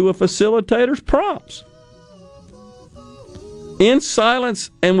responded to a facilitator's prompts. In silence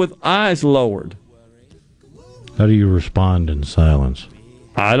and with eyes lowered. How do you respond in silence?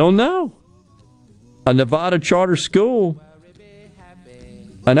 I don't know. A Nevada charter school,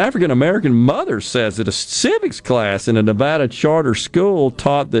 an African-American mother says that a civics class in a Nevada charter school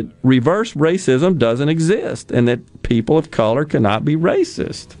taught that reverse racism doesn't exist and that people of color cannot be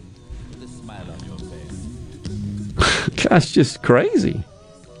racist. That's just crazy.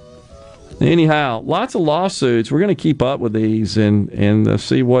 Anyhow, lots of lawsuits. We're going to keep up with these and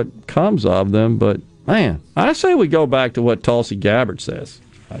see what comes of them. But, man, I say we go back to what Tulsi Gabbard says.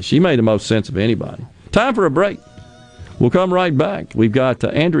 She made the most sense of anybody. Time for a break. We'll come right back. We've got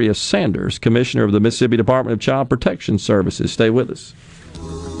Andrea Sanders, Commissioner of the Mississippi Department of Child Protection Services. Stay with us.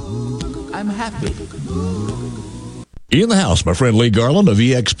 I'm happy. In the house, my friend Lee Garland of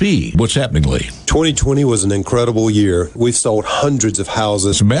EXP. What's happening, Lee? 2020 was an incredible year. We've sold hundreds of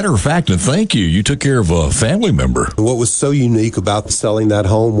houses. As a matter of fact, and thank you, you took care of a family member. What was so unique about selling that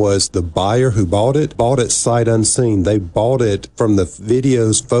home was the buyer who bought it sight unseen. They bought it from the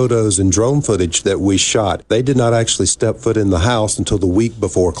videos, photos, and drone footage that we shot. They did not actually step foot in the house until the week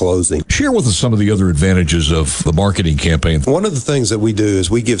before closing. Share with us some of the other advantages of the marketing campaign. One of the things that we do is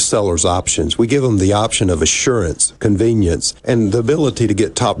we give sellers options. We give them the option of assurance, convenience, and the ability to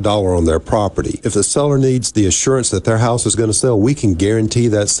get top dollar on their property. If the seller needs the assurance that their house is going to sell, we can guarantee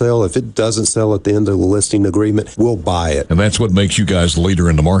that sale. If it doesn't sell at the end of the listing agreement, we'll buy it. And that's what makes you guys the leader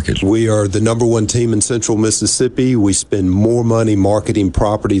in the market. We are the #1 team in Central Mississippi. We spend more money marketing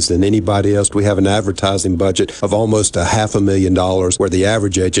properties than anybody else. We have an advertising budget of almost $500,000, where the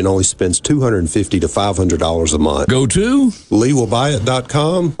average agent only spends $250 to $500 a month. Go to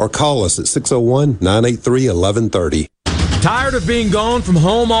LeeWillBuyIt.com or call us at 601-983-1130. Tired of being gone from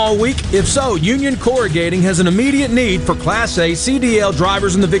home all week? If so, Union Corrugating has an immediate need for Class A CDL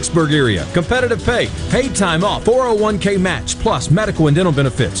drivers in the Vicksburg area. Competitive pay, paid time off, 401k match, plus medical and dental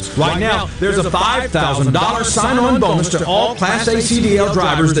benefits. Right now, there's a $5,000 sign-on bonus to all Class A CDL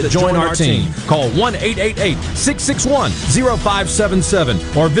drivers that join our team. Call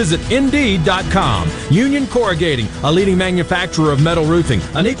 1-888-661-0577 or visit Indeed.com. Union Corrugating, a leading manufacturer of metal roofing,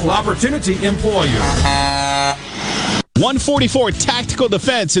 an equal opportunity employer. 144 Tactical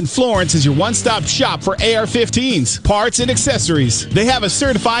Defense in Florence is your one-stop shop for AR-15s, parts, and accessories. They have a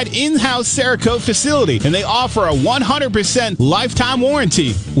certified in-house Cerakote facility, and they offer a 100% lifetime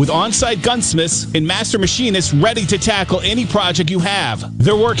warranty with on-site gunsmiths and master machinists ready to tackle any project you have.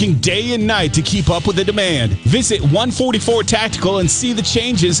 They're working day and night to keep up with the demand. Visit 144 Tactical and see the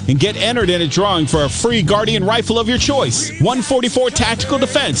changes and get entered in a drawing for a free Guardian rifle of your choice. 144 Tactical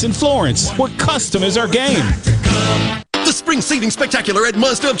Defense in Florence, where custom is our game. The Spring Savings Spectacular at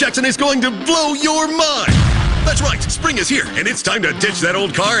Mazda of Jackson is going to blow your mind. That's right, spring is here, and it's time to ditch that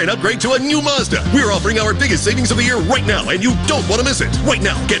old car and upgrade to a new Mazda. We're offering our biggest savings of the year right now, and you don't want to miss it. Right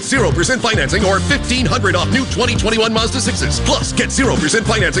now, get 0% financing or $1,500 off new 2021 Mazda 6s. Plus, get 0%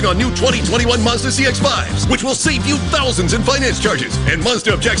 financing on new 2021 Mazda CX-5s, which will save you thousands in finance charges. And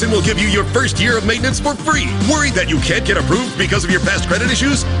Mazda of Jackson will give you your first year of maintenance for free. Worried that you can't get approved because of your past credit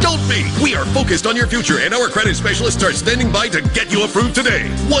issues? Don't be. We are focused on your future, and our credit specialists are standing by to get you approved today.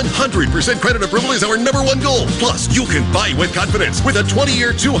 100% credit approval is our #1 goal. Plus, you can buy with confidence with a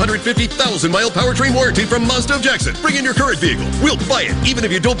 20-year, 250,000-mile powertrain warranty from Mazda of Jackson. Bring in your current vehicle. We'll buy it, even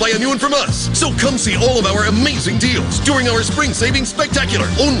if you don't buy a new one from us. So come see all of our amazing deals during our Spring Savings Spectacular,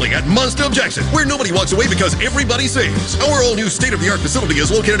 only at Mazda of Jackson, where nobody walks away because everybody saves. Our all-new state-of-the-art facility is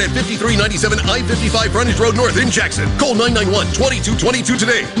located at 5397 I-55 Frontage Road North in Jackson. Call 991-2222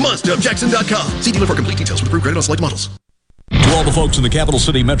 today. MazdaofJackson.com. See dealer for complete details with approved credit on select models. To all the folks in the Capital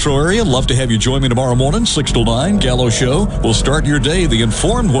City metro area, love to have you join me tomorrow morning, 6 till 9, Gallo Show. We'll start your day the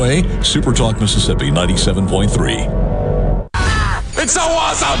informed way. Super Talk Mississippi 97.3. It's so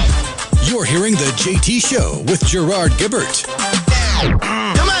awesome! You're hearing the JT Show with Gerard Gibbert. Come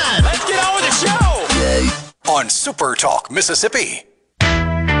on, let's get on with the show! On Super Talk Mississippi.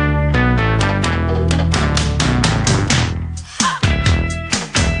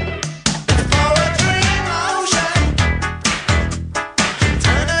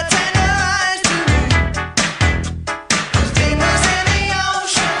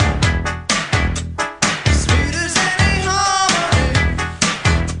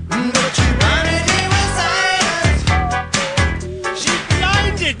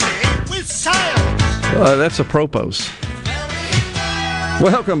 That's a propos.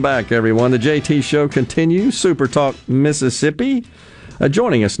 Welcome back, everyone. The JT Show continues. Super Talk Mississippi.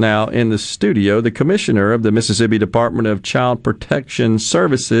 Joining us now in the studio, the Commissioner of the Mississippi Department of Child Protection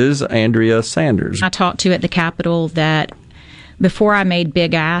Services, Andrea Sanders. I talked to at the Capitol that before I made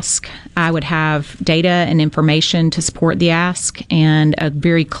big ask, I would have data and information to support the ask and a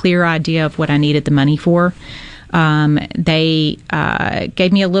very clear idea of what I needed the money for. They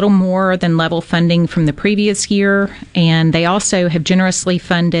gave me a little more than level funding from the previous year, and they also have generously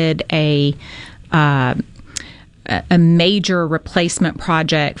funded a major replacement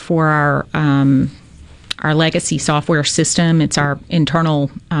project for our legacy software system. It's our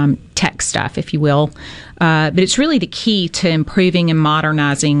internal tech stuff, if you will. But it's really the key to improving and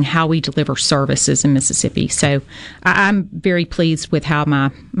modernizing how we deliver services in Mississippi. So I'm very pleased with how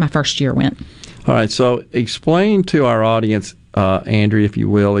my first year went. All right, so explain to our audience, Andrea, if you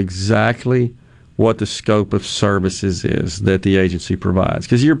will, exactly what the scope of services is that the agency provides.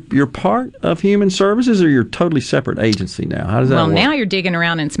 Because you're part of Human Services, or you're a totally separate agency now? How does that work? Well, now you're digging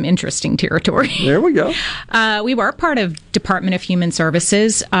around in some interesting territory. There we go. We were part of Department of Human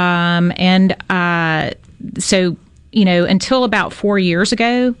Services, so until about 4 years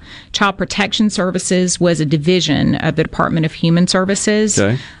ago, Child Protection Services was a division of the Department of Human Services.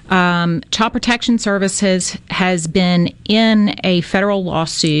 Okay. Child Protection Services has been in a federal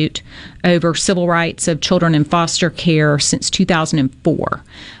lawsuit over civil rights of children in foster care since 2004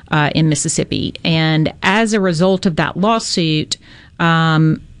 in Mississippi. And as a result of that lawsuit, I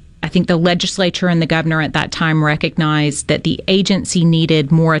think the legislature and the governor at that time recognized that the agency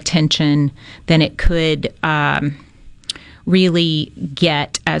needed more attention than it could really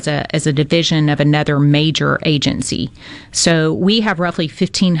get as a division of another major agency. So we have roughly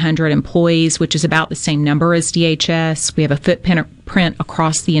 1,500 employees, which is about the same number as DHS. We have a footprint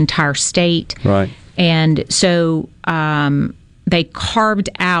across the entire state. Right. And so they carved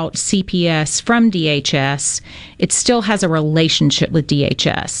out CPS from DHS. It still has a relationship with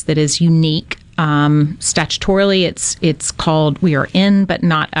DHS that is unique Statutorily, it's called we are in but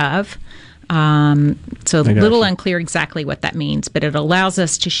not of. So a little unclear exactly what that means, but it allows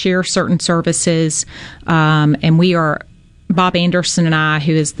us to share certain services. And we are, Bob Anderson and I,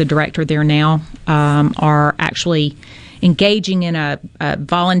 who is the director there now, are actually engaging in a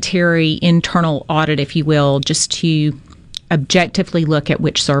voluntary internal audit, if you will, just to objectively look at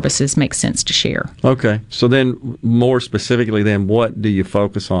which services make sense to share. Okay. So then more specifically then, what do you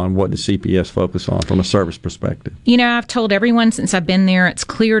focus on? What does CPS focus on from a service perspective? You know, I've told everyone since I've been there, it's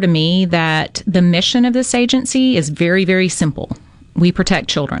clear to me that the mission of this agency is very, very simple. We protect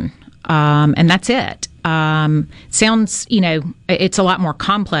children, and that's it. Sounds, you know, it's a lot more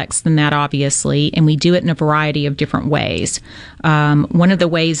complex than that, obviously, and we do it in a variety of different ways. One of the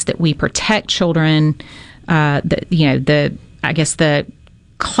ways that we protect children, I guess the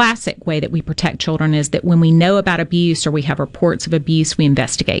classic way that we protect children is that when we know about abuse or we have reports of abuse, we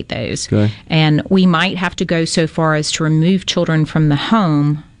investigate those. Okay. And we might have to go so far as to remove children from the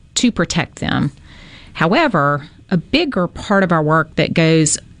home to protect them. However, a bigger part of our work that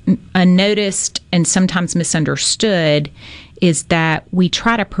goes unnoticed and sometimes misunderstood is that we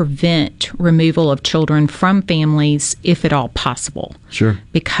try to prevent removal of children from families if at all possible. Sure.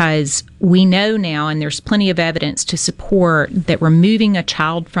 Because we know now, and there's plenty of evidence to support, that removing a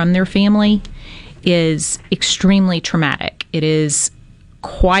child from their family is extremely traumatic. It is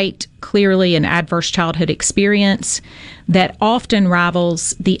quite clearly an adverse childhood experience that often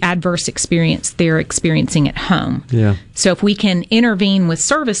rivals the adverse experience they're experiencing at home. Yeah. So if we can intervene with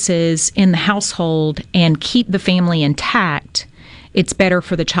services in the household and keep the family intact, it's better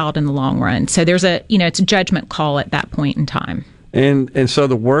for the child in the long run. So there's it's a judgment call at that point in time. And so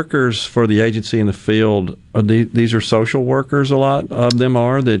the workers for the agency in the field, these are social workers, a lot of them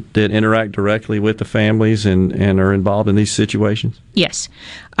are, that interact directly with the families and are involved in these situations? Yes.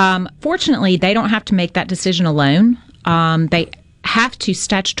 Fortunately, they don't have to make that decision alone. They have to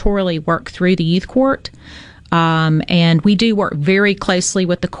statutorily work through the youth court. And we do work very closely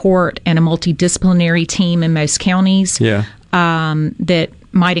with the court and a multidisciplinary team in most counties. Yeah. That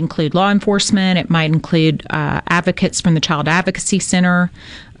might include law enforcement. It might include advocates from the Child Advocacy Center.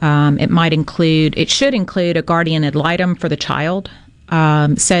 It should include a guardian ad litem for the child.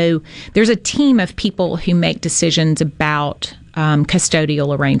 So there's a team of people who make decisions about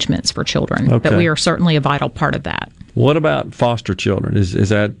custodial arrangements for children. Okay. But we are certainly a vital part of that. What about foster children? Is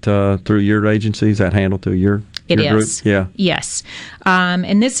that through your agency? Is that handled through your group? Yeah. Yes.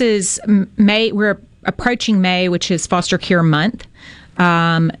 And this is May. We're approaching May, which is Foster Care Month.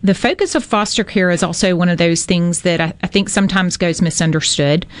 The focus of foster care is also one of those things that I think sometimes goes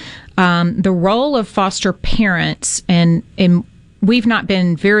misunderstood. The role of foster parents, and we've not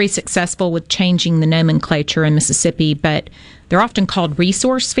been very successful with changing the nomenclature in Mississippi, but they're often called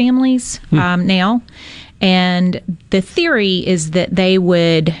resource families now. And the theory is that they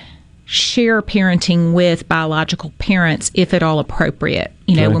would share parenting with biological parents if at all appropriate.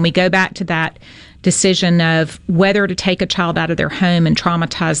 When we go back to that decision of whether to take a child out of their home and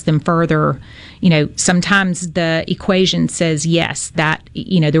traumatize them further, sometimes the equation says yes, that,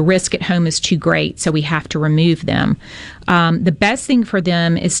 the risk at home is too great, so we have to remove them. The best thing for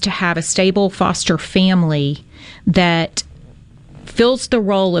them is to have a stable foster family that fills the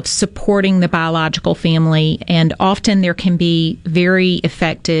role of supporting the biological family, and often there can be very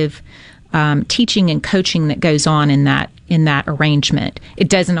effective teaching and coaching that goes on in that arrangement. It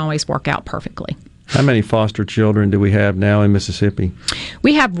doesn't always work out perfectly. How many foster children do we have now in Mississippi?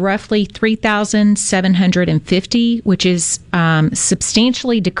 We have roughly 3,750, which is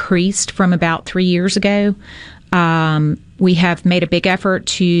substantially decreased from about 3 years ago. We have made a big effort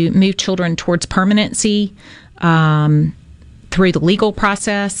to move children towards permanency through the legal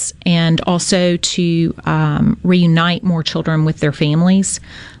process, and also to reunite more children with their families.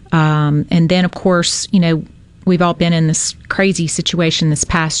 And then, of course, we've all been in this crazy situation this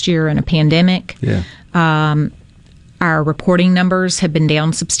past year in a pandemic. Yeah. Our reporting numbers have been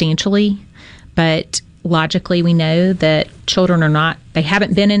down substantially, but logically we know that children they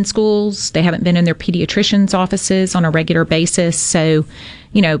haven't been in schools, they haven't been in their pediatricians' offices on a regular basis. So,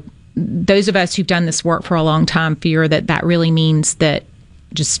 those of us who've done this work for a long time fear that really means that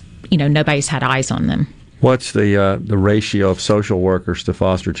just, nobody's had eyes on them. What's the ratio of social workers to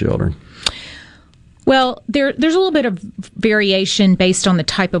foster children? Well, there's a little bit of variation based on the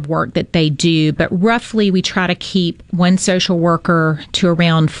type of work that they do, but roughly we try to keep one social worker to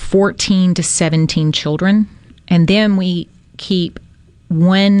around 14 to 17 children. And then we keep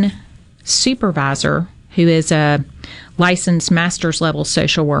one supervisor who is a licensed master's level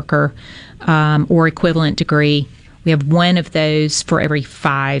social worker or equivalent degree We have one of those for every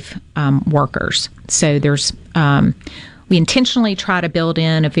 5 workers. So there's we intentionally try to build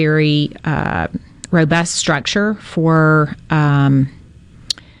in a very robust structure for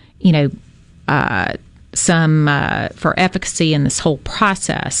some for efficacy in this whole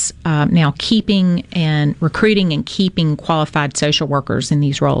process. Now, recruiting and keeping qualified social workers in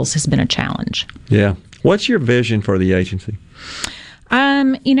these roles has been a challenge. Yeah. What's your vision for the agency?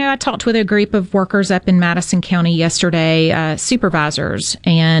 I talked with a group of workers up in Madison County yesterday, supervisors,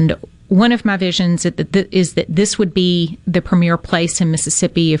 and one of my visions is that this would be the premier place in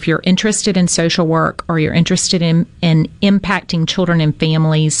Mississippi if you're interested in social work or you're interested in impacting children and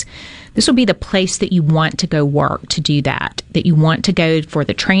families. This will be the place that you want to go work to do that you want to go for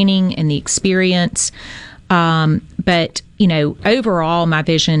the training and the experience. But overall, my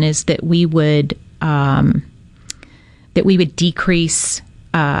vision is that we would decrease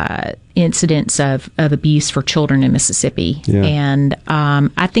incidents of abuse for children in Mississippi. Yeah. And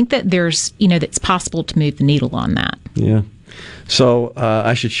I think that there's, that's possible to move the needle on that. Yeah. So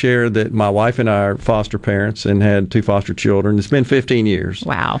I should share that my wife and I are foster parents and had 2 foster children. It's been 15 years.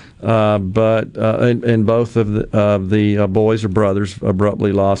 Wow. But both of the boys or brothers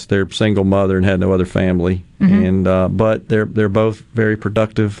abruptly lost their single mother and had no other family. Mm-hmm. And but they're both very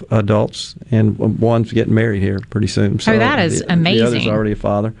productive adults, and one's getting married here pretty soon. So that is amazing. The other's already a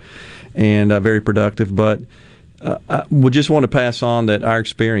father, and very productive. But I would just want to pass on that our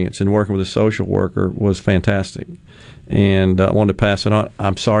experience in working with a social worker was fantastic. And I wanted to pass it on.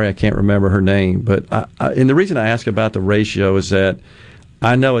 I'm sorry I can't remember her name, but and the reason I ask about the ratio is that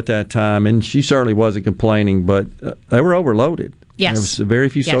I know at that time, and she certainly wasn't complaining, but they were overloaded. Yes. There was very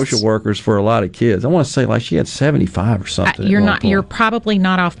few social workers for a lot of kids. I want to say like she had 75 or something. You're probably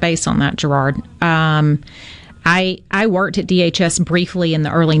not off base on that, Gerard. I worked at DHS briefly in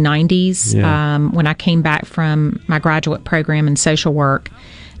the early 90s when I came back from my graduate program in social work.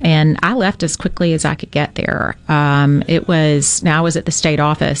 And I left as quickly as I could get there. I was at the state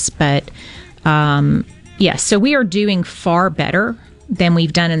office, but so we are doing far better than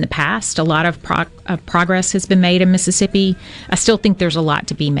we've done in the past. A lot of progress has been made in Mississippi. I still think there's a lot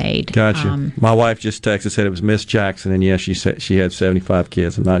to be made. Gotcha. My wife just texted, said it was Miss Jackson, and yes, she said she had 75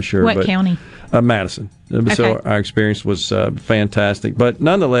 kids. I'm not sure. What county? Madison. Okay. So our experience was fantastic. But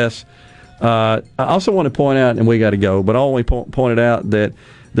nonetheless, I also want to point out, and we got to go, but I only pointed out that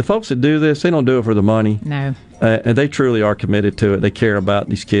the folks that do this, they don't do it for the money. No. And they truly are committed to it. They care about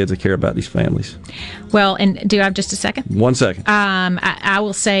these kids. They care about these families. Well, and do I have just a second? 1 second. I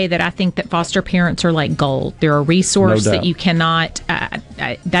will say that I think that foster parents are like gold. They're a resource that you cannot,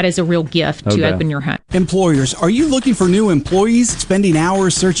 that is a real gift to open your home. Employers, are you looking for new employees, spending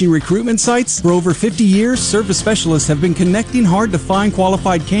hours searching recruitment sites? For over 50 years, service specialists have been connecting hard to find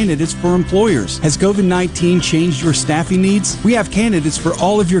qualified candidates for employers. Has COVID-19 changed your staffing needs? We have candidates for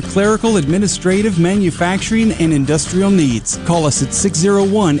all of your clerical, administrative, manufacturing, and industrial needs. Call us at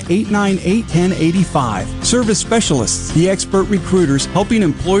 601-898-1085. Service Specialists, the expert recruiters helping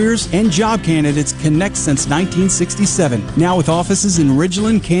employers and job candidates connect since 1967. Now with offices in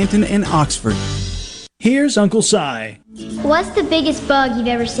Ridgeland, Canton, and Oxford. Here's Uncle Si. What's the biggest bug you've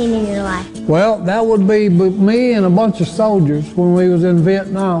ever seen in your life? Well, that would be me and a bunch of soldiers when we was in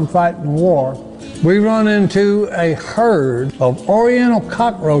Vietnam fighting the war. We run into a herd of oriental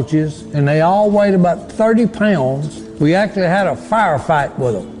cockroaches, and they all weighed about 30 pounds. We actually had a firefight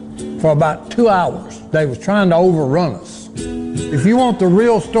with them for about 2 hours. They was trying to overrun us. If you want the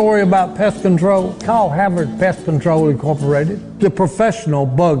real story about pest control, call Havard Pest Control Incorporated, the professional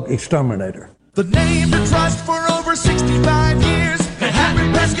bug exterminator. The name to trust for over 65 years. At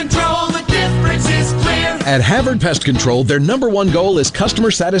Havard Pest Control, the difference is clear. At Havard Pest Control, their #1 goal is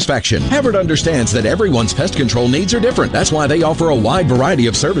customer satisfaction. Havard understands that everyone's pest control needs are different. That's why they offer a wide variety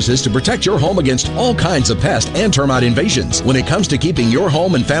of services to protect your home against all kinds of pest and termite invasions. When it comes to keeping your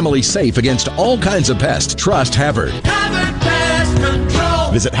home and family safe against all kinds of pests, trust Havard. Havard Pest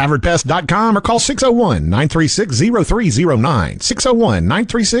Control. Visit HavardPest.com or call 601-936-0309.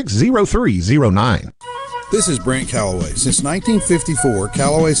 601-936-0309. This is Brent Calloway. Since 1954,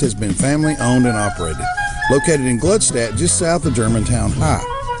 Calloway's has been family owned and operated. Located in Gluckstadt, just south of Germantown High.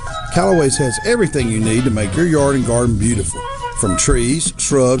 Calloway's has everything you need to make your yard and garden beautiful. From trees,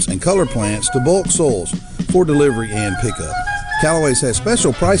 shrubs, and color plants to bulk soils for delivery and pickup. Calloway's has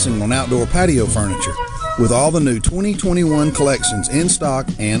special pricing on outdoor patio furniture with all the new 2021 collections in stock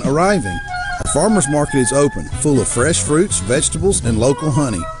and arriving. Our farmers market is open, full of fresh fruits, vegetables, and local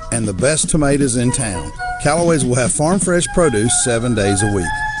honey, and the best tomatoes in town. Calloway's will have farm fresh produce 7 days a week.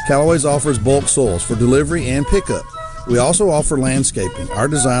 Calloway's offers bulk soils for delivery and pickup. We also offer landscaping. Our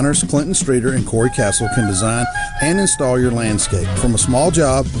designers, Clinton Streeter and Corey Castle, can design and install your landscape. From a small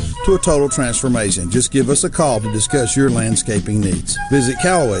job to a total transformation, just give us a call to discuss your landscaping needs. Visit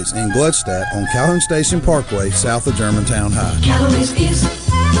Callaway's in Gluckstadt on Calhoun Station Parkway, south of Germantown High. Callaway's is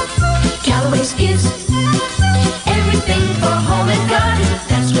everything for home and garden.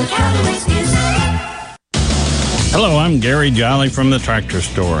 That's what Callaway's is. Hello, I'm Gary Jolly from the Tractor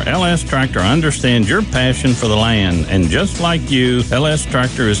Store. LS Tractor understands your passion for the land, and just like you, LS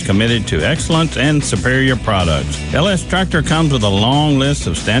Tractor is committed to excellence and superior products. LS Tractor comes with a long list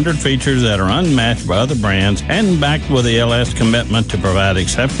of standard features that are unmatched by other brands and backed with the LS commitment to provide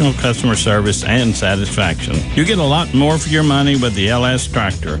exceptional customer service and satisfaction. You get a lot more for your money with the LS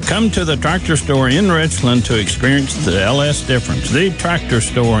Tractor. Come to the Tractor Store in Richland to experience the LS difference. The Tractor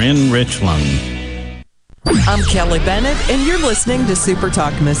Store in Richland. I'm Kelly Bennett, and you're listening to Super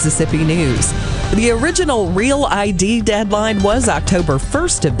Talk Mississippi News. The original Real ID deadline was October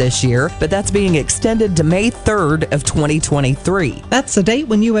 1st of this year, but that's being extended to May 3rd of 2023. That's the date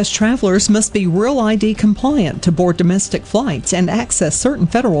when U.S. travelers must be Real ID compliant to board domestic flights and access certain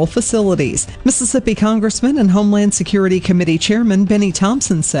federal facilities. Mississippi Congressman and Homeland Security Committee Chairman Benny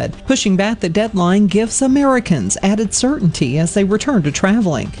Thompson said pushing back the deadline gives Americans added certainty as they return to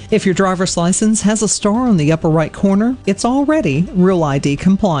traveling. If your driver's license has a star on the upper right corner, it's already Real ID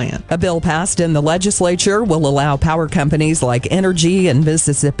compliant. A bill passed in the legislature will allow power companies like Energy and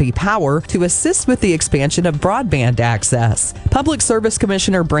Mississippi Power to assist with the expansion of broadband access. Public Service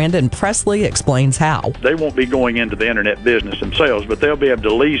Commissioner Brandon Presley explains how. They won't be going into the internet business themselves, but they'll be able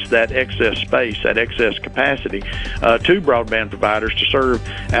to lease that excess space, that excess capacity to broadband providers to serve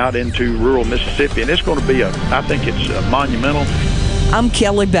out into rural Mississippi. And it's going to be I think it's monumental. I'm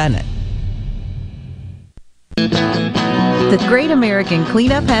Kelly Bennett. The Great American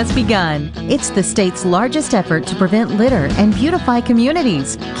Cleanup has begun. It's the state's largest effort to prevent litter and beautify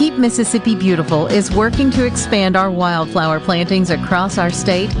communities. Keep Mississippi Beautiful is working to expand our wildflower plantings across our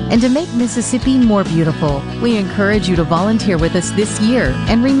state and to make Mississippi more beautiful. We encourage you to volunteer with us this year.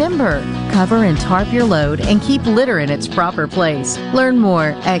 And remember, cover and tarp your load and keep litter in its proper place. Learn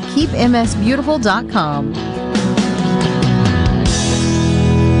more at keepmsbeautiful.com.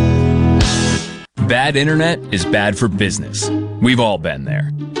 Bad internet is bad for business. We've all been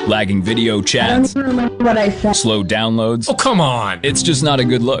there. Lagging video chats, slow downloads. Oh, come on. It's just not a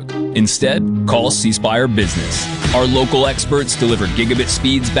good look. Instead, call C Spire Business. Our local experts deliver gigabit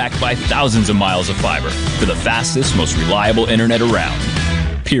speeds backed by thousands of miles of fiber for the fastest, most reliable internet around.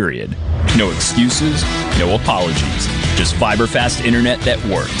 Period. No excuses, no apologies. Just fiber-fast internet that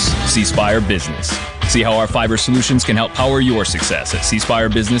works. C Spire Business. See how our fiber solutions can help power your success at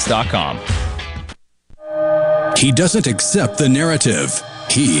cspirebusiness.com. He doesn't accept the narrative.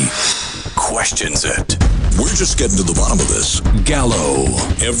 He questions it. We're just getting to the bottom of this. Gallo.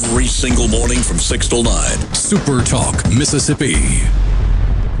 Every single morning from 6 till 9. Super Talk, Mississippi.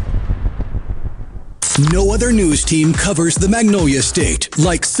 No other news team covers the Magnolia State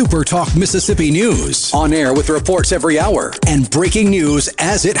like Super Talk Mississippi News. On air with reports every hour and breaking news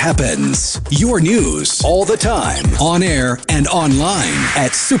as it happens. Your news all the time. On air and online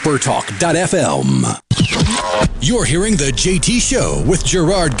at supertalk.fm. You're hearing the JT Show with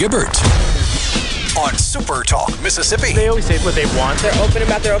Gerard Gibbert on Super Talk Mississippi. They always say what they want. They're open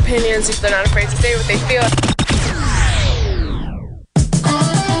about their opinions. They're not afraid to say what they feel.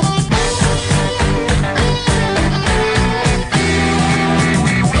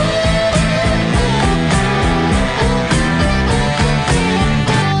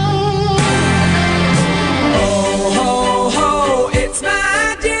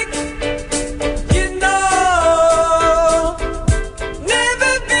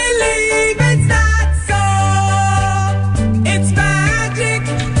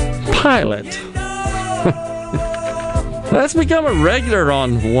 Pilot. That's become a regular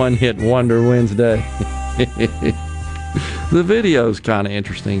on One Hit Wonder Wednesday. The video's kind of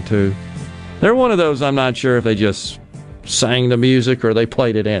interesting too. They're one of those, I'm not sure if they just sang the music or they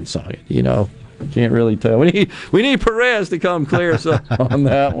played it and sung it. You know, can't really tell. We need Perez to come clear us up on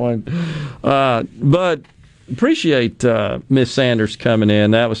that one. But appreciate Miss Sanders coming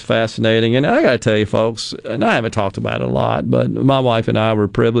in. That was fascinating. And I got to tell you, folks, and I haven't talked about it a lot, but my wife and I were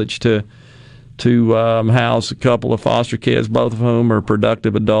privileged to house a couple of foster kids, both of whom are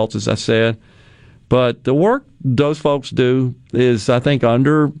productive adults, as I said. But the work those folks do is, I think,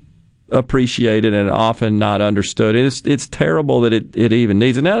 underappreciated and often not understood. It's terrible that it even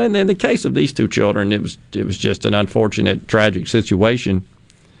needs it. Now, in the case of these two children, it was just an unfortunate, tragic situation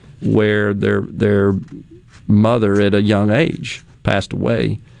where their mother at a young age passed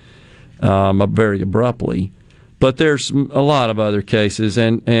away very abruptly. But there's a lot of other cases,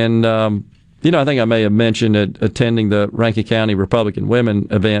 and I think I may have mentioned attending the Rankin County Republican Women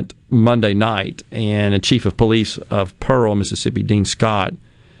event Monday night, and a chief of police of Pearl, Mississippi, Dean Scott,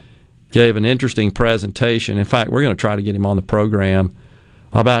 gave an interesting presentation. In fact, we're going to try to get him on the program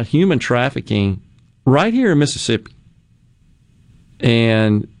about human trafficking right here in Mississippi.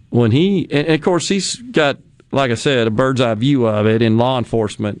 And and of course, he's got, like I said, a bird's eye view of it in law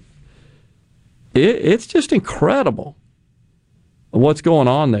enforcement. It's just incredible what's going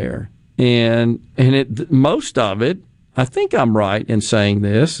on there. And most of it, I think I'm right in saying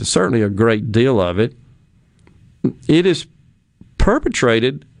this, certainly a great deal of it, it is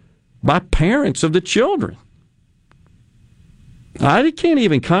perpetrated by parents of the children. I can't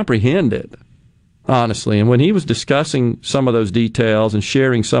even comprehend it, honestly. And when he was discussing some of those details and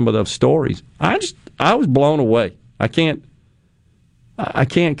sharing some of those stories, I was blown away. I can't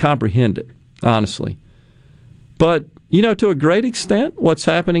comprehend it, honestly. But, to a great extent, what's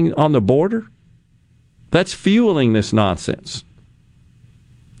happening on the border, that's fueling this nonsense.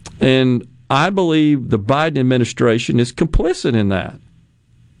 And I believe the Biden administration is complicit in that.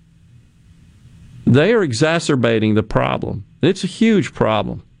 They are exacerbating the problem. It's a huge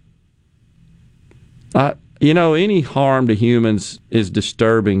problem. Any harm to humans is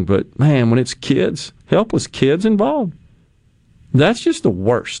disturbing, but, man, when it's kids, helpless kids involved, that's just the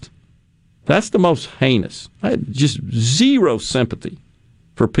worst. That's the most heinous. I had just zero sympathy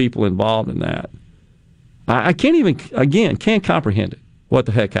for people involved in that. I can't comprehend it, what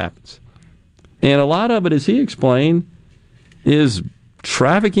the heck happens. And a lot of it, as he explained, is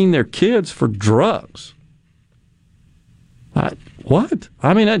trafficking their kids for drugs. What?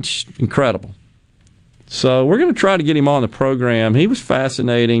 I mean, that's incredible. So we're going to try to get him on the program. He was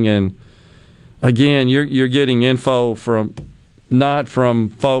fascinating, and again, you're getting info not from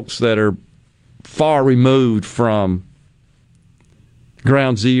folks that are far removed from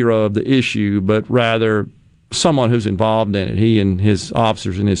ground zero of the issue, but rather someone who's involved in it, he and his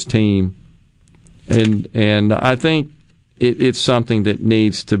officers and his team. And I think it's something that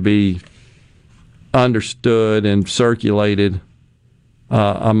needs to be understood and circulated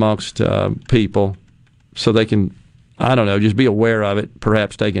amongst people so they can, just be aware of it,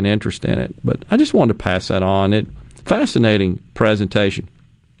 perhaps take an interest in it. But I just wanted to pass that on. Fascinating presentation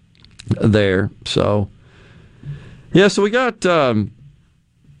there. So, so we got the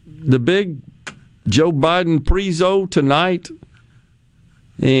big Joe Biden prezo tonight,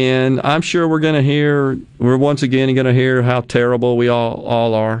 and I'm sure we're once again going to hear how terrible we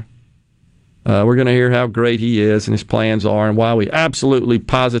all are. We're going to hear how great he is and his plans are and why we absolutely,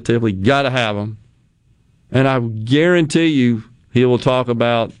 positively got to have him. And I guarantee you he will talk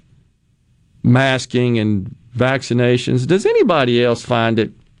about masking and vaccinations. Does anybody else find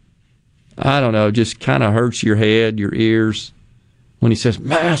it, just kind of hurts your head, your ears, when he says,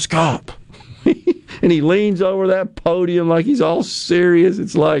 mask up? And he leans over that podium like he's all serious.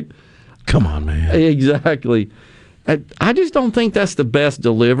 It's like, come on, man. Exactly. I just don't think that's the best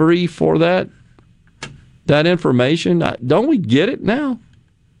delivery for that information. Don't we get it now?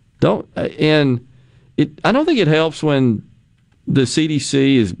 I don't think it helps when the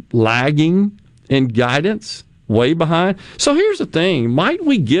CDC is lagging in guidance, way behind. So here's the thing. Might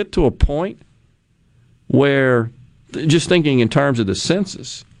we get to a point where, just thinking in terms of the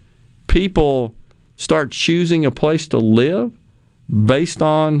census, people start choosing a place to live based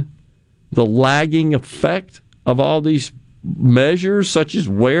on the lagging effect of all these measures, such as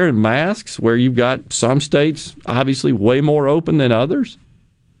wearing masks, where you've got some states obviously way more open than others?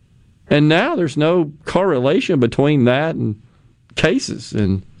 And now there's no correlation between that and cases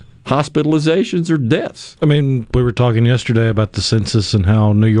and hospitalizations or deaths. I mean, we were talking yesterday about the census and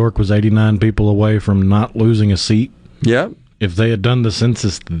how New York was 89 people away from not losing a seat. Yep. If they had done the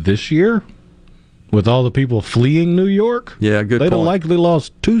census this year, with all the people fleeing New York, they'd have likely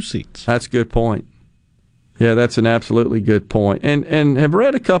lost 2 seats. That's a good point. Yeah, that's an absolutely good point. And have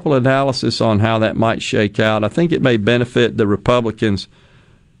read a couple of analysis on how that might shake out. I think it may benefit the Republicans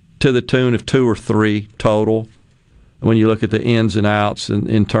to the tune of 2 or 3 total when you look at the ins and outs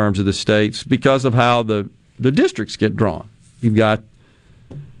in terms of the states, because of how the districts get drawn. You've got,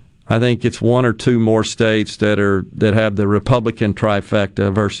 I think it's 1 or 2 more states that have the Republican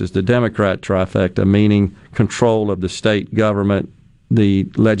trifecta versus the Democrat trifecta, meaning control of the state government, the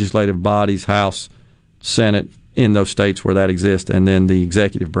legislative bodies, House, Senate, in those states where that exists, and then the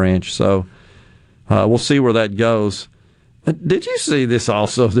executive branch. So we'll see where that goes. Did you see this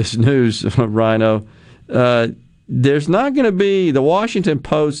also, this news, Rhino? There's not going to be, the Washington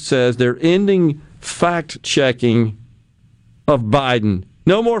Post says they're ending fact-checking of Biden.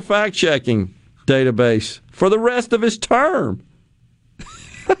 No more fact-checking. database for the rest of his term.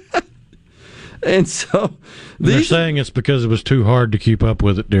 And so they're saying it's because it was too hard to keep up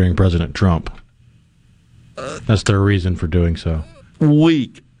with it during President Trump. That's their reason for doing so.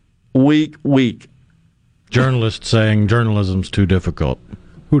 Weak. Journalists saying journalism's too difficult.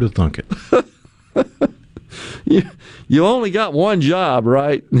 Who'd have thunk it? You only got one job,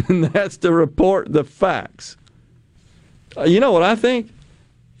 right? And that's to report the facts. You know what I think?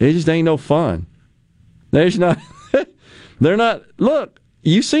 It just ain't no fun. There's not. They're not. Look,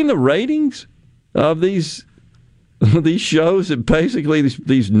 you seen the ratings of these shows that basically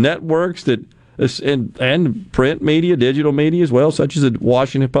these networks that and print media, digital media as well, such as the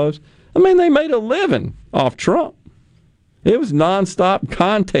Washington Post. I mean, they made a living off Trump. It was nonstop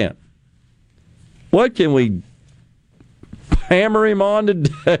content. What can we hammer him on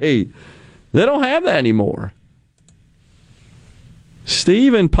today? They don't have that anymore.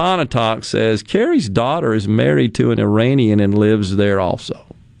 Stephen Ponatok says Kerry's daughter is married to an Iranian and lives there also.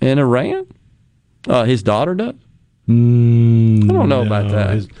 In Iran? His daughter does? I don't know about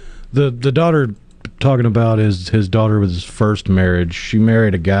that. The daughter talking about is his daughter was his first marriage. She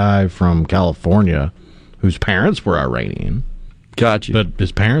married a guy from California whose parents were Iranian. Gotcha. But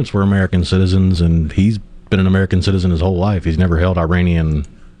his parents were American citizens, and he's been an American citizen his whole life. He's never held Iranian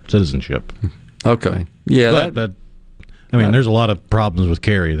citizenship. Okay. Yeah. There's a lot of problems with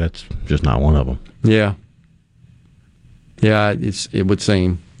Kerry. That's just not one of them. Yeah. Yeah, it would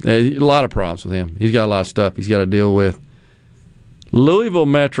seem. A lot of problems with him. He's got a lot of stuff he's got to deal with. Louisville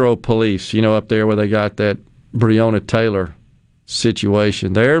Metro Police, up there where they got that Breonna Taylor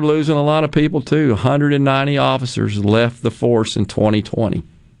situation, they're losing a lot of people too. 190 officers left the force in 2020.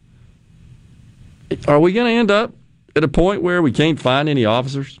 Are we going to end up at a point where we can't find any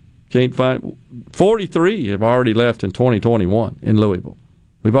officers? 43 have already left in 2021 in Louisville.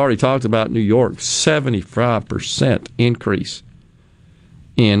 We've already talked about New York, 75% increase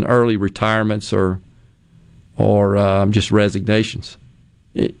in early retirements or just resignations.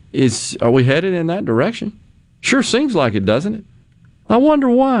 Are we headed in that direction? Sure seems like it, doesn't it? I wonder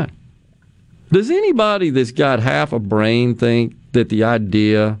why. Does anybody that's got half a brain think that the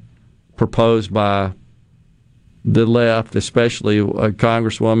idea proposed by the left, especially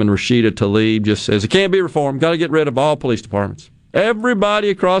Congresswoman Rashida Tlaib, just says it can't be reformed, got to get rid of all police departments? Everybody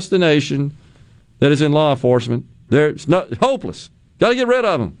across the nation that is in law enforcement, it's not hopeless. Got to get rid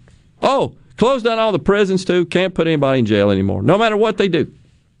of them. Oh, close down all the prisons too. Can't put anybody in jail anymore, no matter what they do.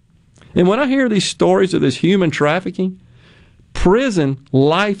 And when I hear these stories of this human trafficking,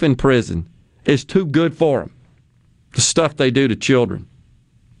 life in prison is too good for them. The stuff they do to children,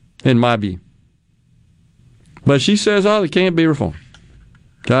 in my view. But she says, it can't be reformed.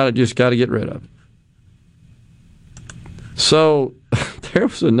 Got to get rid of it. So there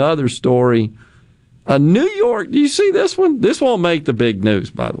was another story. A New York, do you see this one? This won't make the big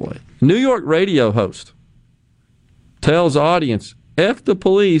news, by the way. New York radio host tells audience, F the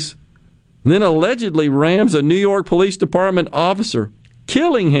police, then allegedly rams a New York Police Department officer,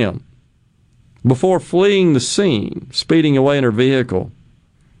 killing him before fleeing the scene, speeding away in her vehicle.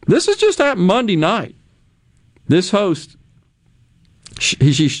 This has just happened Monday night. This host,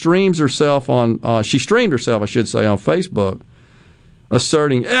 she streamed herself, on Facebook,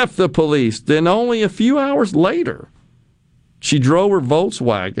 asserting, F the police. Then only a few hours later, she drove her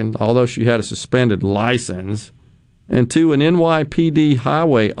Volkswagen, although she had a suspended license, into an NYPD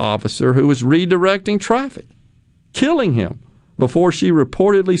highway officer who was redirecting traffic, killing him before she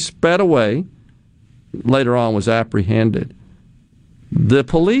reportedly sped away. Later on was apprehended. The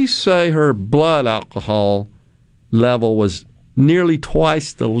police say her blood alcohol level was nearly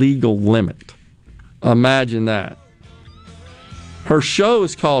twice the legal limit. Imagine that. Her show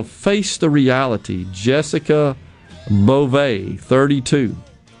is called Face the Reality. Jessica Beauvais, 32.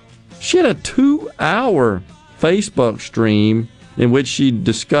 She had a 2-hour Facebook stream in which she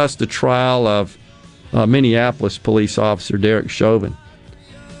discussed the trial of Minneapolis police officer Derek Chauvin.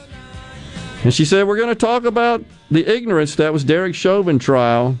 And she said, we're going to talk about the ignorance that was Derek Chauvin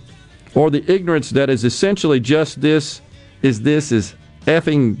trial, or the ignorance that is essentially just this is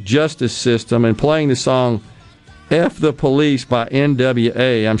effing justice system, and playing the song F the Police by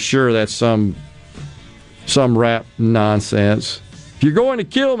NWA. I'm sure that's some rap nonsense. If you're going to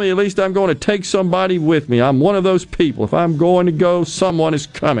kill me, at least I'm going to take somebody with me. I'm one of those people. If I'm going to go, someone is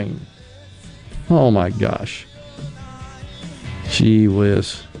coming. Oh, my gosh. Gee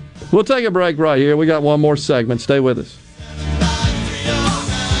whiz. We'll take a break right here. We got one more segment. Stay with us.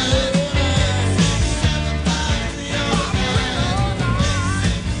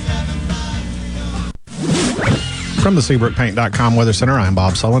 From the SeabrookPaint.com Weather Center, I'm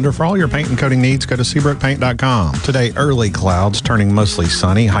Bob Sullender. For all your paint and coating needs, go to SeabrookPaint.com. Today, early clouds, turning mostly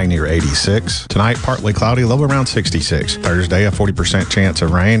sunny, high near 86. Tonight, partly cloudy, low around 66. Thursday, a 40% chance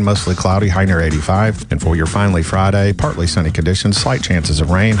of rain, mostly cloudy, high near 85. And for your finally Friday, partly sunny conditions, slight chances of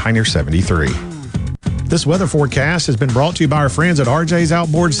rain, high near 73. This weather forecast has been brought to you by our friends at RJ's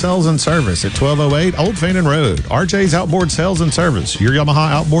Outboard Sales and Service at 1208 Old Fannin Road. RJ's Outboard Sales and Service, your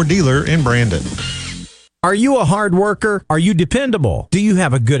Yamaha outboard dealer in Brandon. Are you a hard worker? Are you dependable? Do you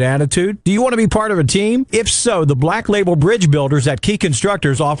have a good attitude? Do you want to be part of a team? If so, the Black Label Bridge Builders at Key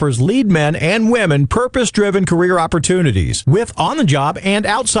Constructors offers lead men and women purpose-driven career opportunities with on-the-job and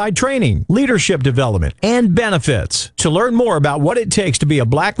outside training, leadership development, and benefits. To learn more about what it takes to be a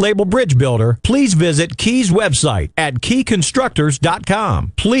Black Label Bridge Builder, please visit Key's website at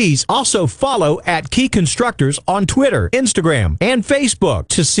keyconstructors.com. Please also follow at Key Constructors on Twitter, Instagram, and Facebook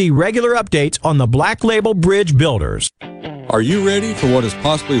to see regular updates on the Black Label Bridge Builders. Are you ready for what is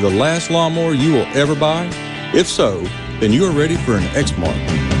possibly the last lawnmower you will ever buy? If so, then you are ready for an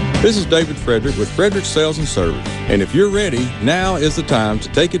Exmark. This is David Frederick with Frederick Sales and Service. And if you're ready, now is the time to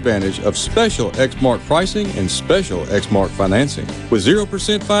take advantage of special Exmark pricing and special Exmark financing. With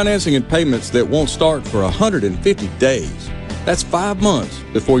 0% financing and payments that won't start for 150 days. That's 5 months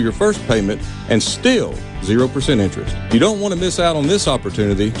before your first payment and still 0% interest. You don't want to miss out on this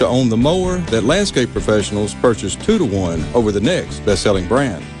opportunity to own the mower that landscape professionals purchase 2-to-1 over the next best-selling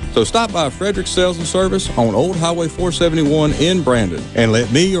brand. So stop by Frederick Sales and Service on Old Highway 471 in Brandon and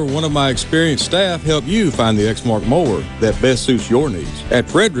let me or one of my experienced staff help you find the Exmark mower that best suits your needs. At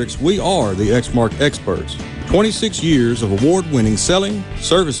Frederick's, we are the Exmark experts. 26 years of award-winning selling,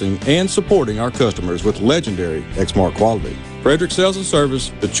 servicing, and supporting our customers with legendary Exmark quality. Frederick Sales and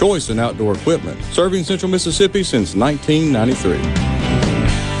Service, the choice in outdoor equipment, serving Central Mississippi since 1993.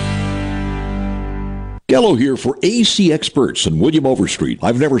 Gallo here for AC Experts in William Overstreet.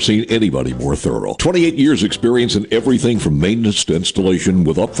 I've never seen anybody more thorough. 28 years experience in everything from maintenance to installation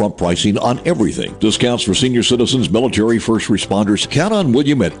with upfront pricing on everything. Discounts for senior citizens, military, first responders. Count on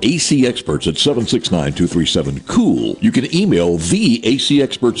William at AC Experts at 769-237-COOL. You can email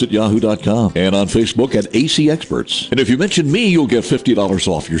theacexperts@yahoo.com and on Facebook at AC Experts. And if you mention me, you'll get $50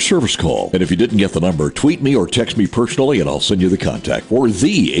 off your service call. And if you didn't get the number, tweet me or text me personally and I'll send you the contact for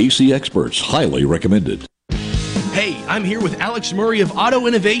the AC Experts. Highly recommended. Hey, I'm here with Alex Murray of Auto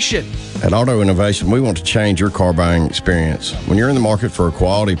Innovation. At Auto Innovation, we want to change your car buying experience. When you're in the market for a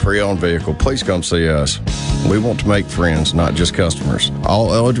quality pre-owned vehicle, please come see us. We want to make friends, not just customers.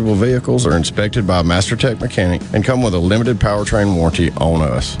 All eligible vehicles are inspected by a MasterTech mechanic and come with a limited powertrain warranty on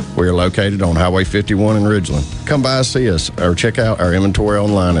us. We are located on Highway 51 in Ridgeland. Come by and see us or check out our inventory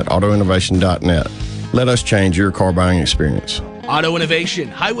online at autoinnovation.net. Let us change your car buying experience. Auto Innovation,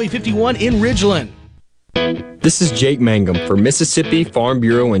 Highway 51 in Ridgeland. This is Jake Mangum for Mississippi Farm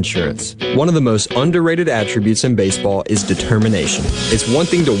Bureau Insurance. One of the most underrated attributes in baseball is determination. It's one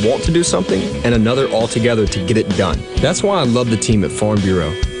thing to want to do something and another altogether to get it done. That's why I love the team at Farm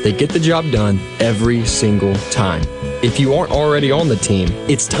Bureau. They get the job done every single time. If you aren't already on the team,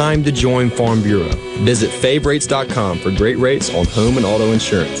 it's time to join Farm Bureau. Visit favrates.com for great rates on home and auto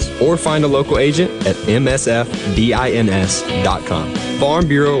insurance, or find a local agent at msfbins.com. Farm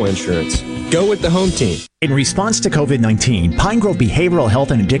Bureau Insurance. Go with the home team. In response to COVID-19, Pine Grove Behavioral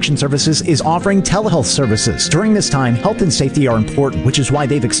Health and Addiction Services is offering telehealth services. During this time, health and safety are important, which is why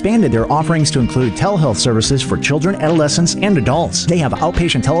they've expanded their offerings to include telehealth services for children, adolescents, and adults. They have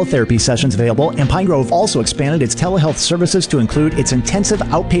outpatient teletherapy sessions available, and Pine Grove also expanded its telehealth services to include its intensive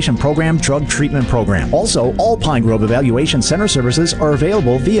outpatient program drug treatment program. Also, all Pine Grove Evaluation Center services are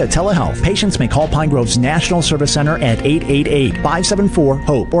available via telehealth. Patients may call Pine Grove's National Service Center at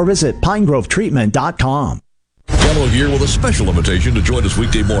 888-574-HOPE or visit pinegrovetreatment.com. Gallo here with a special invitation to join us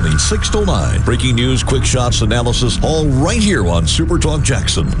weekday morning, 6 to 9. Breaking news, quick shots, analysis, all right here on Super Talk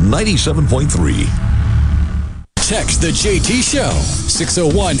Jackson 97.3. Text the JT Show,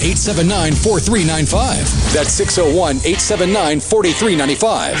 601-879-4395. That's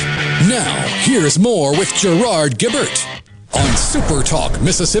 601-879-4395. Now, here's more with Gerard Gibbert on Super Talk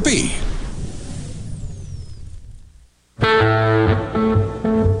Mississippi.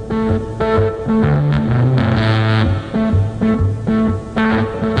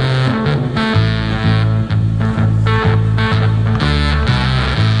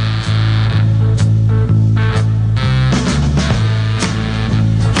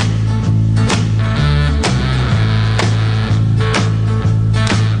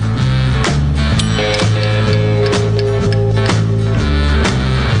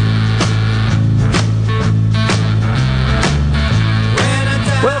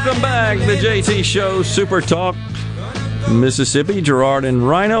 The JT Show, Super Talk Mississippi. Gerard and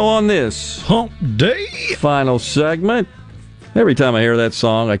Rhino on this Hump Day final segment. Every time I hear that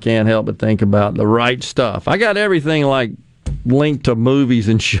song, I can't help but think about The Right Stuff. I got everything like linked to movies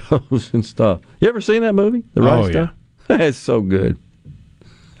and shows and stuff. You ever seen that movie, The Right Stuff? Yeah. It's so good.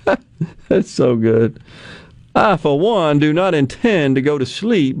 It's so good. I, for one, do not intend to go to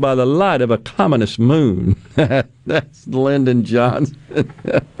sleep by the light of a communist moon. That's Lyndon Johnson.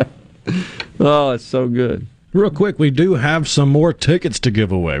 Oh, it's so good. Real quick, we do have some more tickets to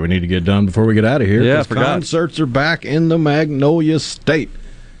give away. We need to get done before we get out of here. Yeah, I forgot. Concerts are back in the Magnolia State.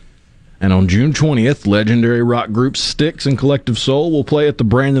 And on June 20th, legendary rock groups Styx and Collective Soul will play at the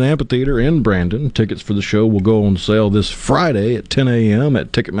Brandon Amphitheater in Brandon. Tickets for the show will go on sale this Friday at 10 a.m.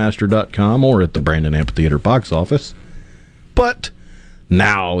 at Ticketmaster.com or at the Brandon Amphitheater box office. But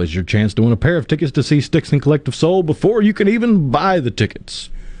now is your chance to win a pair of tickets to see Styx and Collective Soul before you can even buy the tickets.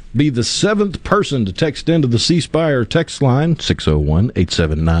 Be the 7th person to text into the C Spire text line,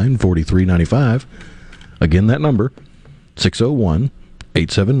 601-879-4395. Again, that number,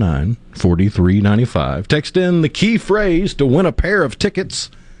 601-879-4395. Text in the key phrase to win a pair of tickets.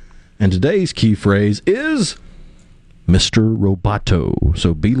 And today's key phrase is Mr. Roboto.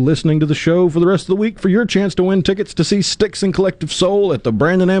 So be listening to the show for the rest of the week for your chance to win tickets to see Styx and Collective Soul at the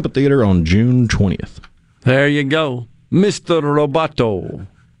Brandon Amphitheater on June 20th. There you go. Mr. Roboto.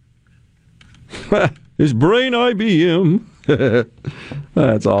 His brain IBM.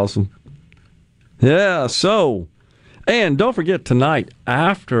 That's awesome. Yeah, so, and don't forget tonight,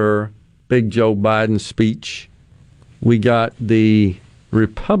 after Big Joe Biden's speech, we got the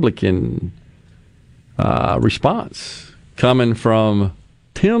Republican response coming from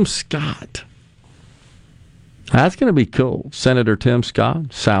Tim Scott. That's going to be cool. Senator Tim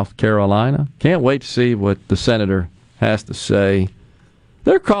Scott, South Carolina. Can't wait to see what the senator has to say.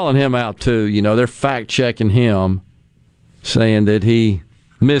 They're calling him out, too. You know, they're fact-checking him, saying that he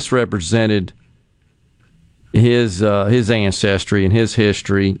misrepresented his ancestry and his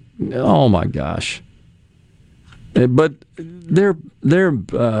history. Oh, my gosh. But they're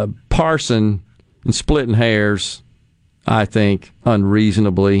parsing and splitting hairs, I think,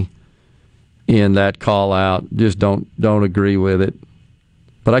 unreasonably in that call-out. Just don't agree with it.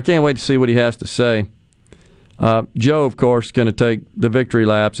 But I can't wait to see what he has to say. Joe, of course, is going to take the victory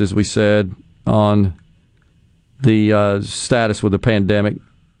laps, as we said, on the status with the pandemic,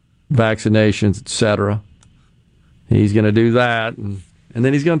 vaccinations, etc. He's going to do that, and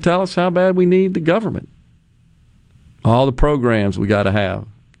then he's going to tell us how bad we need the government. All the programs we got to have.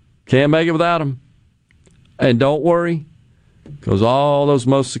 Can't make it without them. And don't worry, because all those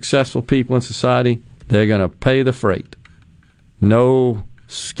most successful people in society, they're going to pay the freight. No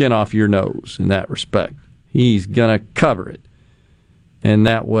skin off your nose in that respect. He's going to cover it. And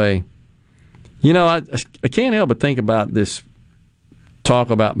that way, you know, I can't help but think about this talk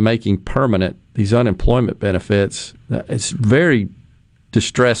about making permanent these unemployment benefits. It's very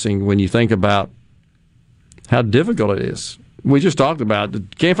distressing when you think about how difficult it is. We just talked about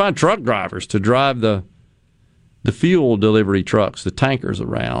it. Can't find truck drivers to drive the fuel delivery trucks, the tankers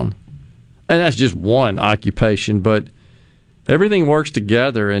around. And that's just one occupation, but everything works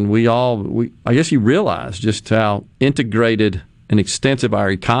together, and I guess you realize just how integrated and extensive our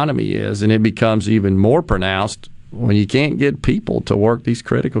economy is, and it becomes even more pronounced when you can't get people to work these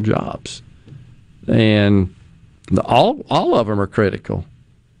critical jobs. And all of them are critical.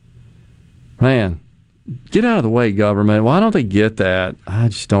 Man, get out of the way, government. Why don't they get that? I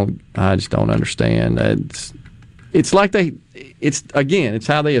just don't understand. It's like it's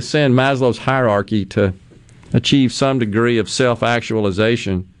how they ascend Maslow's hierarchy to achieve some degree of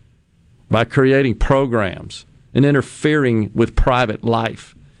self-actualization by creating programs and interfering with private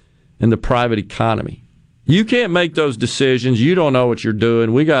life and the private economy. You can't make those decisions. You don't know what you're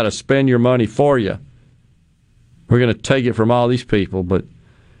doing. We got to spend your money for you. We're going to take it from all these people. But,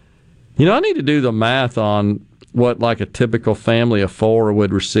 you know, I need to do the math on what like a typical family of four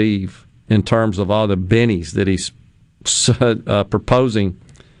would receive in terms of all the bennies that he's proposing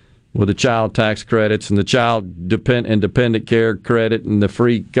with the child tax credits and the child dependent care credit and the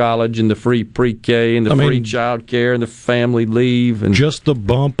free college and the free pre-K and the free child care and the family leave. And just the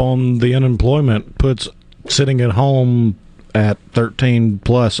bump on the unemployment puts sitting at home at $13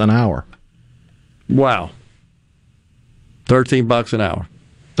 plus an hour. Wow. $13 an hour.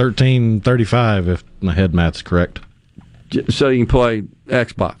 $13.35 if my head math's correct. So you can play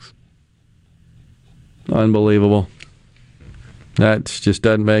Xbox. Unbelievable. That just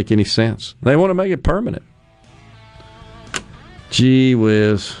doesn't make any sense. They want to make it permanent. Gee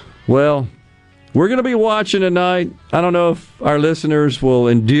whiz. Well, We're going to be watching tonight. I don't know if our listeners will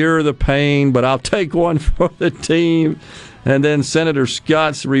endure the pain, but I'll take one for the team. And then Senator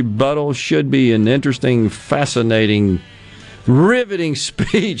Scott's rebuttal should be an interesting, fascinating, riveting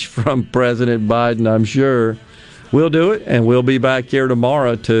speech from President Biden, I'm sure. We'll do it, and we'll be back here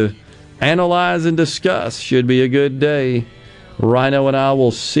tomorrow to analyze and discuss. Should be a good day. Rhino and I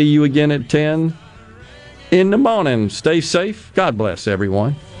will see you again at 10 in the morning. Stay safe. God bless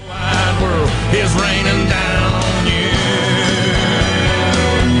everyone. Wide world is raining down on you.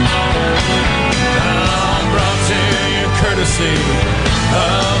 I'm brought to you courtesy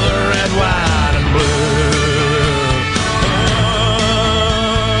of the red, white, and blue.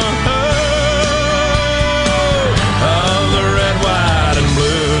 Of the red, white, and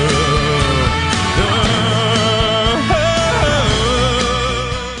blue.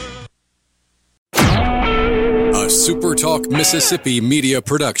 A SuperTalk Mississippi media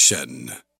production.